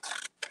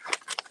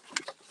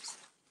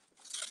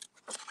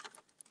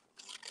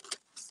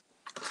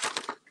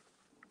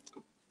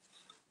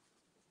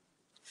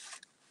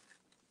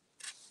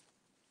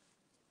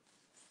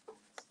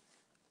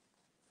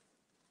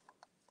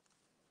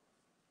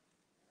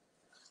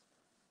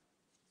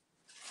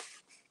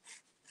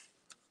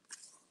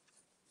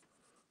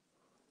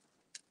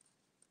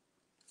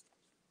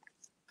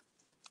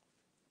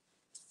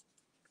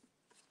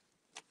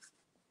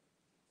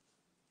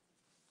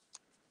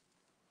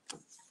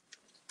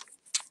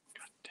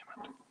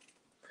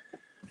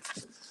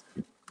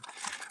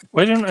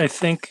 Why didn't I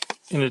think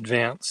in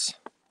advance?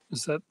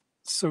 Is that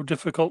so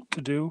difficult to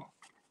do?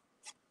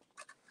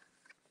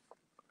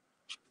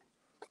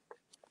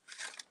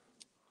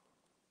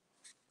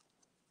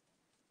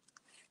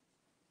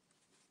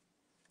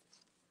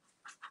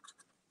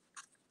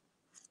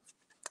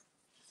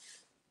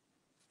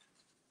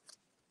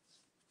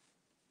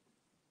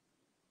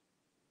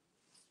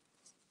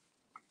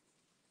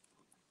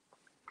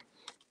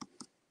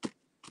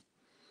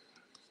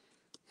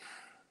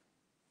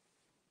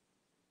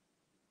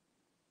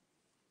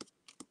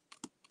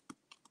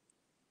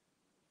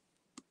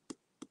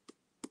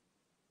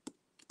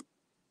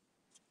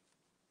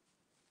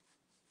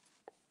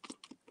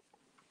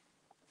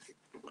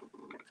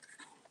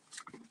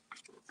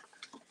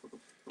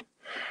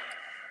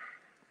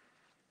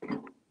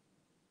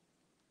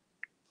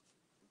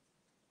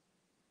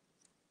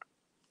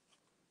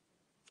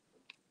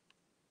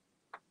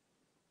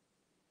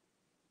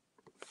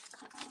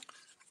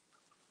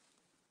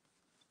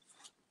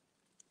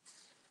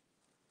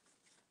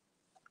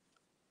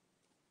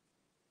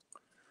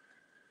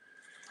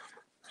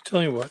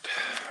 Tell you what,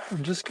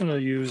 I'm just going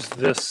to use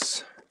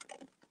this.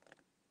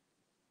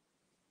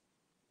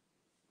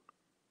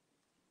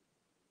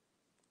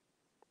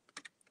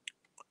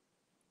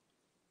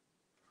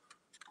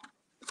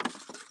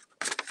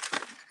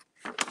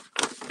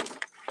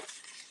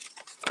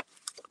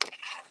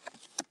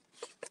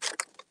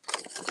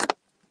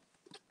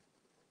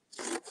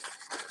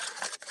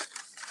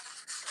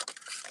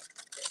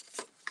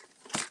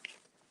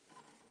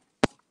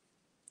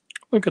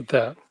 Look at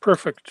that.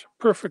 Perfect,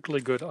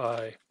 perfectly good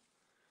eye.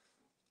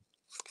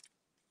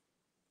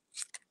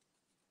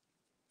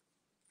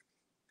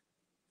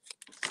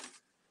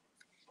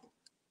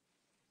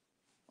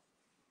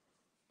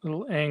 A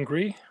little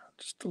angry,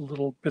 just a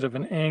little bit of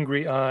an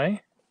angry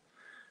eye.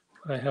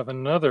 I have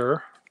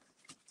another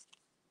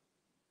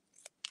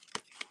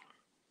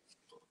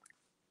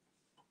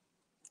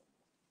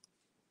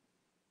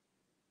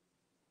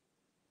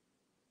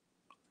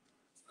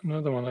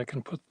one I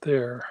can put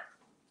there.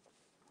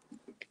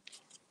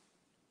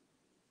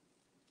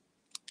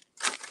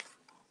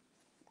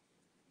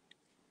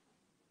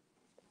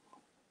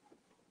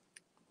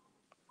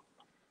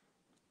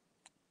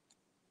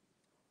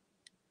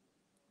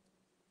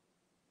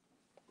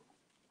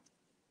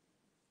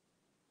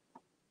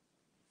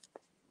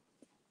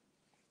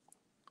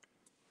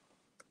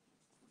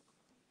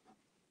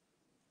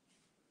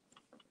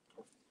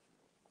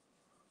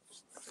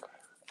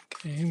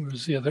 Okay,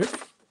 where's the other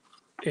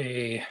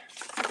A?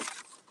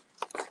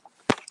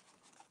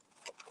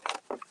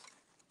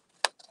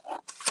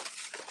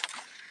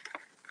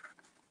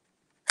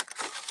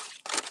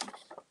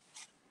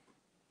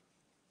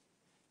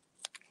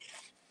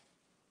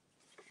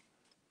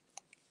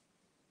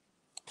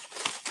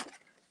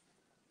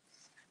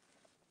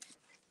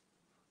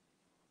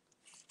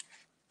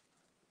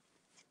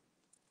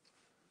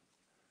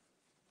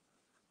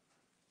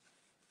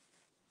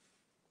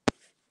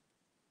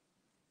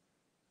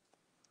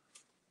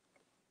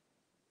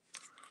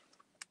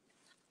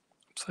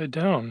 Upside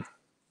down.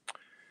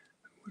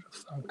 Who would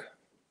have thunk?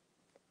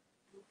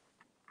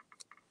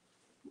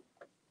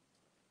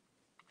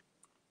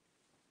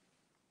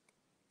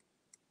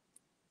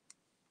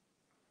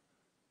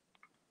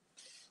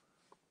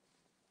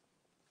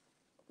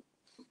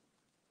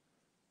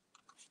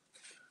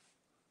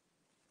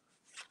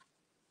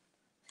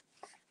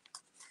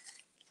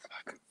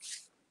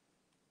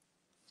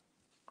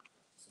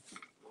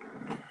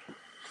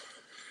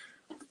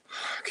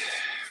 Okay.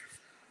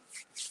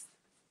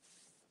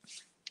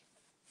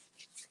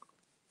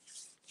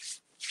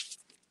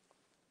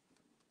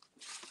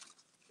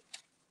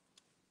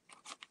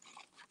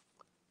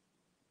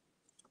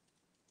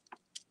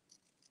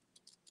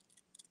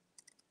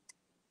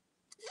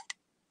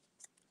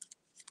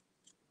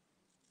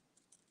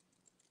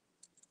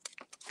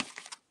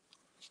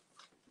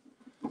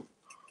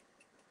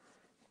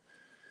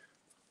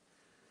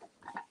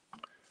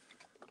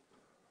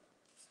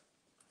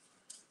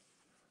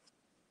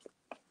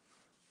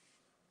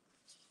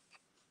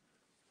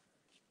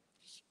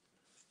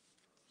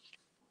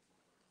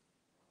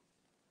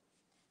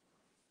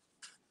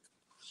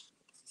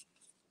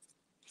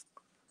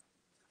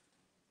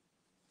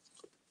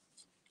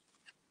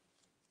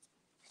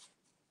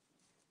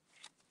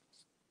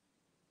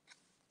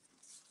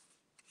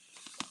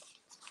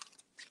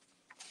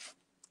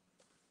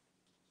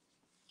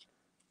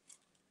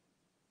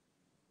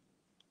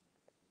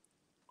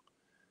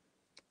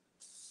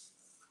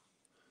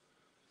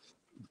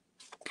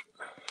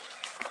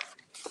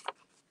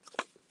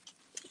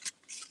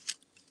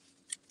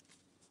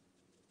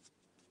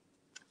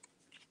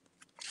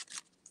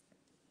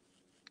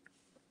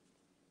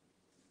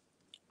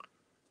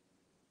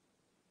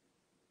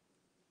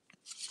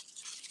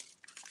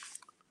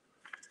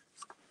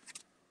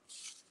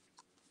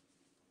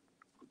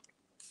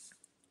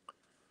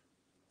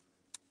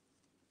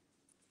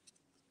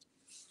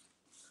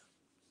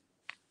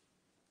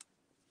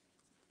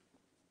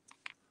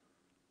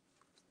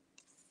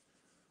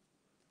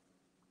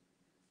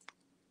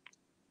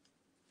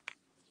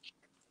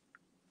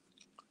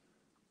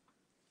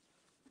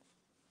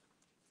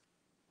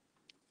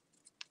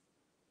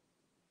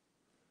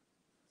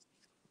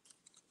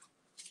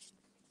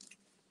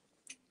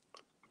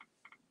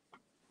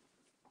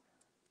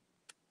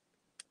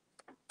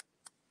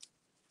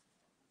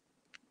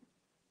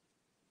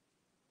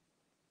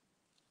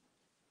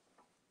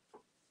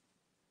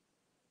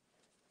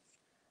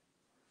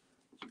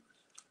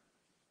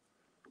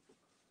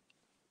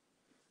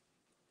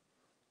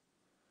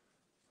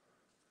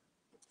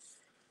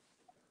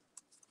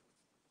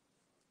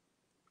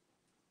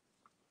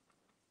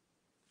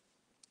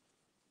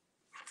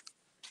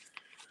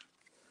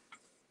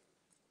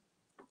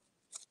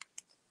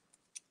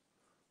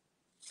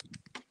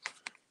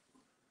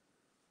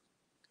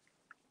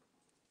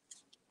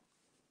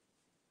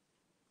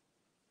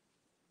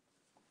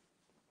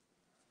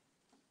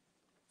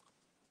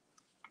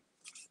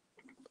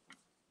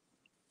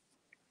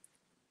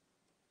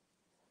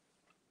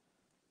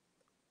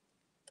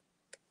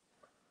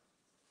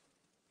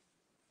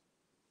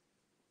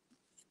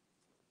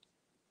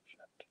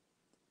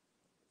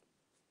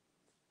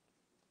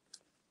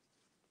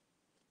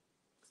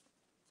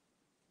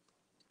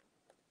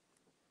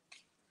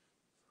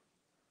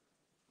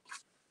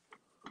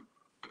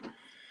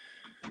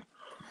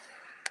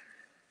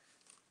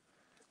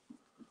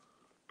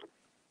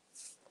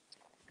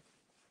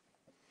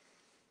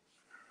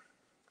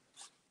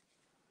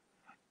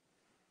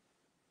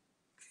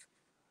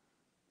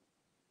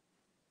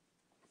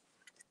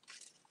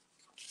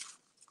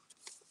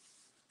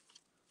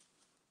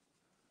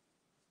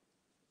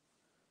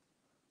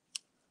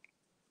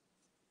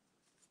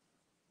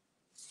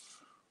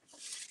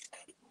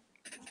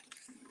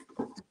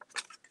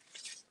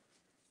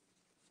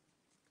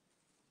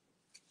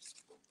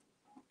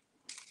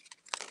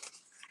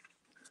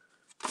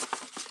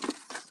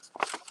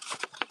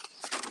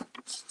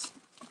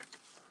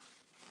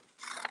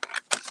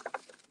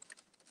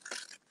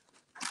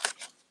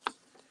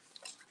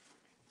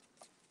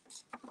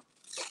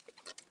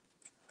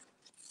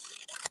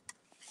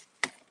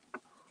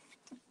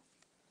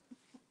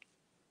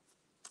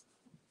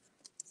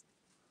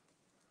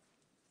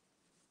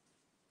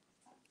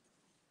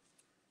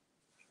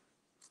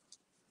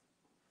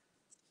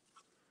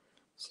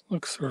 This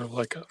looks sort of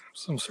like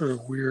some sort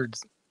of weird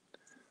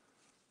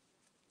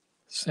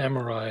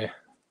samurai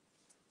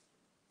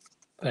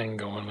thing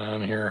going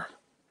on here.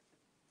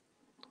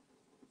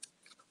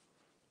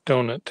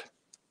 Donut.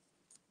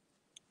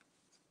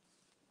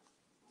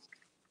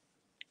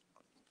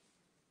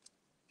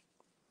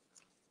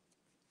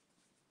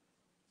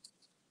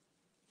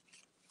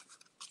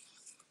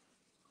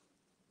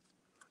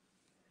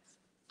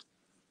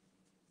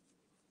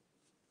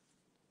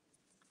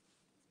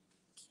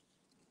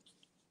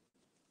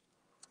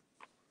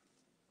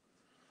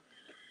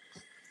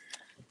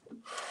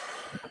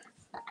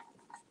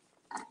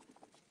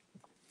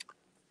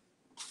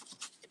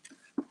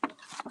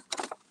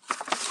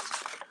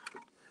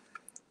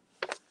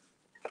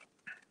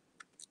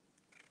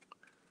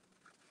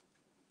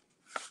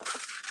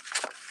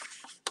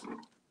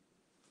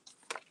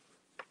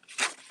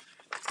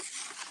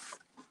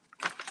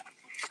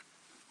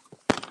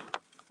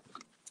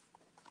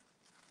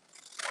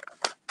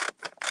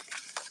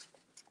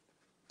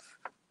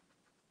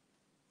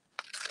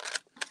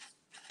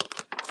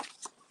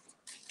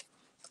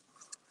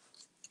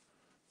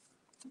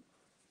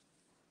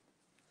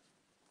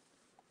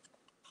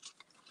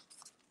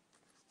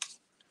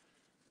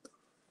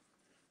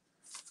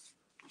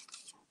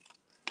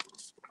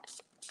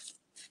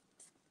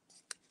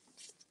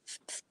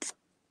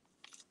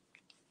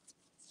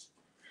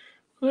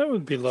 That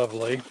would be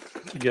lovely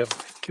to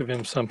give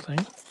him something.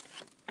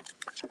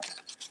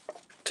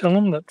 Tell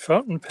him that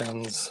fountain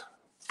pens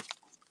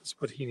is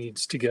what he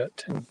needs to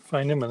get, and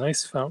find him a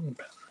nice fountain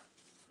pen.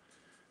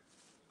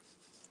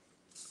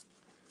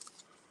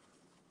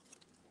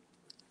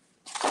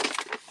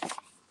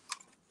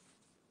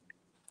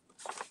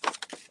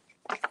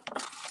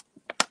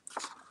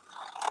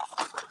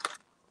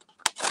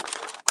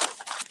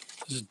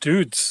 This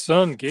dude's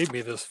son gave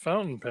me this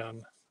fountain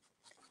pen,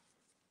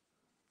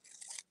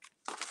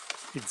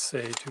 he'd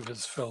say to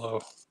his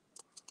fellow,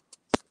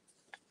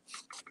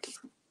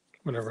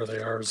 whatever they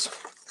are.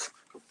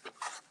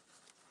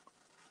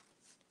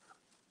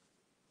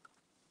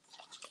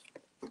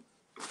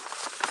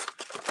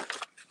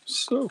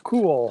 So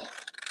cool.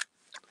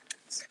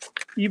 It's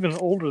even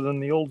older than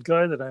the old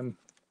guy that I'm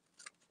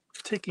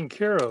taking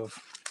care of.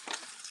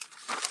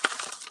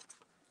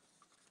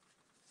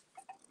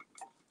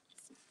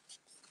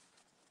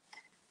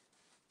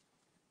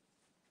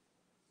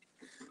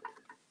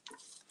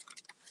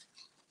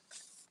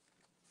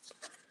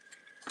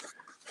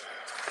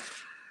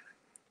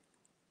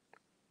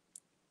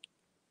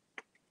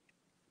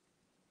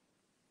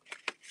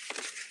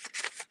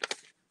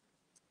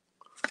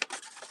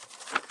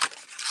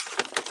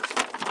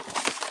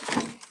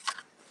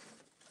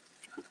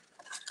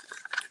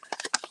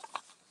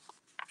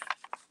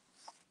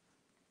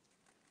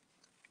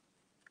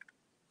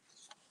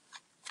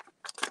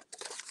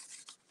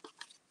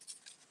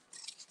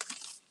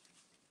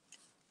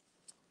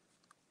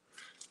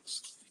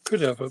 Could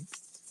have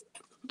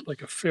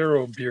like a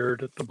pharaoh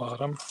beard at the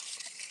bottom.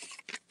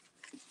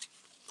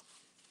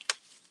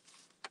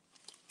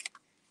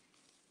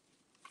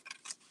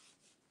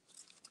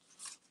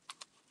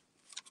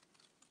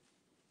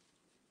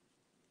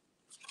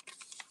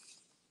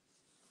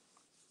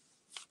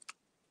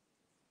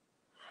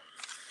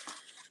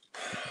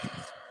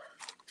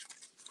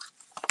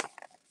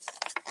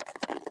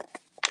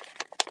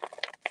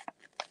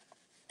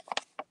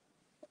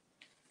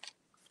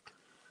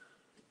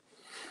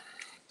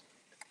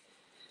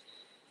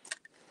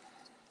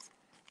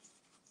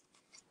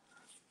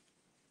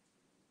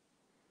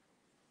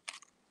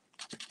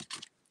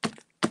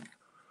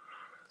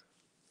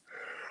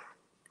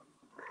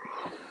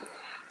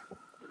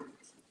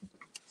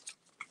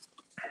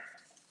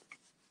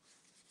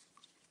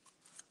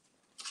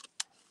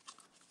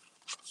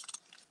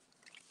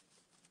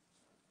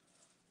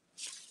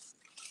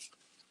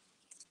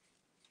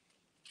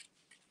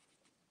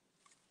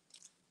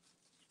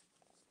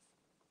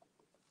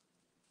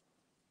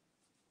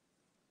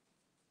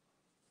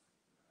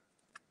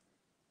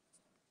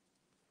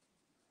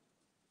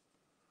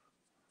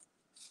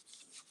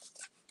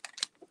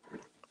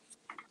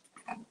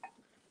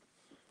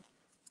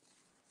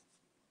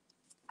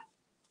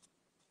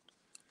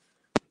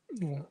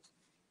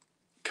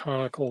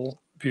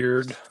 Conical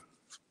beard.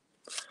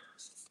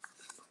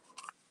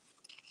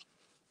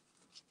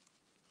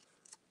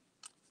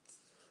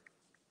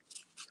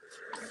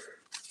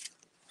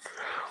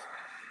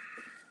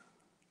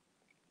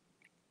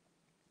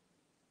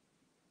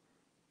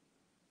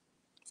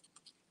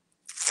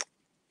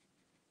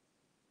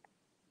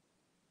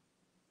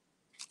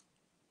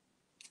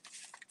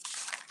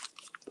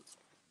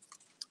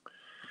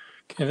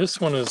 Okay, this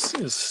one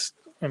is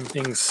I'm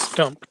being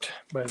stumped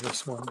by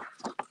this one.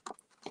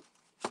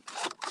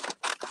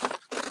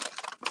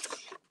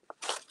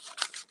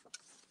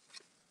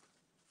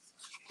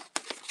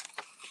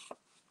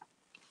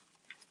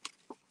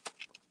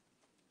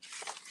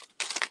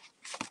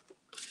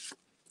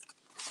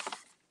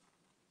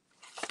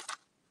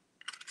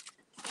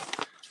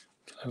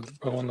 A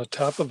bow on the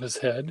top of his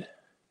head.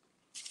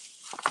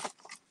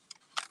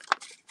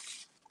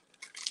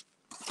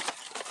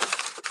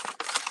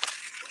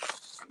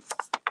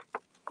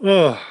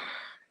 Oh,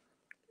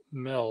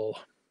 Mel.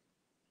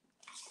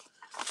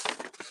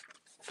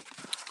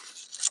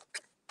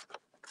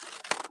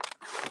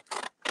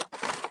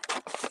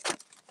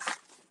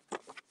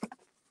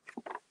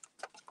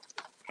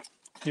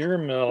 Dear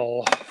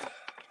Mel.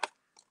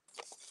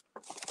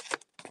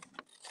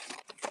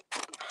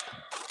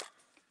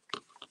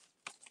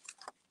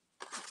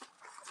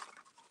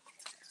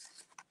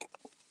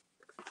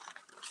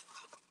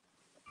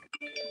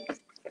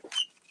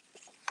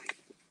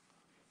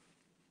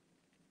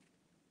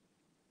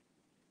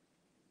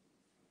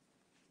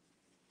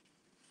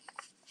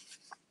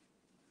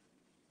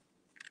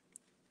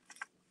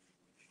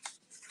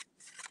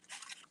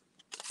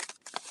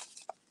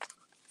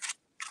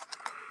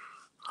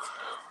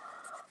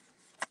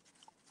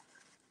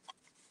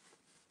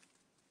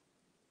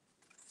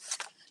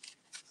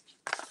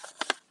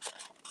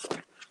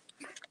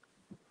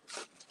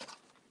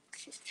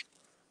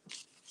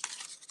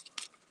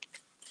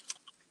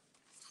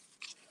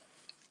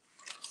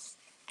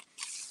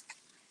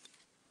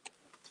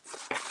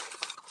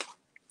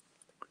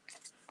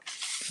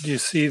 Did you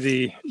see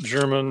the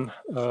German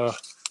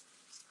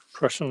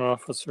Prussian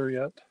officer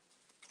yet?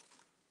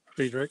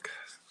 Friedrich?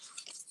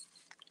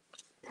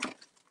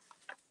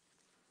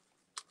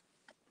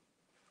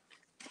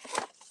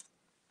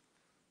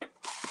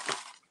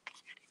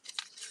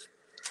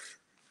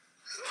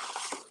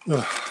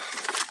 Ugh.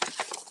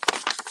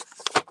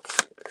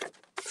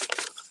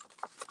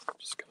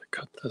 Just gonna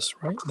cut this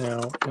right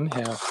now in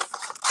half.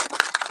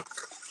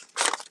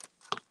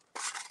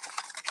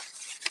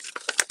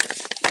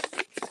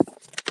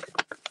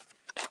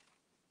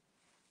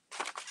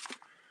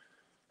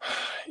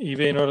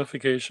 eBay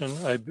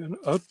notification, I've been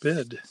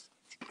outbid.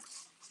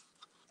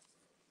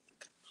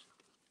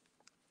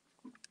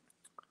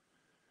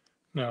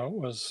 No, it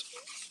was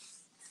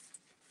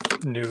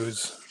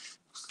news.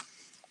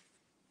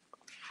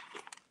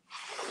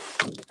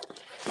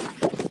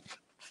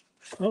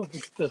 Oh, look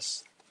at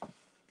this.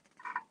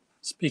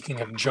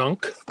 Speaking of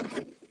junk.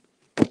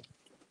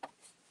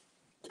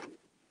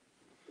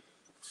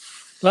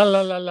 La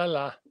la la la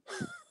la.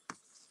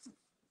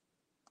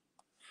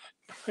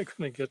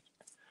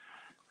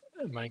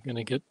 Am I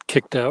gonna get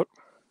kicked out?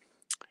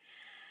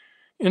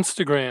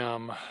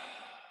 Instagram.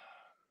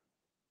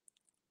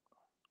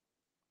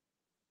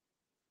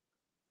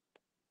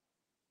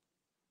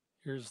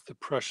 Here's the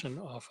Prussian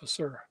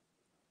officer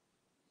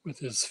with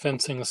his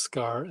fencing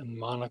scar and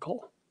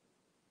monocle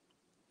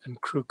and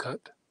crew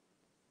cut.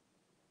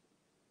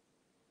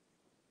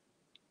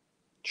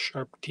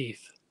 Sharp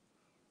teeth.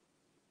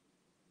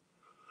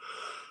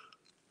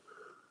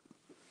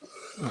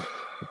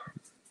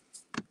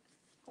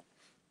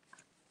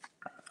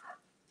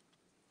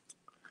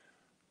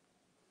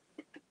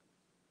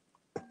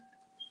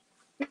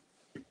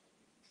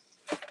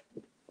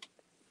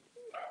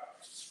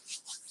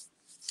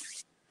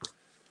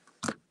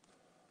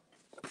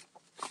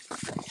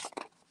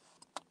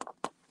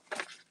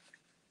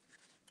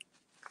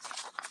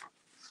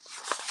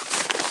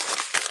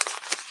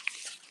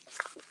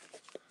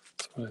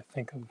 That's what I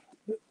think of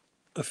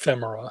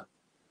ephemera.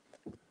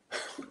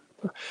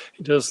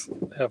 He does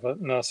have a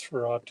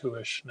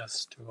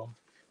Nosferatu-ishness to him.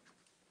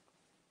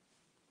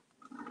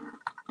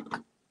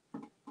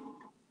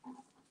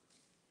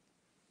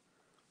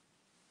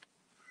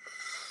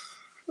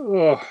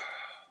 Oh,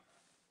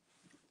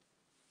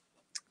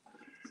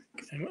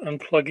 I'm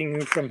unplugging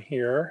you from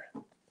here,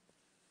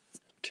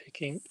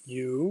 taking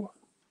you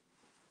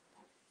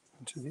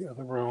into the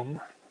other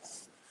room.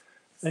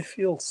 I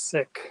feel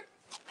sick.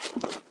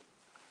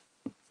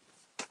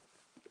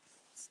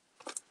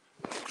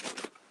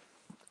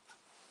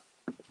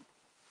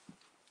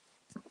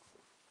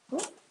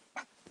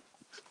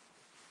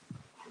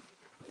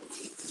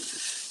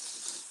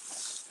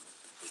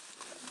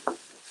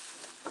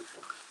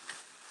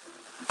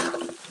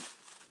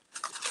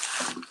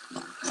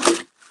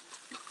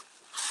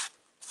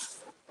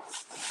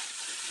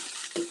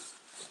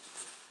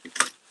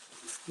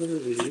 What are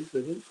these? I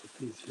didn't put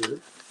these here.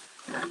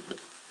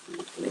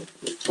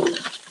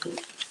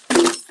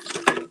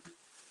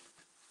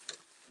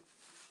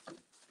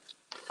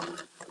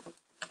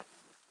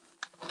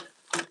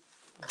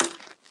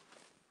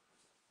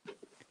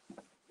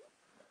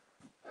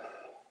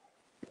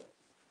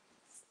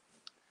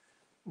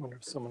 I wonder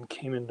if someone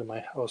came into my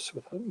house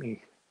without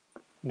me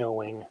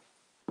knowing.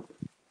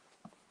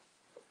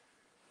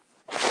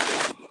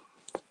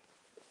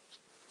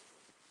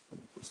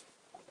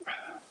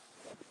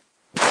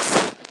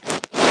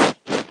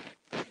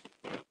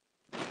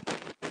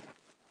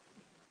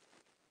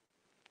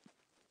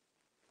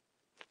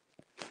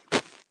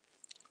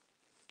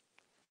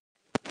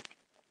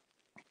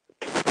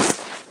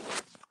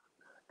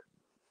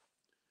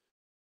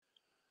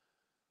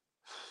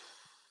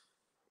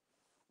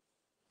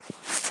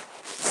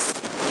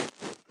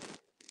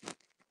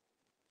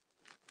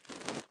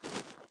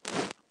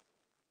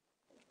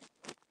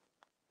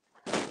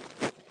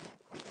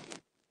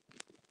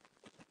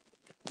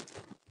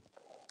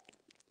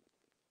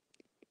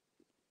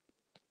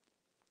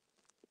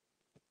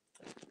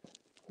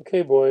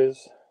 Okay,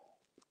 boys.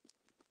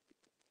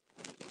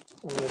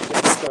 I'm going to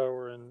take a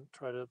shower and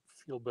try to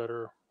feel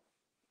better.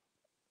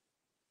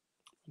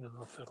 I don't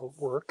know if that'll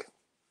work,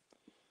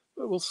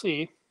 but we'll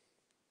see.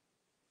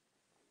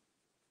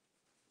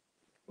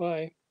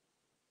 Bye.